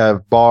that we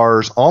have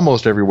bars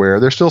almost everywhere.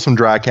 There's still some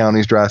dry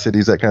counties, dry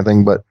cities, that kind of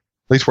thing. But at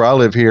least where I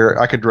live here,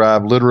 I could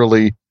drive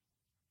literally,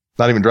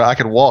 not even drive, I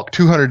could walk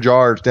 200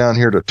 yards down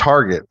here to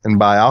Target and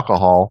buy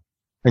alcohol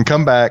and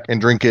come back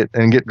and drink it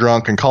and get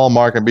drunk and call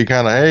Mark and be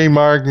kind of, hey,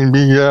 Mark, and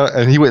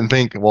he wouldn't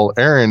think, well,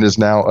 Aaron is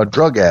now a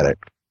drug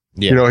addict.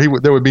 Yeah.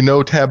 There would be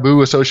no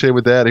taboo associated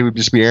with that. He would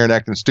just be Aaron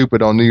acting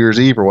stupid on New Year's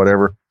Eve or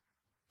whatever.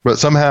 But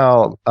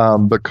somehow,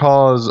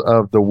 because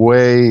of the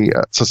way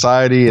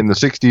society in the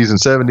 60s and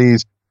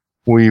 70s,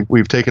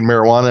 we've taken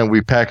marijuana and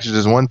we've packaged it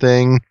as one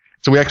thing.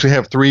 So we actually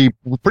have three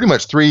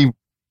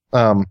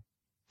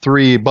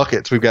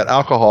buckets. We've got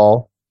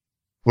alcohol,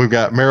 we've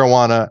got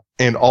marijuana,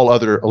 and all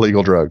other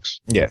illegal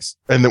drugs. Yes.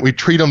 And that we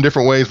treat them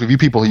different ways. We view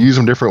people who use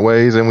them different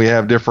ways, and we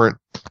have different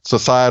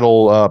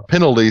societal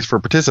penalties for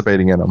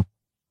participating in them.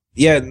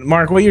 Yeah,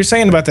 Mark, what you're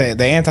saying about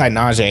the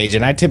anti-nausea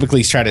agent, I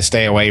typically try to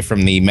stay away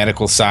from the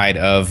medical side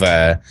of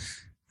the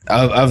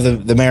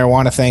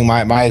marijuana thing.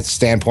 My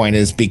standpoint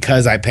is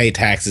because I pay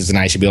taxes and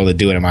I should be able to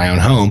do it in my own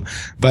home.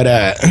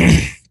 But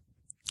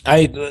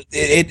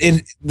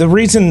the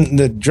reason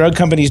the drug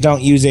companies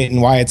don't use it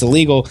and why it's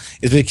illegal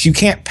is because you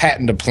can't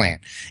patent a plant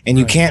and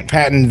you can't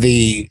patent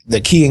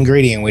the key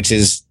ingredient, which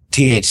is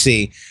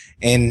THC,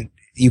 and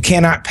you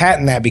cannot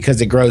patent that because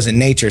it grows in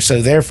nature.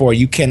 So therefore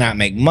you cannot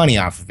make money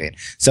off of it.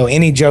 So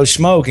any Joe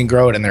Schmo can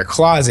grow it in their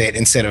closet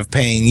instead of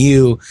paying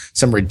you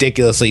some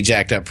ridiculously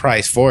jacked up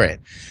price for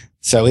it.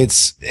 So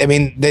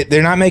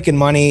they're not making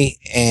money,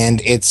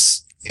 and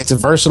it's a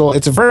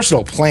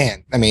versatile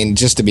plant. I mean,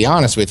 just to be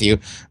honest with you,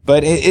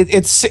 but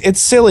it's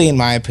silly in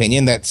my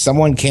opinion that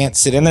someone can't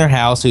sit in their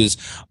house who's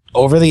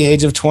over the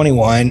age of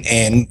 21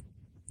 and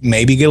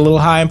maybe get a little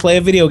high and play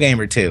a video game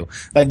or two.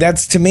 Like,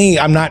 that's, to me,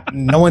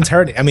 no one's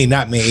heard it. I mean,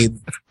 not me.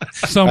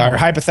 Our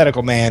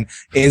hypothetical man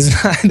is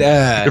not.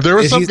 If there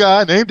was some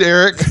guy named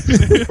Eric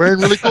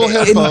wearing really cool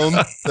headphones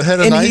that had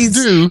a nice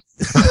do.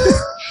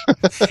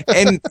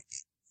 And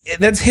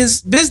that's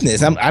his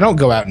business. I don't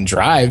go out and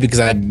drive because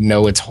I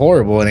know it's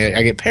horrible and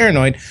I get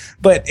paranoid,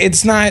 but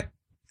it's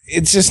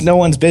just no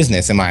one's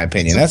business, in my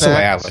opinion. That's the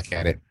way I look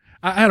at it.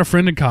 I had a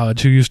friend in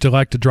college who used to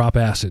like to drop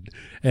acid,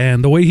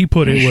 and the way he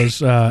put it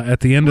was at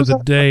the end of the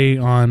day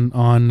on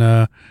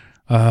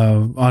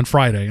on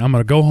Friday. I'm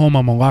going to go home.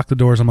 I'm going to lock the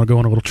doors. I'm going to go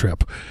on a little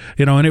trip,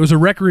 and it was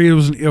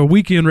a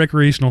weekend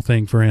recreational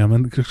thing for him.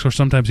 And so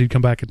sometimes he'd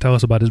come back and tell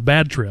us about his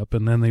bad trip.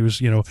 And then he was,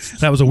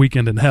 that was a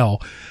weekend in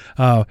hell.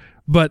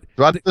 But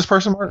do I this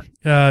person, Mark?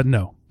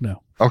 No.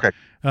 Okay.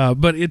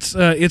 But it's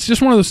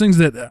just one of those things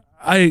that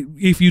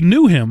if you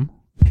knew him,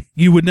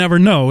 you would never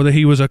know that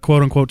he was a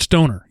quote unquote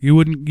stoner. You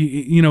wouldn't,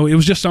 it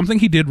was just something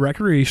he did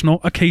recreational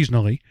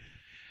occasionally.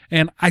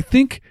 And I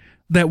think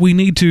that we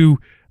need to,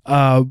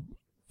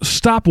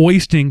 stop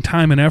wasting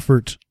time and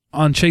effort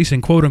on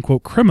chasing quote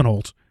unquote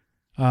criminals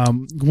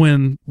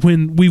when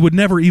we would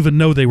never even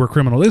know they were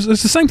criminals.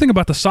 It's the same thing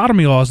about the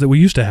sodomy laws that we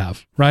used to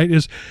have, right?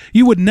 Is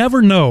you would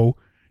never know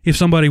if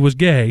somebody was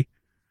gay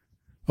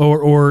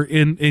or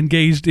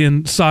engaged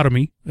in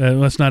sodomy.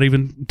 Let's not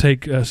even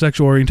take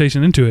sexual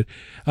orientation into it.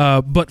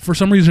 But for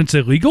some reason it's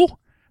illegal.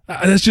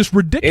 That's just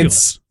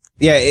ridiculous.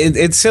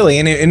 It's silly,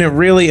 and it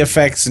really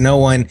affects no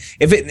one.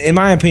 In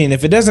my opinion,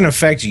 if it doesn't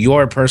affect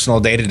your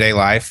personal day-to-day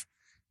life,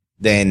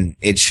 then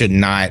it should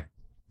not.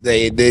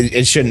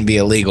 It shouldn't be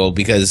illegal,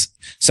 because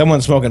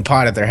someone smoking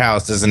pot at their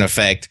house doesn't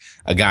affect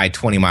a guy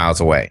 20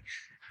 miles away.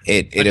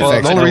 It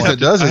affects. The only reason it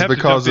does is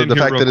because of the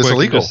fact that it's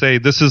illegal. Say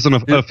this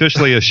isn't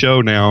officially a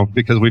show now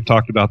because we've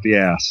talked about the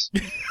ass.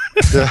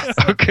 Yeah.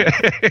 Okay.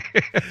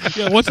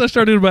 Yeah. Once I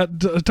started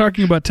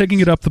talking about taking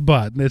it up the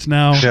butt, it's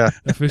now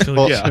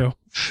officially a show.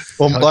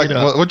 Well,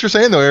 what you're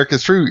saying though, Eric,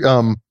 is true.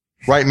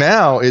 Right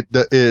now,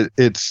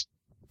 it's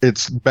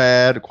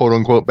bad, quote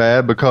unquote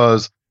bad,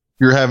 because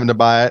you're having to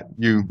buy it.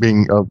 You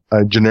being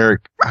a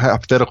generic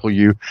hypothetical,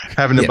 you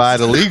having to buy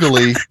it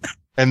illegally,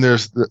 and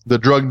there's the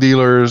drug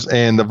dealers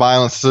and the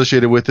violence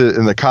associated with it,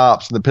 and the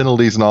cops and the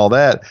penalties and all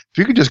that. If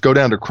you could just go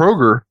down to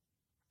Kroger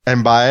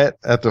and buy it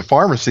at the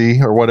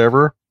pharmacy or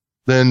whatever,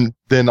 then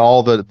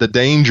all the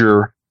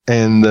danger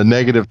and the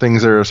negative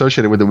things that are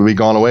associated with it would be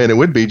gone away, and it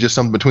would be just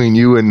something between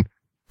you and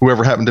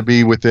whoever happened to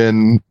be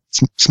within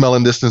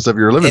smelling distance of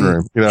your living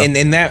room.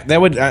 And that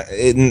would,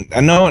 I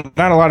know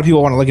not a lot of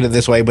people want to look at it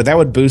this way, but that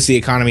would boost the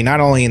economy, not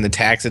only in the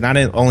taxes, not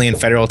only in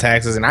federal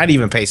taxes, and I'd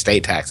even pay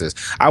state taxes.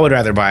 I would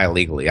rather buy it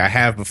legally. I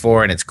have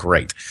before, and it's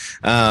great.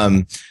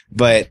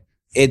 But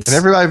it's, and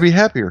everybody would be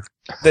happier.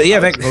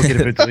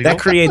 That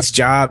creates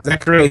jobs. That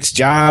creates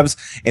jobs,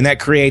 and that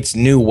creates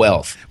new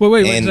wealth.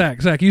 Wait,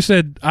 Zach, you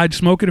said I'd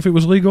smoke it if it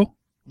was legal?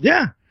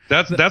 Yeah.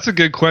 That's a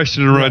good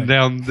question to run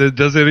down.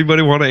 Does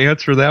anybody want to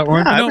answer that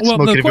one? I would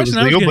smoke it if it was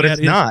legal, but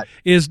it's not.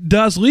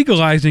 Does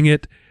legalizing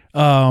it?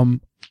 I'd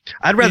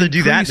rather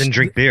do that than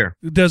drink beer.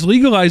 Does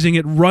legalizing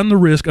it run the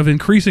risk of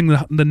increasing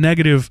the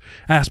negative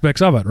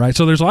aspects of it? Right.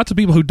 So there's lots of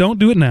people who don't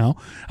do it now.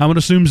 I'm going to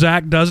assume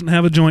Zach doesn't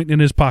have a joint in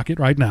his pocket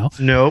right now.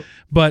 Nope.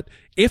 But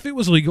if it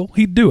was legal,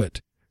 he'd do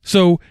it.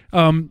 So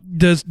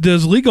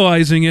does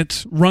legalizing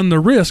it run the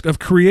risk of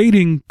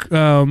creating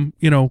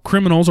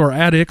criminals or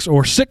addicts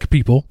or sick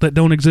people that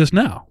don't exist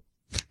now?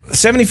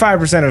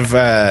 75% of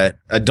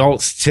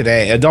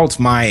adults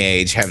my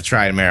age have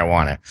tried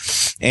marijuana,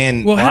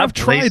 and have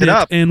tried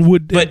it and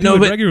would do it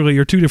regularly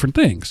are two different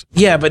things.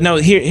 Yeah, but no.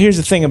 Here's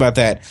the thing about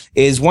that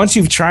is once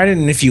you've tried it,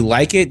 and if you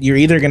like it, you're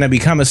either going to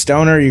become a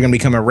stoner, you're going to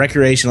become a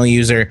recreational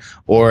user,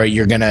 or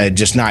you're going to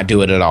just not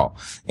do it at all.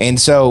 And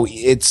so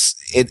it's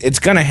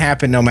going to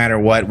happen no matter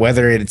what.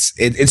 Whether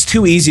it's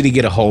too easy to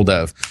get a hold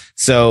of.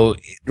 So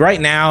right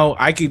now,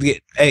 I could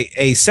get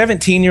a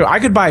 17-year-old. I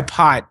could buy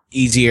pot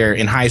easier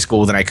in high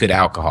school than I could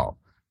alcohol.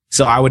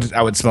 So I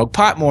would smoke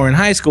pot more in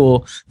high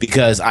school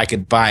because I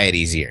could buy it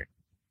easier.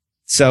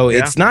 So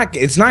it's not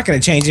going to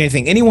change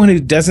anything. Anyone who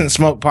doesn't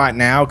smoke pot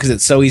now because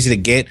it's so easy to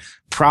get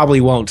probably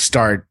won't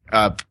start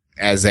up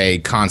as a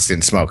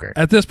constant smoker.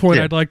 At this point,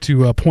 I'd like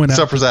to point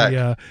out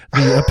that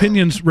the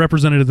opinions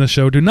represented in the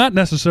show do not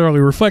necessarily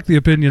reflect the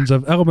opinions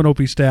of Element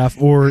OP staff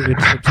or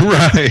its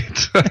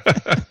right.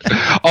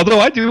 Although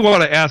I do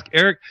want to ask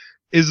Eric,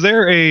 is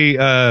there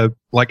a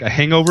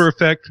hangover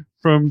effect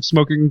from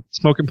smoking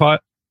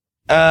pot?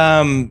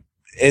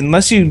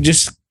 Unless you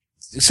just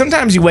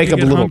sometimes you wake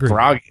up a little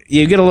groggy.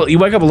 You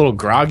wake up a little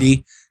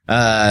groggy.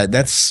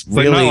 That's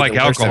but really not like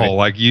alcohol.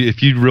 Like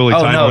if you really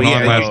tied on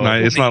last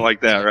night, it's not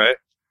like that, right?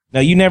 No,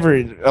 you'll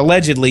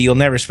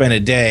never spend a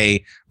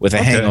day with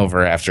a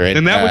hangover after it.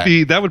 And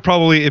that would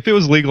probably, if it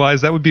was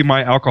legalized, that would be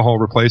my alcohol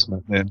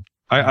replacement then.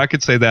 I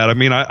could say that. I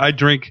mean, I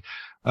drink,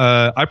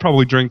 I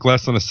probably drink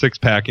less than a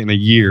 6-pack in a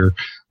year.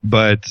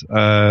 But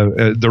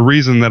the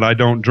reason that I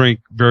don't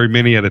drink very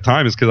many at a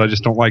time is because I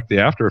just don't like the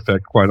after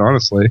effect, quite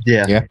honestly.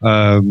 Yeah.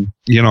 I'm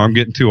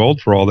getting too old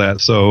for all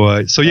that. So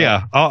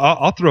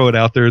I'll throw it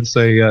out there and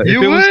say,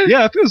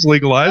 if it was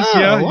legalized,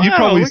 you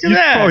probably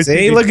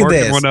look at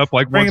this one up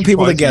like bringing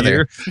people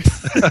together.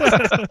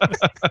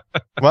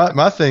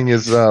 My thing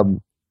is,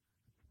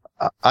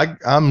 I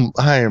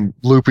am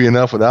loopy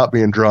enough without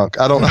being drunk.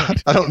 I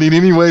don't need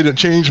any way to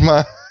change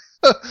my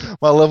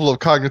level of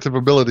cognitive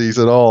abilities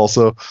at all.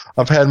 So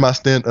I've had my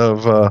stint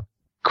of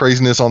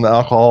craziness on the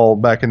alcohol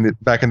back in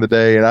the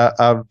day, and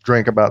I've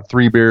drank about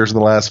 3 beers in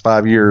the last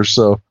 5 years.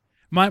 So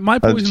my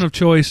poison of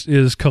choice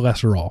is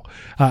cholesterol.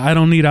 I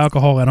don't need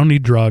alcohol. I don't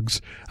need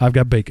drugs. I've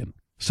got bacon.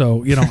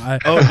 So,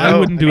 I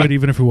wouldn't do it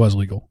even if it was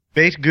legal.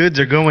 Baked goods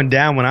are going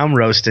down when I'm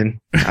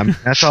roasting.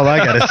 That's all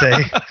I got to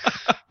say.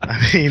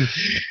 I mean,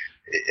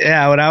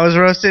 yeah, when I was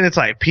roasting, it's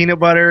like peanut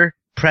butter,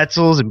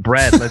 pretzels, and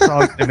bread. Let's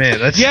all get them in.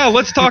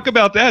 Let's talk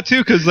about that too,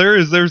 because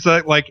there's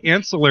that like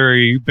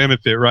ancillary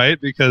benefit, right?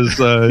 Because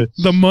the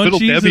Munchies Little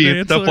Debbie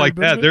and stuff like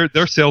benefit? That,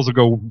 their sales will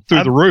go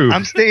through the roof.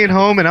 I'm staying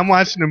home and I'm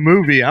watching a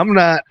movie. I'm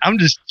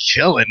just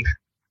chilling.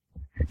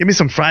 Give me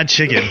some fried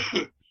chicken.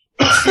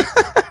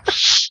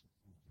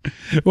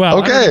 Wow,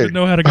 okay. I don't even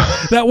know how to go.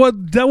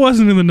 That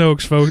wasn't in the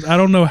notes, folks. I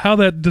don't know how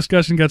that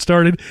discussion got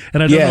started,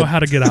 and I don't know how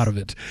to get out of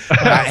it.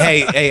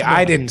 Hey,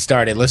 I didn't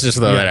start it. Let's just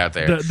throw that out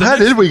there. How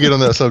did we get on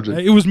that subject?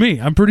 It was me.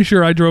 I'm pretty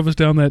sure I drove us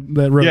down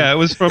that road. Yeah, it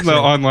was from the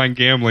online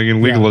gambling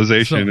and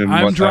legalization. So and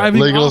I'm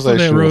driving off of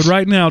that road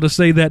right now to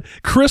say that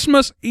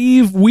Christmas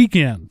Eve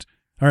weekend.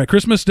 All right,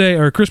 Christmas Day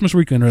or Christmas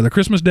weekend, or the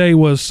Christmas Day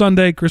was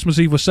Sunday, Christmas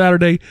Eve was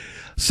Saturday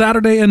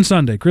and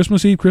Sunday,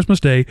 Christmas Eve,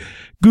 Christmas Day.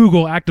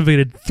 Google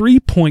activated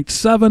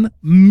 3.7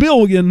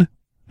 million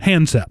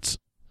handsets.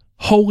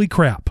 Holy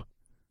crap!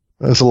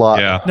 That's a lot.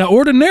 Yeah. Now,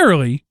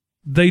 ordinarily,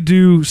 they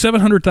do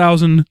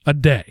 700,000 a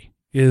day.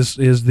 Is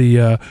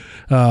the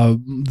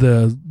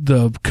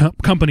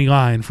company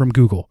line from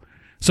Google?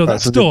 So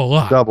that's still a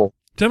lot. Double.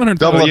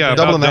 700,000.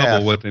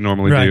 Double what they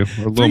normally do.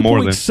 A little more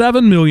than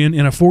 3.7 million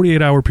in a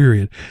 48-hour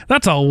period.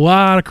 That's a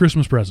lot of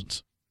Christmas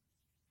presents.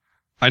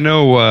 I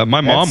know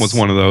my mom was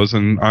one of those,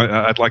 and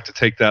I'd like to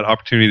take that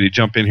opportunity to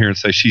jump in here and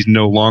say she's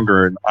no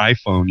longer an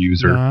iPhone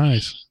user.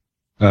 Nice.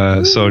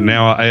 So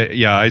now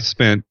I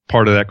spent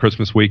part of that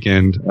Christmas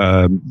weekend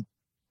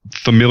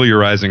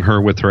familiarizing her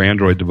with her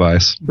Android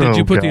device. Did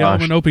you put the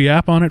Element Opie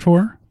app on it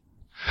for her?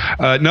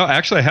 No,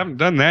 actually, I haven't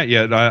done that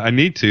yet. I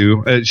need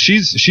to.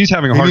 She's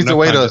having a hard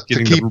enough time just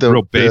getting keep the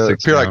real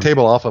basics. The periodic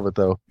table off of it,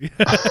 though.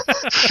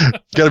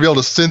 Got to be able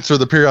to censor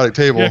the periodic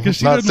table. Yeah,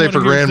 not safe for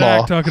grandma.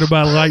 Zach talking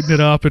about lighting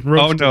it up and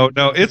roasting. Oh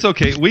no, it's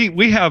okay.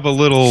 We have a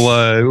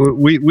little.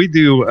 We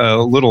do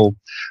a little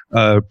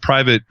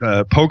private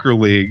poker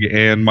league,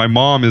 and my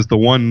mom is the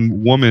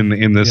one woman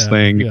in this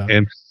thing,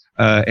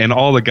 and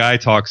all the guy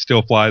talk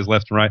still flies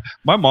left and right.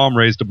 My mom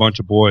raised a bunch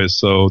of boys,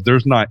 so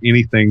there's not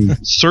anything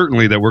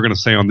certainly that we're going to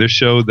say on this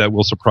show that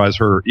will surprise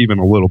her even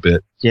a little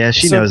bit. Yeah,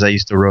 she knows I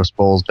used to roast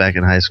bowls back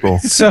in high school.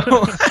 So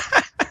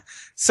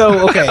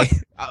okay,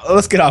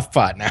 let's get off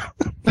pot now.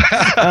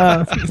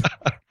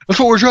 That's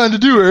what we're trying to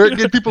do, Eric.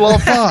 Get people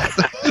off pot.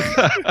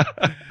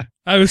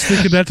 I was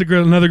thinking that's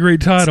another great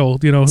title,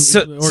 So does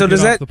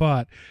that, off the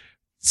pot.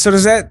 So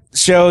does that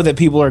show that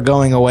people are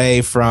going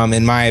away from,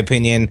 in my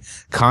opinion,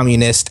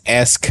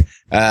 communist-esque,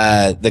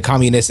 the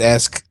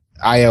communist-esque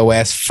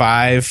iOS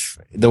 5,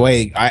 the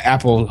way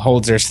Apple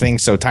holds their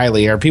things so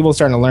tightly? Are people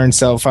starting to learn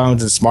cell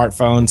phones and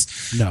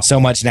smartphones so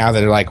much now that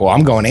they're like, well,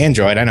 I'm going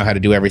Android. I know how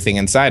to do everything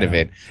inside of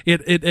it.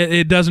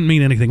 It doesn't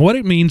mean anything. What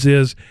it means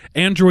is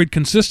Android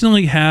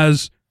consistently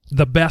has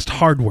the best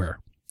hardware.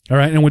 All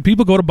right, and when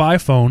people go to buy a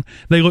phone,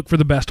 they look for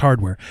the best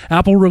hardware.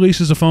 Apple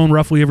releases a phone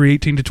roughly every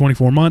 18 to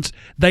 24 months.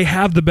 They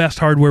have the best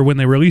hardware when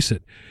they release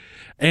it.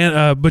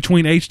 And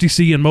between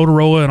HTC and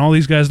Motorola and all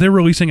these guys, they're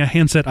releasing a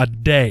handset a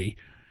day.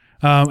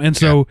 And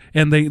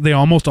they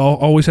almost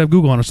always have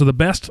Google on it. So the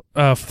best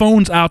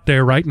phones out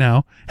there right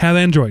now have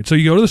Android. So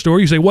you go to the store,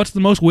 you say, what's the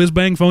most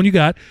whiz-bang phone you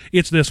got?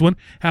 It's this one.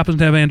 Happens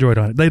to have Android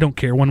on it. They don't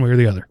care one way or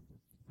the other.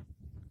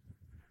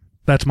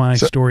 That's my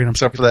story. And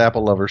except for the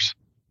Apple lovers.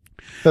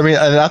 I mean,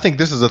 and I think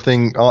this is a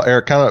thing,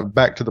 Eric, kind of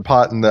back to the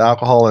pot and the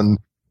alcohol and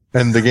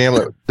the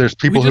gambling. There's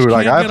people who are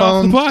like iPhones. We just can't get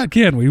off the pot,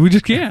 can we? We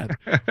just can't.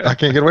 I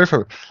can't get away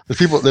from it.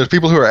 There's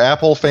people who are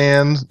Apple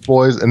fans,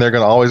 boys, and they're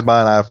going to always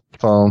buy an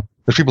iPhone.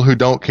 There's people who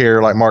don't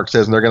care, like Mark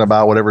says, and they're going to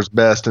buy whatever's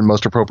best and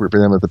most appropriate for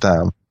them at the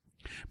time.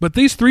 But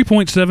these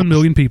 3.7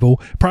 million people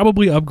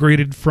probably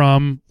upgraded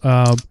from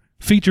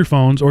feature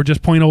phones or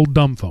just plain old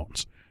dumb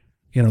phones.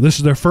 This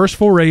is their first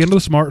foray into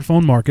the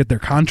smartphone market. Their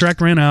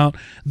contract ran out.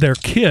 Their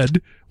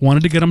kid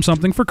wanted to get them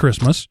something for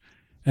Christmas,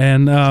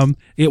 and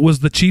it was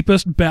the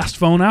cheapest, best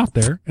phone out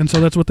there, and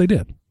so that's what they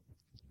did.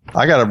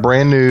 I got a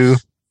brand new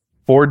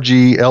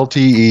 4G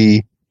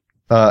LTE,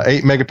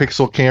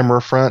 8-megapixel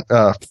camera, front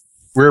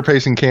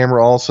rear-facing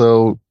camera,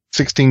 also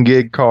 16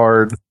 gig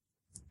card,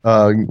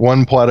 1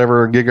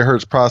 whatever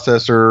gigahertz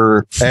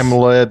processor,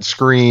 AMOLED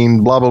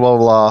screen, blah blah blah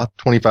blah.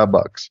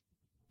 $25.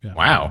 Yeah.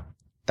 Wow.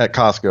 At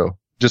Costco.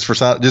 Just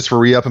for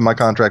re-upping my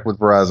contract with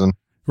Verizon.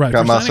 Right.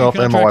 Got for myself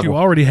signing a and my contract wife. You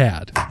already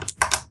had.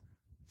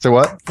 So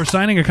what? For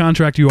signing a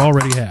contract you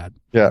already had.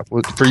 Yeah.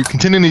 For you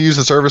continuing to use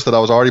the service that I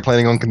was already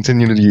planning on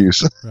continuing to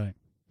use. Right.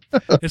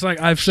 It's like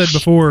I've said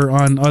before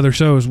on other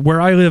shows,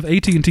 where I live,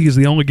 AT&T is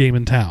the only game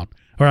in town.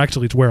 Or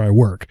actually, it's where I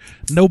work.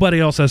 Nobody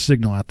else has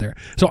signal out there.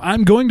 So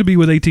I'm going to be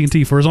with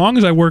AT&T for as long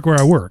as I work where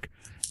I work.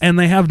 And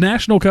they have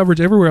national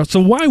coverage everywhere else. So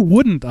why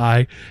wouldn't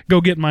I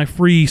go get my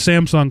free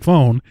Samsung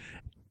phone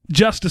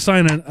just to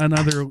sign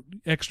another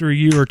extra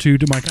year or two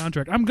to my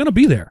contract? I'm going to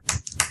be there.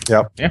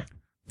 Yep. Yeah.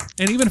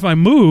 And even if I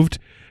moved,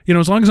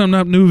 as long as I'm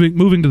not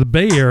moving to the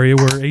Bay Area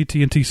where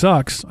AT&T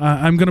sucks,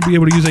 I'm going to be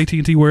able to use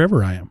AT&T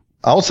wherever I am.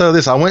 I'll say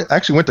this: I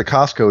actually went to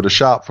Costco to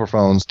shop for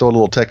phones. Throw a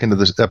little tech into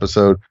this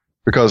episode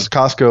because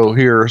Costco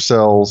here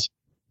sells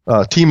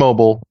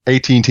T-Mobile,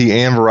 AT&T,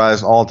 and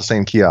Verizon all at the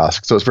same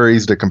kiosk. So it's very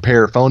easy to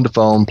compare phone to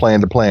phone,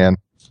 plan to plan.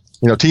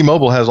 You know,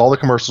 T-Mobile has all the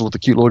commercials with the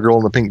cute little girl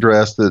in the pink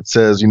dress that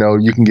says, you know,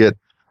 you can get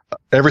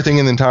everything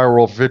in the entire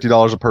world for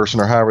 $50 a person,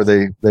 or however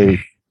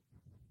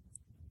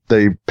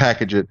they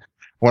package it.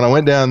 When I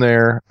went down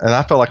there, and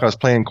I felt like I was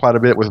playing quite a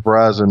bit with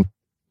Verizon,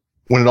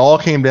 when it all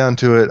came down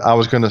to it, I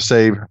was going to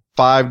save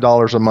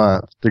 $5 a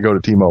month to go to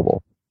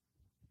T-Mobile.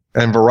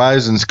 And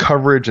Verizon's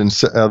coverage, and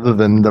other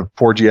than the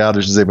 4G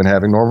outages they've been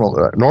having,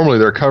 normally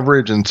their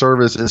coverage and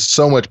service is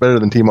so much better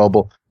than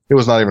T-Mobile. It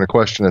was not even a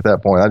question at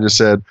that point. I just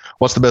said,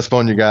 "What's the best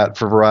phone you got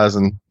for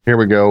Verizon? Here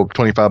we go,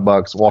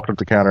 $25." Walked up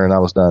the counter, and I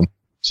was done.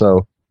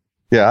 So,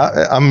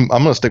 yeah, I'm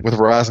going to stick with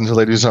Verizon until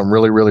they do something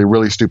really, really,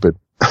 really stupid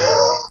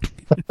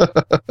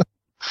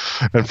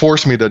and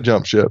force me to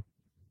jump ship.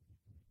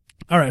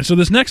 All right, so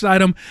this next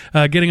item,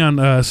 getting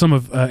on some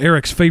of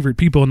Eric's favorite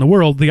people in the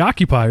world, the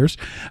occupiers.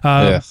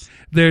 Yes.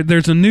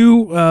 There's a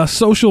new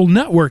social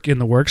network in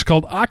the works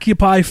called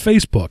Occupy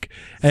Facebook,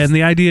 and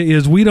the idea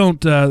is we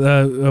don't.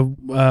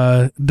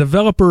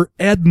 Developer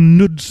Ed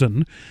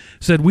Knudsen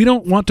said we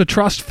don't want to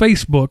trust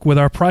Facebook with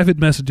our private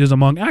messages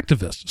among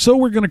activists, so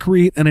we're going to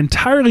create an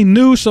entirely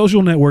new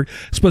social network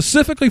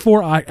specifically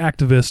for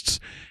activists,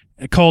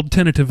 called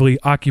tentatively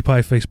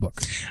Occupy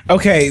Facebook.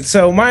 Okay,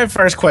 so my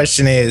first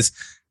question is,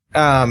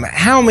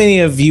 how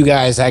many of you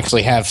guys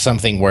actually have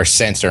something worth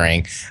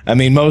censoring? I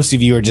mean, most of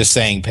you are just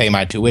saying pay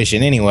my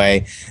tuition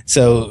anyway,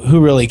 so who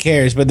really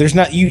cares? But there's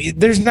not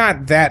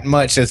that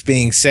much that's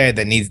being said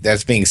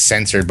that's being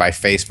censored by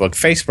Facebook.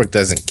 Facebook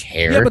doesn't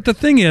care. Yeah, but the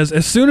thing is,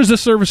 as soon as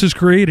this service is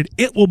created,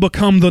 it will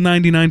become the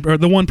 99 or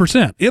the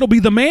 1%. It'll be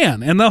the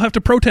man, and they'll have to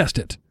protest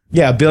it.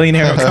 Yeah, a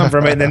billionaire will come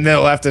from it, and then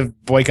they'll have to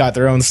boycott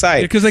their own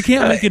site because they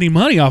can't make any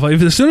money off of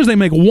it. As soon as they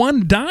make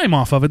one dime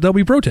off of it, they'll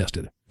be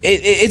protested.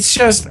 It's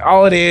just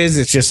all it is.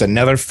 It's just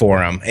another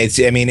forum.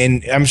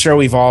 And I'm sure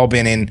we've all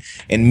been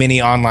in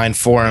many online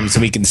forums,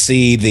 and we can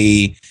see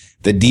the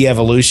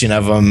de-evolution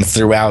of them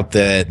throughout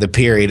the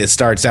period. It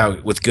starts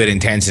out with good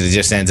intentions. It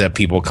just ends up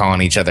people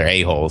calling each other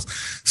a-holes.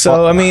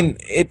 So, I mean,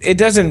 it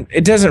doesn't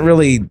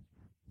really,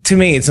 to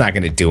me, it's not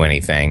going to do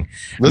anything.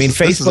 Facebook.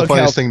 This is the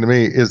funniest thing to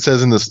me. It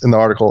says in the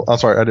article. I'm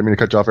sorry, I didn't mean to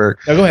cut you off, Eric.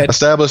 No, go ahead.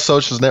 Established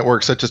social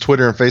networks such as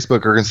Twitter and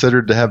Facebook are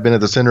considered to have been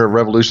at the center of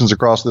revolutions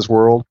across the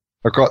world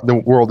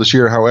this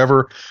year.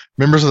 However,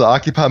 members of the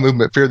Occupy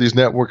movement fear these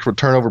networks will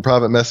turn over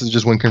private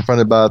messages when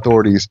confronted by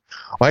authorities.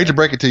 I hate to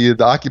break it to you,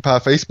 the Occupy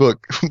Facebook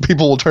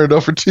people will turn it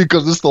over too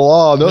because it's the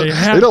law. They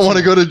don't want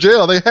to go to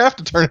jail. They have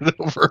to turn it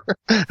over.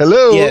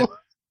 Hello. Yeah.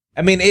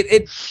 I mean,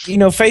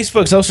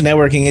 Facebook social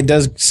networking, it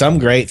does some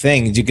great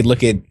things. You could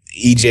look at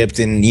Egypt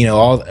and,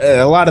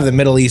 a lot of the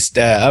Middle East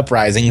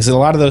uprisings. A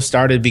lot of those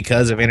started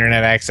because of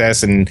internet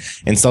access and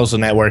social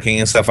networking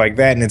and stuff like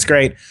that. And it's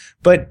great.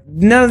 But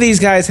none of these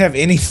guys have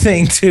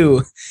anything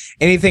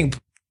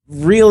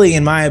really,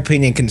 in my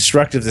opinion,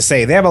 constructive to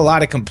say. They have a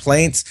lot of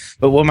complaints,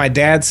 but what my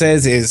dad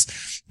says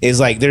is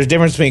like there's a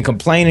difference between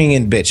complaining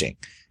and bitching.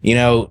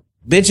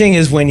 Bitching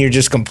is when you're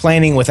just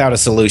complaining without a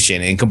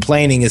solution, and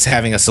complaining is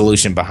having a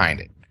solution behind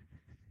it.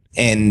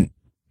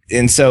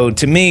 And so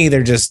to me,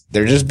 they're just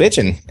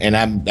bitching, and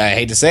I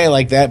hate to say it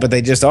like that, but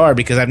they just are,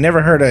 because I've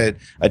never heard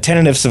a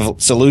tentative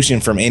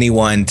solution from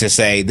anyone to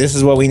say this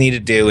is what we need to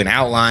do, an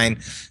outline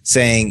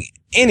saying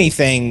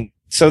anything.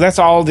 So that's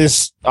all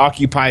this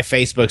Occupy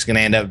Facebook's going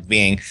to end up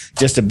being,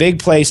 just a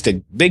big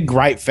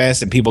gripe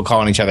fest and people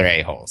calling each other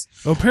a-holes.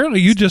 Well, apparently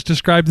you just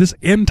described this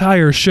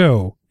entire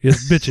show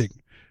is bitching.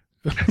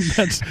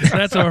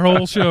 That's our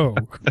whole show.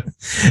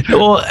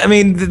 Well, I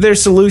mean,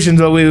 there's solutions,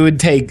 but we would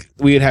have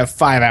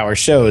 5-hour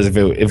shows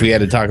if we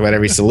had to talk about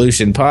every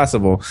solution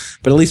possible.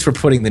 But at least we're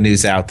putting the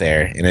news out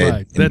there.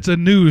 Right. That's a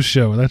news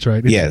show. That's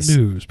right. It's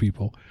news,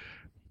 people.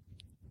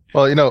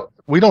 Well,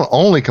 we don't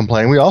only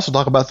complain. We also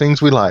talk about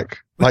things we like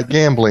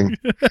gambling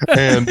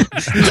and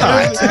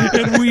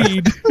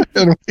weed.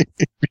 And weed,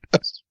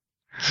 yes.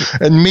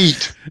 And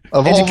meat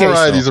of all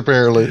varieties,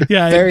 apparently.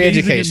 Yeah, very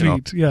educational.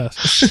 Meat,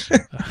 yes.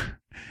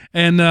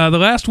 And the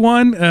last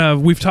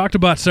one, we've talked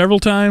about several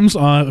times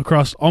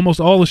across almost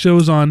all the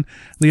shows on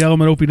the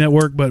Element Opie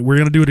Network, but we're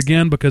going to do it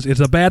again because it's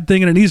a bad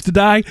thing and it needs to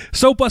die.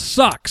 SOPA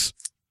sucks.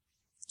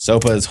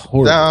 SOPA is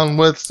horrible. Down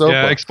with SOPA.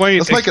 Yeah,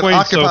 explain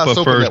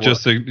SOPA first,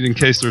 just in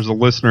case there's a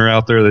listener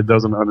out there that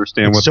doesn't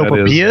understand what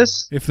SOPA that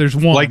is. If there's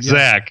one. Like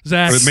Zach.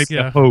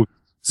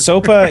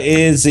 SOPA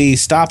is the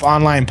Stop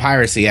Online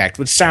Piracy Act,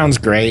 which sounds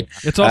great.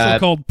 It's also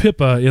called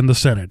PIPA in the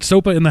Senate.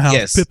 SOPA in the House,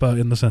 yes.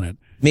 PIPA in the Senate.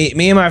 Me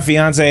and my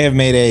fiance have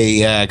made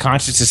a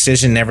conscious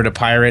decision never to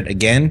pirate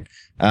again,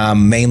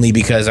 mainly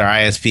because our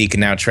ISP can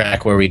now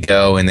track where we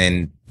go and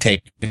then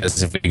take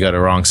us if we go to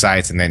wrong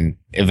sites, and then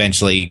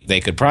eventually they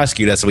could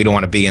prosecute us. So we don't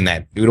want to be in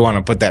that. We don't want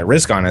to put that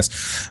risk on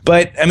us.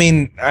 But I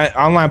mean,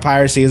 online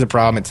piracy is a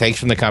problem. It takes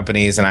from the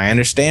companies, and I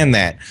understand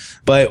that.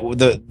 But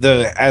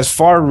the as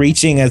far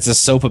reaching as the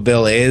SOPA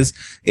bill is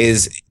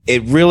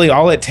it really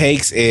all it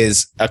takes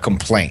is a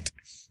complaint.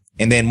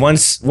 And then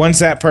once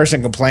that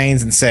person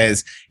complains and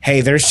says,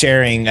 hey, they're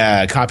sharing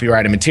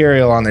copyrighted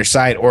material on their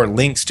site or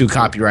links to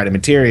copyrighted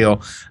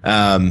material,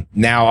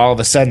 now all of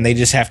a sudden they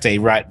just have to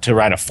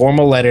write a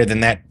formal letter.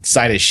 Then that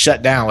site is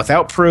shut down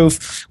without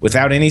proof,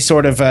 without any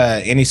sort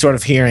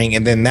of hearing,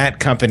 and then that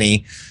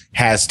company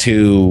has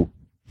to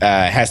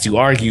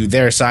argue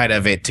their side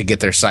of it to get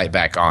their site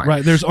back on.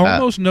 Right. There's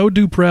almost no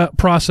due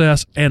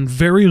process and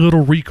very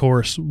little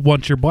recourse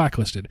once you're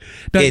blacklisted.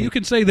 Now, you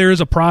can say there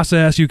is a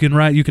process, you can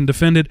write, you can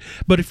defend it,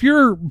 but if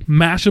you're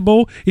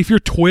Mashable, if you're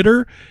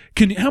Twitter,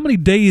 how many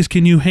days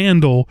can you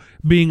handle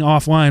being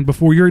offline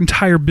before your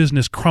entire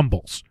business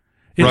crumbles?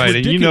 It's right,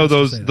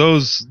 and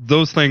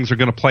those things are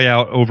going to play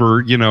out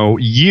over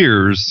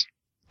years.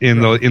 In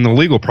the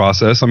legal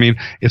process. I mean,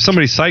 if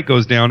somebody's site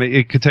goes down,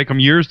 it could take them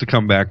years to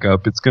come back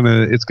up. It's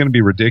gonna be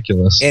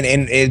ridiculous. And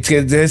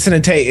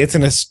it's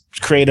gonna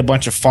create a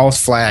bunch of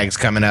false flags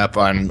coming up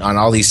on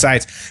all these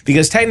sites,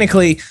 because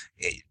technically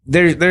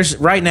there's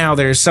right now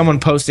there's someone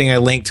posting a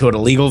link to an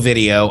illegal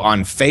video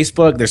on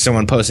Facebook. There's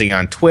someone posting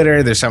on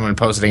Twitter. There's someone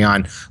posting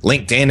on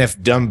LinkedIn.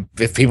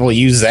 If people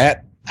use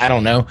that, I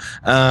don't know.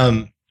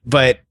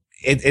 But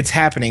it's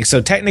happening. So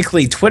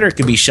technically Twitter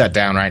could be shut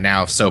down right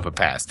now if SOPA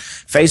passed.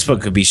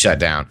 Facebook could be shut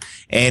down.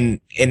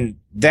 And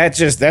that's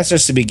just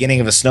the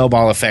beginning of a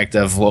snowball effect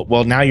of,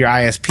 well, now your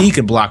ISP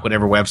could block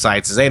whatever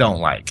websites they don't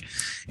like.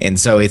 And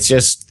so it's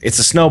a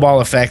snowball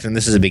effect, and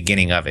this is the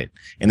beginning of it.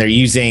 And they're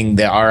using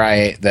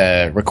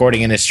the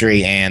recording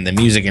industry and the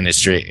music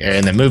industry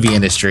and the movie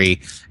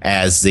industry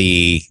as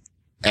the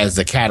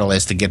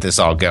catalyst to get this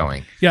all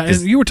going. Yeah,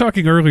 and you were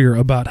talking earlier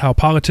about how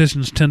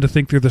politicians tend to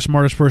think they're the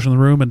smartest person in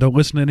the room and don't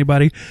listen to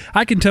anybody.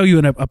 I can tell you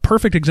a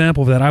perfect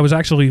example of that. I was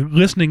actually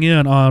listening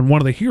in on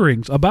one of the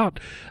hearings about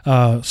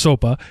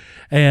SOPA,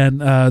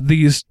 and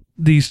these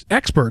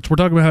experts were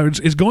talking about how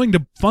it's going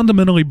to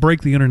fundamentally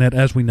break the internet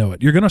as we know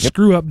it. You're going to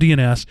screw up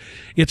DNS.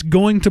 It's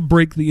going to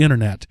break the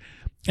internet.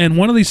 And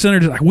one of these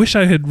senators, I wish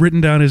I had written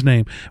down his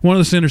name. One of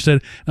the senators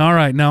said, all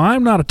right, now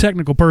I'm not a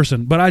technical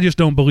person, but I just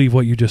don't believe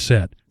what you just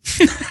said.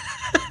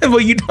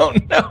 Well, you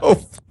don't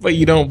know, but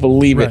you don't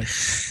believe it.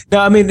 No,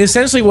 I mean,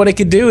 essentially what it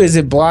could do is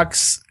it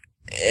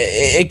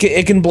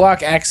can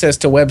block access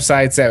to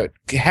websites that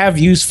have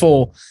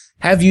useful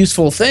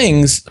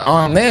things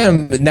on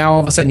them, but now all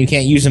of a sudden you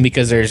can't use them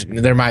because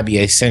there might be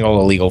a single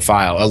illegal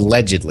file,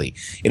 allegedly.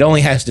 It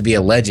only has to be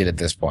alleged at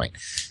this point.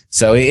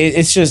 So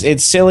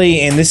it's silly,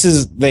 and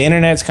the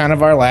internet's kind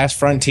of our last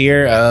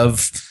frontier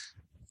of,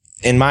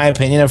 in my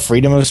opinion, of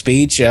freedom of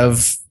speech,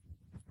 of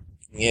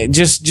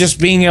just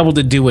being able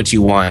to do what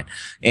you want.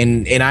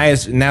 And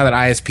now that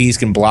ISPs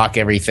can block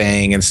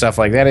everything and stuff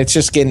like that,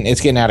 it's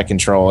getting out of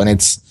control, and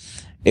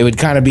it would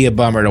kind of be a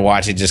bummer to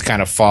watch it just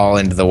kind of fall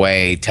into the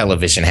way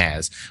television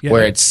has,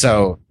 where it's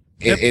so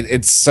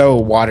it's so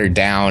watered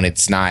down.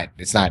 It's not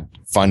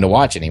fun to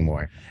watch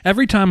anymore.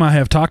 Every time I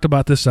have talked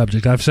about this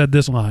subject, I've said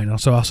this line,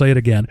 so I'll say it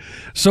again.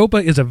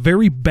 SOPA is a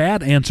very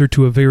bad answer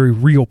to a very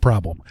real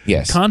problem.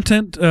 Yes.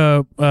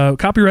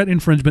 Copyright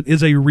infringement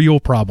is a real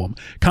problem.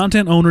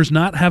 Content owners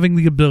not having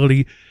the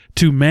ability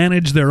to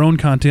manage their own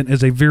content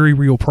is a very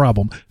real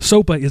problem.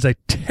 SOPA is a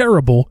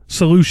terrible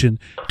solution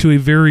to a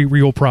very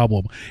real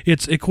problem.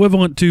 It's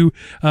equivalent to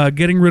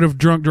getting rid of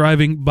drunk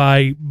driving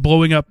by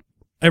blowing up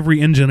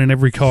every engine in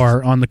every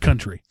car on the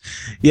country.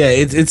 Yeah,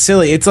 it's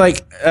silly. It's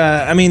like,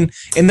 I mean,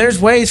 and there's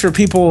ways for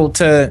people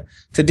to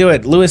do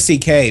it. Louis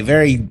C.K.,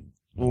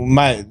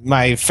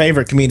 my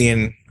favorite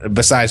comedian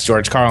besides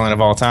George Carlin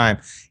of all time,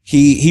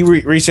 he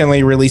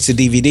recently released a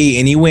DVD,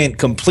 and he went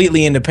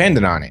completely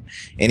independent on it,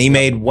 and he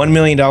made $1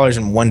 million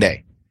in one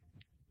day.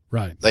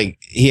 Right. Like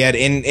he had,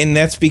 and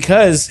that's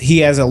because he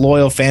has a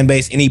loyal fan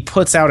base and he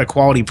puts out a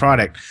quality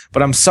product.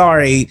 But I'm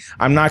sorry,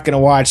 I'm not going to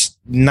watch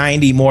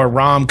 90 more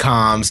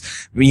rom-coms,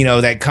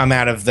 that come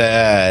out of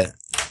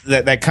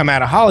that come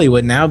out of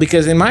Hollywood now,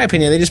 because in my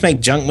opinion, they just make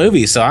junk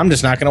movies. So I'm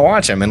just not going to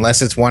watch them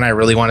unless it's one I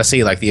really want to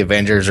see, like the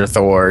Avengers or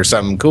Thor or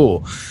something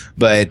cool.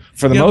 But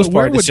for the most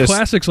part, it's just, where would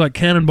classics like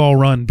Cannonball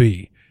Run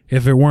be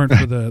if it weren't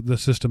for the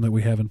system that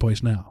we have in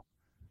place now?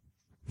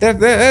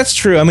 That's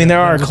true. I mean, there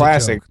are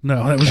classics.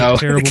 No, that was a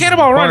terrible. The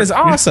Cannonball Run is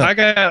awesome. I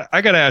got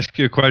to ask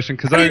you a question,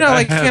 because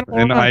I have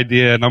an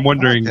idea, and I'm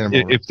wondering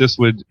if this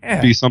would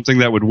be something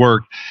that would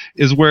work.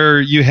 Is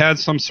where you had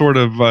some sort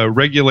of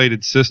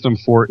regulated system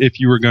for if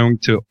you were going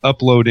to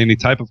upload any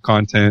type of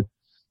content,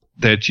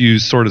 that you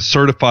sort of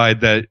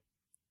certified that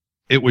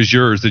it was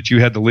yours, that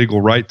you had the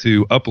legal right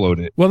to upload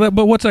it. Well,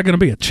 but what's that going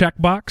to be? A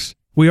checkbox?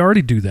 We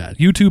already do that.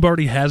 YouTube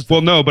already has that.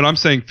 Well, no, but I'm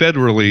saying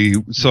federally,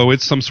 so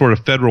it's some sort of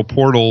federal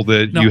portal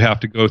that you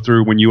have to go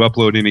through when you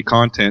upload any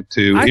content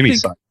to any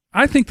site.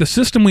 I think the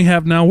system we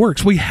have now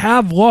works. We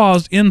have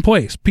laws in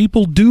place.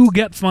 People do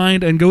get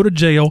fined and go to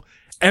jail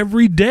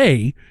every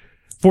day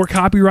for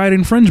copyright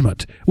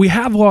infringement. We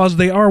have laws.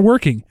 They are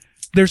working.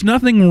 There's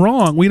nothing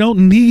wrong. We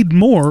don't need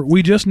more.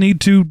 We just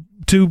need to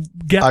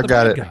get the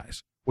bad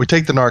guys. We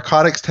take the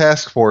narcotics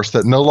task force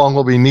that no longer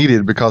will be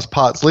needed because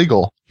pot's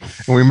legal,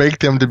 and we make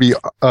them to be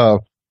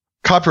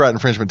copyright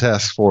infringement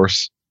task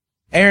force.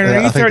 Aaron,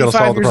 are you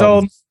 35 years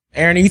old?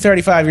 Aaron, are you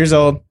 35 years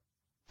old?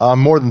 I'm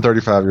more than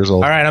 35 years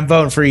old. All right, I'm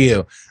voting for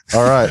you.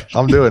 All right,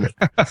 I'm doing it.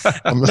 Let's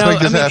make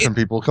this happen,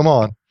 people. Come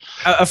on.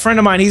 A friend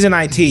of mine, he's in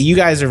IT. You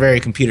guys are very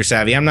computer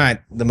savvy. I'm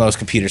not the most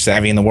computer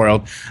savvy in the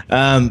world.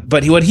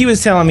 But what he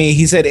was telling me,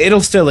 he said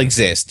it'll still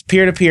exist.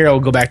 Peer-to-peer,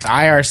 it'll go back to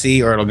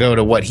IRC, or it'll go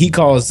to what he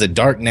calls the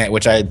dark net,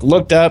 which I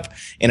looked up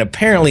and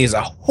apparently is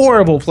a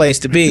horrible place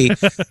to be.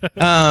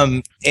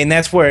 And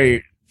that's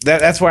where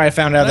I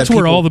found out that's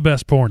where all the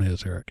best porn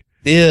is, Eric.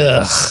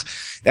 Ugh.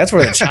 That's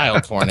where the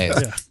child porn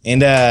is.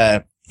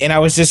 Yeah. And I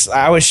was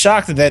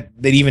shocked that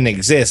even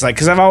exists. Like,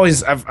 cause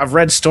I've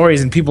read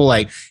stories and people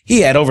like,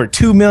 he had over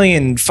 2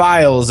 million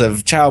files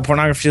of child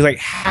pornography. Like,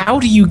 how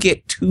do you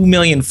get 2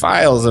 million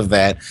files of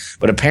that?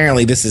 But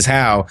apparently this is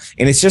how,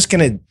 and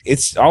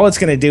it's all it's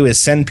going to do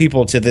is send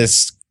people to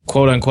this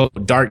quote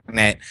unquote dark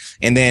net.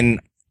 And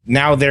then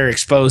now they're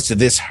exposed to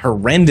this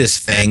horrendous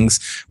things,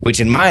 which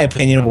in my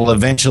opinion will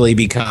eventually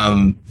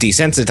become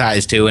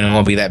desensitized to, and it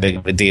won't be that big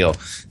of a deal.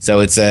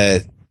 So it's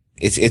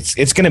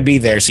going to be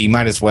there. So you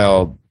might as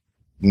well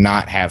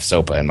not have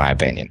SOPA, in my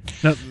opinion.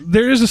 Now,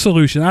 there is a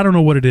solution. I don't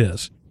know what it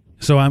is,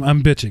 so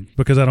I'm bitching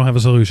because I don't have a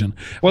solution.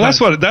 Well,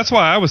 that's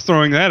why I was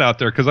throwing that out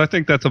there, because I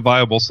think that's a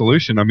viable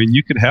solution. I mean,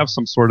 you could have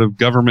some sort of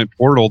government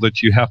portal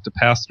that you have to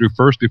pass through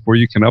first before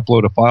you can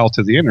upload a file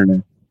to the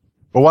internet.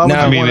 Well, why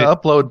would you want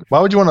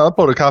to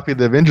upload a copy of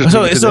the Avengers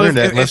movie to the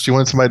internet unless you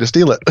want somebody to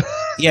steal it?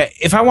 Yeah,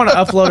 if I want to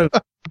upload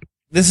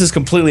this is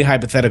completely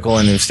hypothetical,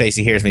 and if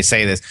Stacy hears me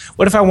say this,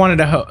 what if I wanted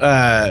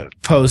to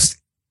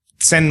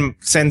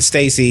send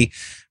Stacy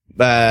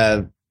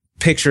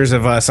pictures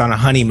of us on a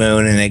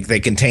honeymoon, and they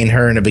contain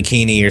her in a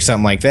bikini or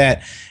something like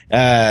that?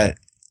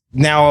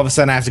 Now all of a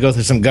sudden I have to go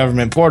through some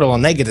government portal,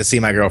 and they get to see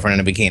my girlfriend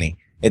in a bikini.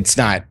 It's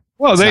not.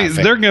 Well,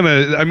 they're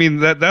gonna. I mean,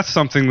 that's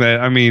something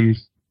that, I mean,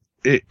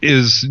 it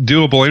is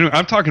doable.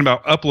 I'm talking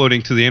about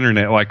uploading to the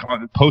internet, like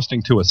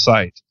posting to a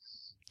site.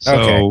 So,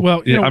 okay.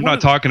 Well, I'm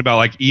not talking about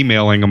like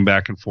emailing them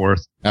back and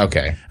forth.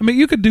 Okay. I mean,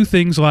 you could do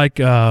things like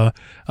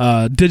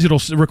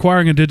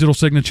requiring a digital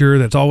signature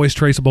that's always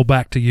traceable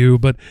back to you.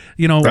 But,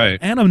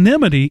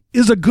 anonymity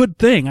is a good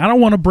thing. I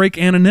don't want to break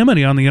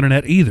anonymity on the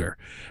internet either.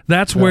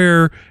 That's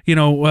where,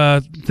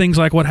 things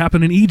like what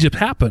happened in Egypt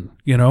happen,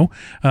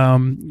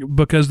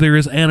 because there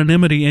is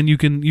anonymity, and you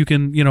can be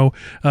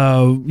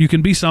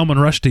Salman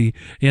Rushdie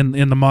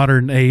in the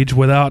modern age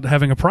without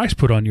having a price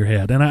put on your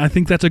head. And I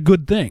think that's a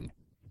good thing.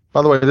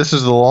 By the way, this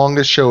is the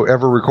longest show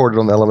ever recorded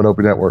on the Element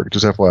Opie Network,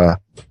 just FYI.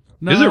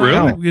 No, is it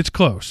really? No, it's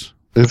close.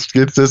 It's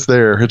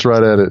there. It's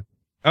right at it.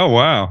 Oh,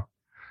 wow.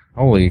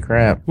 Holy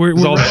crap. We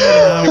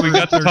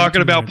got to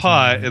talking about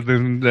pot, and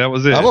then that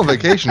was it. I'm on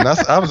vacation.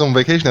 I was on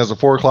vacation as of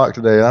 4 o'clock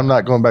today, and I'm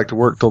not going back to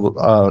work till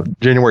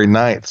January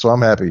 9th, so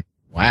I'm happy.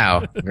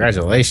 Wow.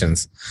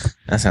 Congratulations.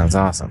 That sounds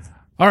awesome.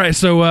 All right,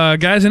 so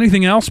guys,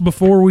 anything else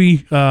before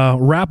we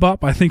wrap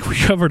up? I think we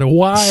covered a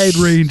wide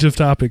range of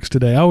topics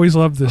today. I always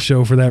love this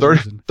show for that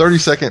reason.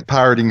 30-second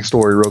pirating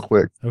story real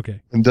quick. Okay.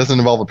 It doesn't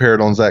involve a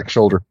parrot on Zach's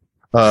shoulder.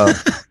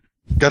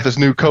 Got this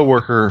new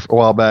coworker a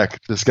while back,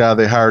 this guy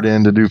they hired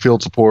in to do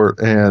field support,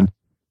 and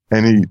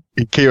he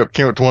came up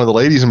to one of the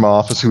ladies in my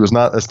office who was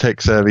not as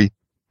tech savvy,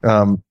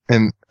 and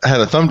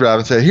had a thumb drive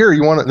and said, "Here,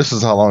 you want it?" This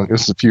is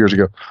a few years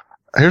ago.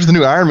 "Here's the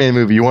new Iron Man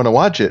movie. You want to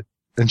watch it?"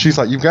 And she's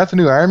like, "You've got the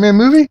new Iron Man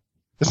movie?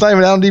 It's not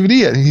even out on DVD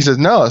yet." And he says,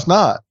 "No, it's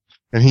not."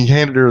 And he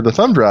handed her the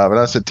thumb drive. And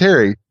I said,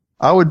 "Terry,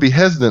 I would be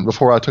hesitant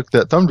before I took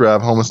that thumb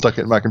drive home and stuck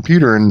it in my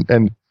computer."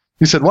 And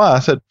he said, "Why?" I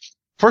said,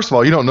 "First of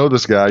all, you don't know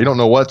this guy. You don't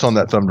know what's on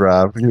that thumb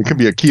drive. It could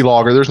be a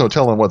keylogger. There's no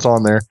telling what's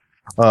on there,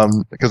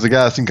 because the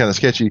guy seemed kind of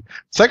sketchy.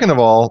 Second of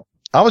all,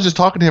 I was just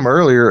talking to him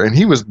earlier, and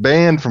he was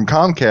banned from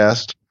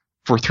Comcast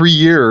for 3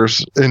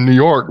 years in New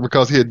York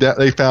because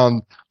they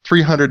found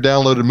 300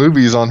 downloaded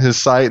movies on his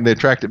site, and they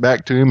tracked it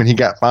back to him, and he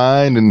got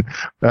fined and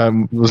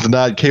was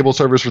denied cable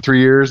service for 3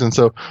 years. And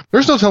so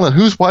there's no telling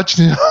who's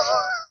watching him."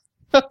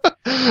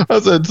 I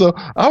said, so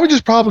I would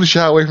just probably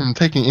shy away from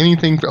taking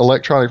anything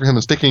electronic for him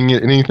and sticking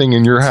anything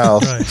in your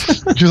house.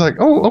 Right. She's like,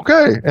 "Oh,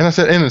 okay." And I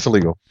said, "And it's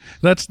illegal."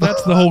 That's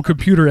the whole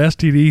computer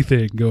STD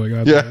thing going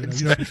on. Yeah, there.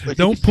 Exactly.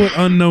 Don't put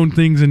unknown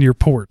things in your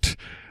port.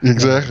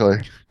 Exactly.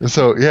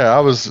 So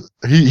yeah,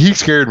 he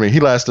scared me.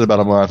 He lasted about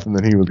a month, and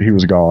then he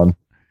was gone.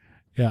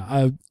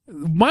 Yeah,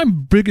 my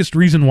biggest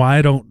reason why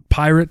I don't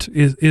pirate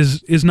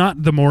is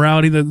not the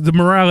morality. The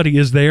morality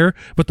is there,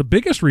 but the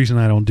biggest reason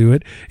I don't do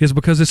it is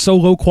because it's so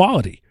low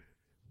quality.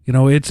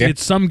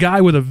 It's some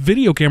guy with a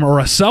video camera or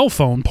a cell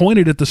phone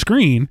pointed at the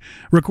screen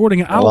recording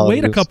it. I'll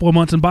wait a couple of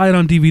months and buy it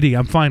on DVD.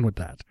 I'm fine with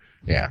that.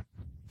 Yeah.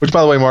 Which,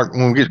 by the way, Mark,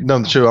 when we get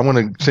done with the show, I'm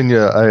going to send you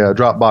a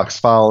Dropbox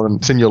file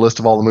and send you a list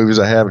of all the movies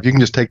I have. If you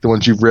can just take the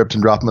ones you've ripped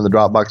and drop them in the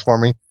Dropbox for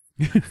me.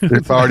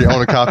 If I already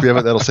own a copy of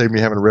it, that'll save me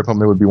having to rip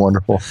them. It would be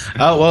wonderful.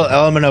 Oh, well,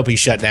 Element Opie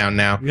shut down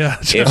now. Yeah.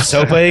 If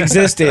SOPA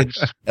existed,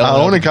 I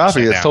own a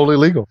copy. It's totally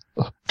legal.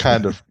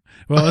 Kind of.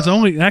 Well, it's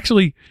only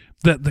actually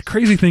the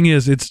crazy thing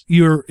is it's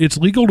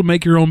legal to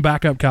make your own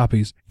backup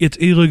copies. It's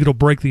illegal to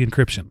break the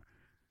encryption.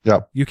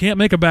 Yep. You can't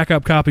make a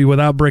backup copy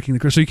without breaking the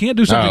encryption. So you can't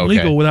do something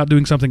legal without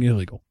doing something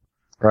illegal.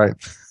 Right.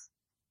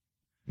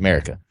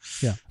 America.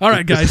 Yeah. All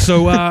right, guys.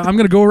 So I'm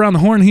going to go around the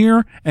horn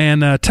here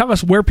and tell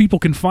us where people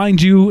can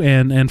find you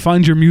and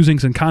find your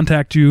musings and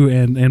contact you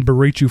and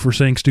berate you for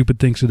saying stupid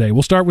things today.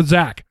 We'll start with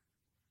Zach.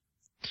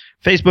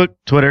 Facebook,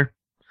 Twitter.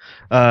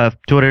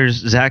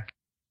 Twitter's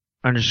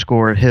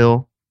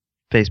Zach_Hill.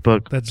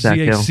 Facebook. That's Zach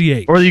Hill.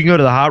 ZACH. Or you can go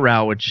to the Hot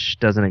Route, which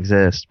doesn't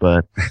exist,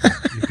 but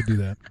you could do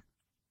that.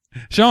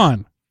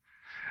 Sean.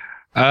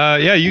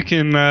 Yeah, you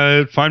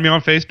can find me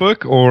on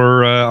Facebook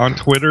or on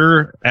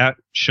Twitter at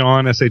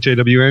Shawn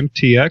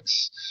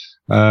SHAWNTX.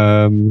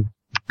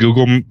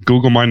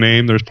 Google my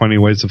name. There's plenty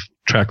of ways to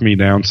track me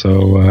down.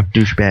 So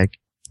douchebag.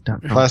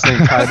 Last name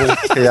Kibel,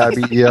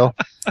 Kibel.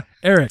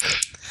 Eric.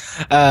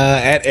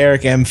 At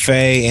Eric M.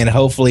 Fay, and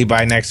hopefully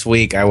by next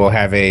week I will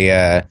have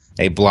a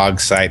blog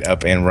site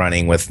up and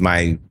running with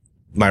my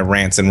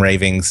rants and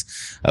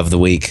ravings of the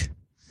week.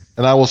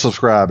 And I will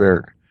subscribe,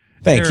 Eric.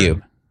 Thank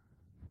you.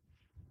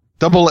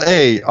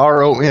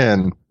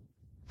 AARON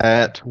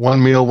at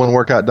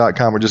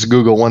onemealoneworkout.com, or just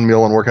Google One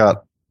Meal One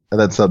Workout, and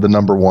that's the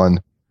number 1.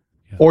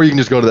 Yeah. Or you can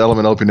just go to the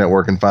Element Opie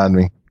Network and find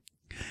me.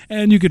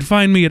 And you can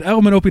find me at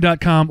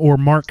elementopie.com or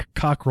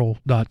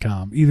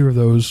markcockrell.com. Either of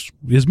those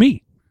is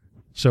me.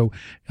 So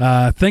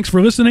thanks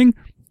for listening.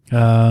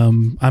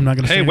 I'm not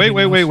going to say wait.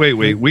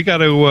 We got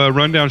to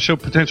run down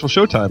potential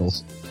show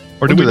titles.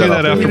 Or did we do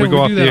that after we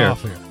go off the air?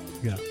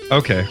 Yeah.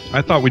 Okay.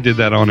 I thought we did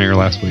that on air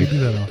last week.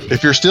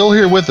 If you're still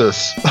here with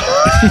us,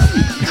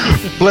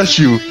 bless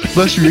you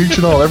each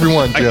and all,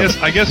 everyone.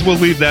 I guess we'll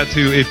leave that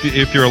to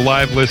if you're a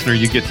live listener,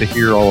 you get to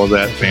hear all of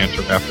that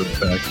banter after the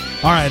fact.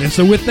 All right, and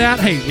so with that,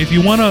 hey, if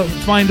you want to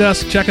find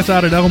us, check us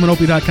out at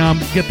elementopie.com.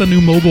 Get the new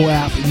mobile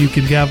app, and you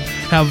can have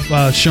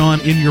Shawn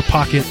in your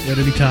pocket at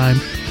any time.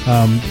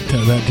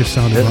 That just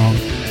sounded wrong.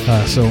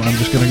 So I'm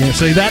just going to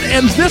say that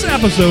ends this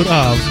episode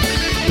of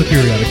The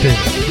Periodic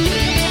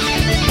Table.